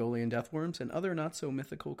 Mongolian Death Worms, and Other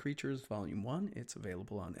Not-So-Mythical Creatures, Volume 1. It's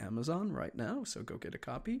available on Amazon right now, so go get a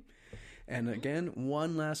copy. And again,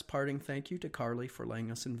 one last parting thank you to Carly for letting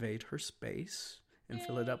us invade her space and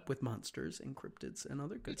fill it up with monsters and cryptids and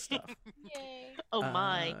other good stuff. Yay. Oh,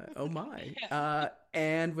 my.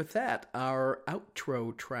 And with that, our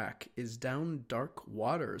outro track is Down Dark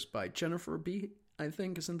Waters by Jennifer B., I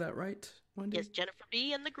think. Isn't that right, Wendy? Yes, Jennifer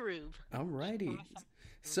B. and the Groove. All righty. Awesome.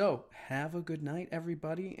 So, have a good night,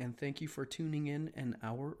 everybody, and thank you for tuning in an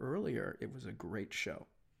hour earlier. It was a great show.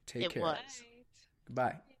 Take care. It was.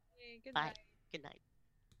 Goodbye. Good Bye. night. Good night.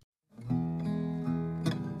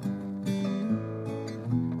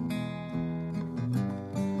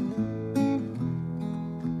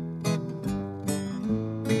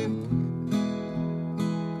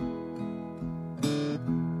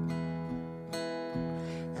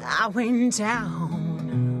 I went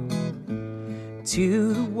down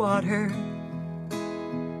to the water,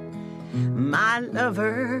 my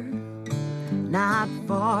lover not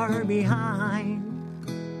far behind.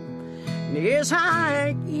 And as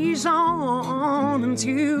I ease on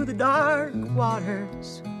into the dark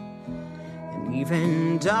waters, an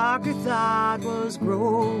even darker thought was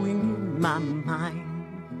growing in my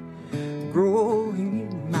mind,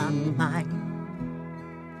 growing in my mind.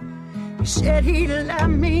 He said he'd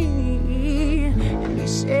love me, and he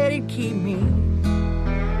said he'd keep me,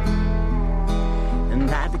 and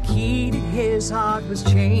that the key to his heart was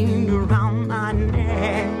chained around my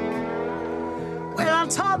neck. Well, I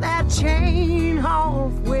tore that chain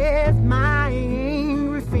off with my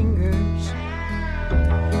angry fingers,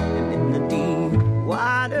 and in the deep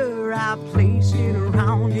water I placed it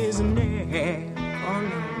around his neck. Oh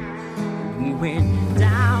no, we went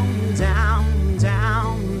down, down,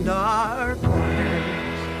 down dark waters,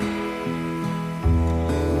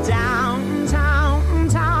 down, down,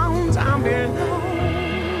 down, down below.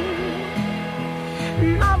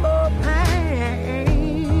 No more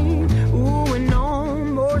pain, ooh, and no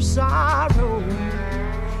more sorrow,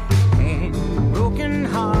 and broken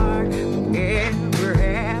heart.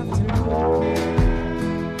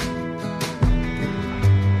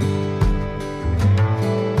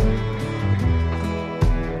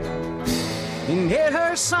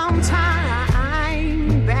 sometime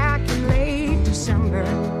back in late December,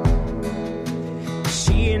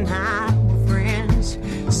 she and I were friends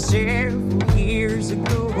several years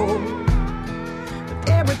ago. But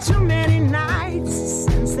there were too many nights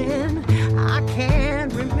since then I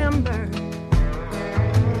can't remember.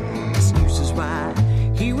 Excuses why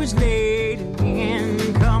he was late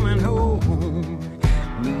again coming home.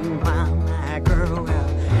 Meanwhile, my girl,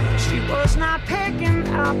 well, she was not picking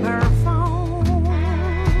up her phone.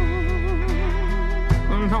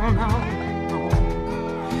 No, no,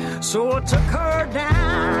 no. So I took her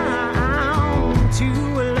down to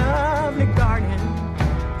a lovely garden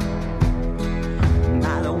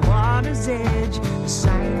by the water's edge, a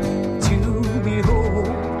sight to behold.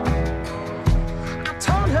 I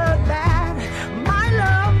told her that my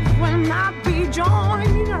love will not be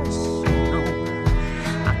joining us. No,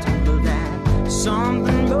 I told her that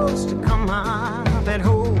something was to come up at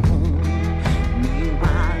home.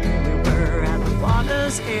 Meanwhile, we were at the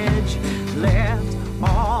water's edge, left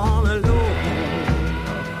all alone.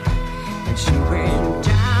 And she went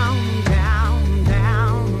down, down,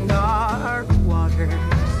 down dark waters.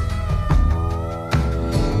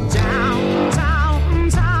 Down, down,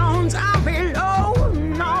 down, down below.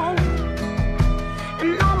 No,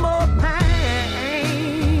 and no more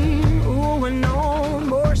pain. Ooh, and no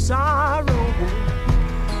more sorrow.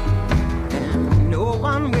 And no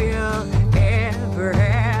one will ever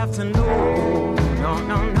have to know. No,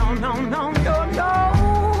 no, no, no, no, no, no,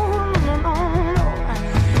 no, no, no.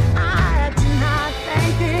 I did not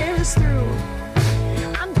think this through.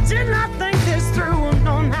 I did not think this through.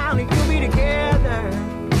 No, now we could be together,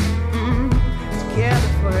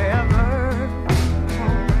 together forever.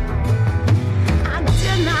 I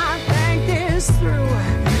did not think this through.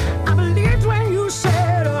 I believed when you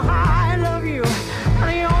said, oh, I love you. And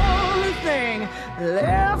the only thing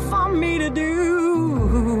left for me to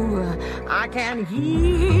do, I can't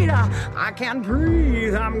eat, I can't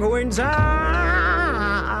breathe, I'm going down.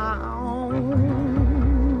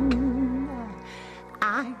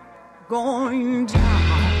 I'm going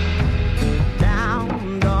down.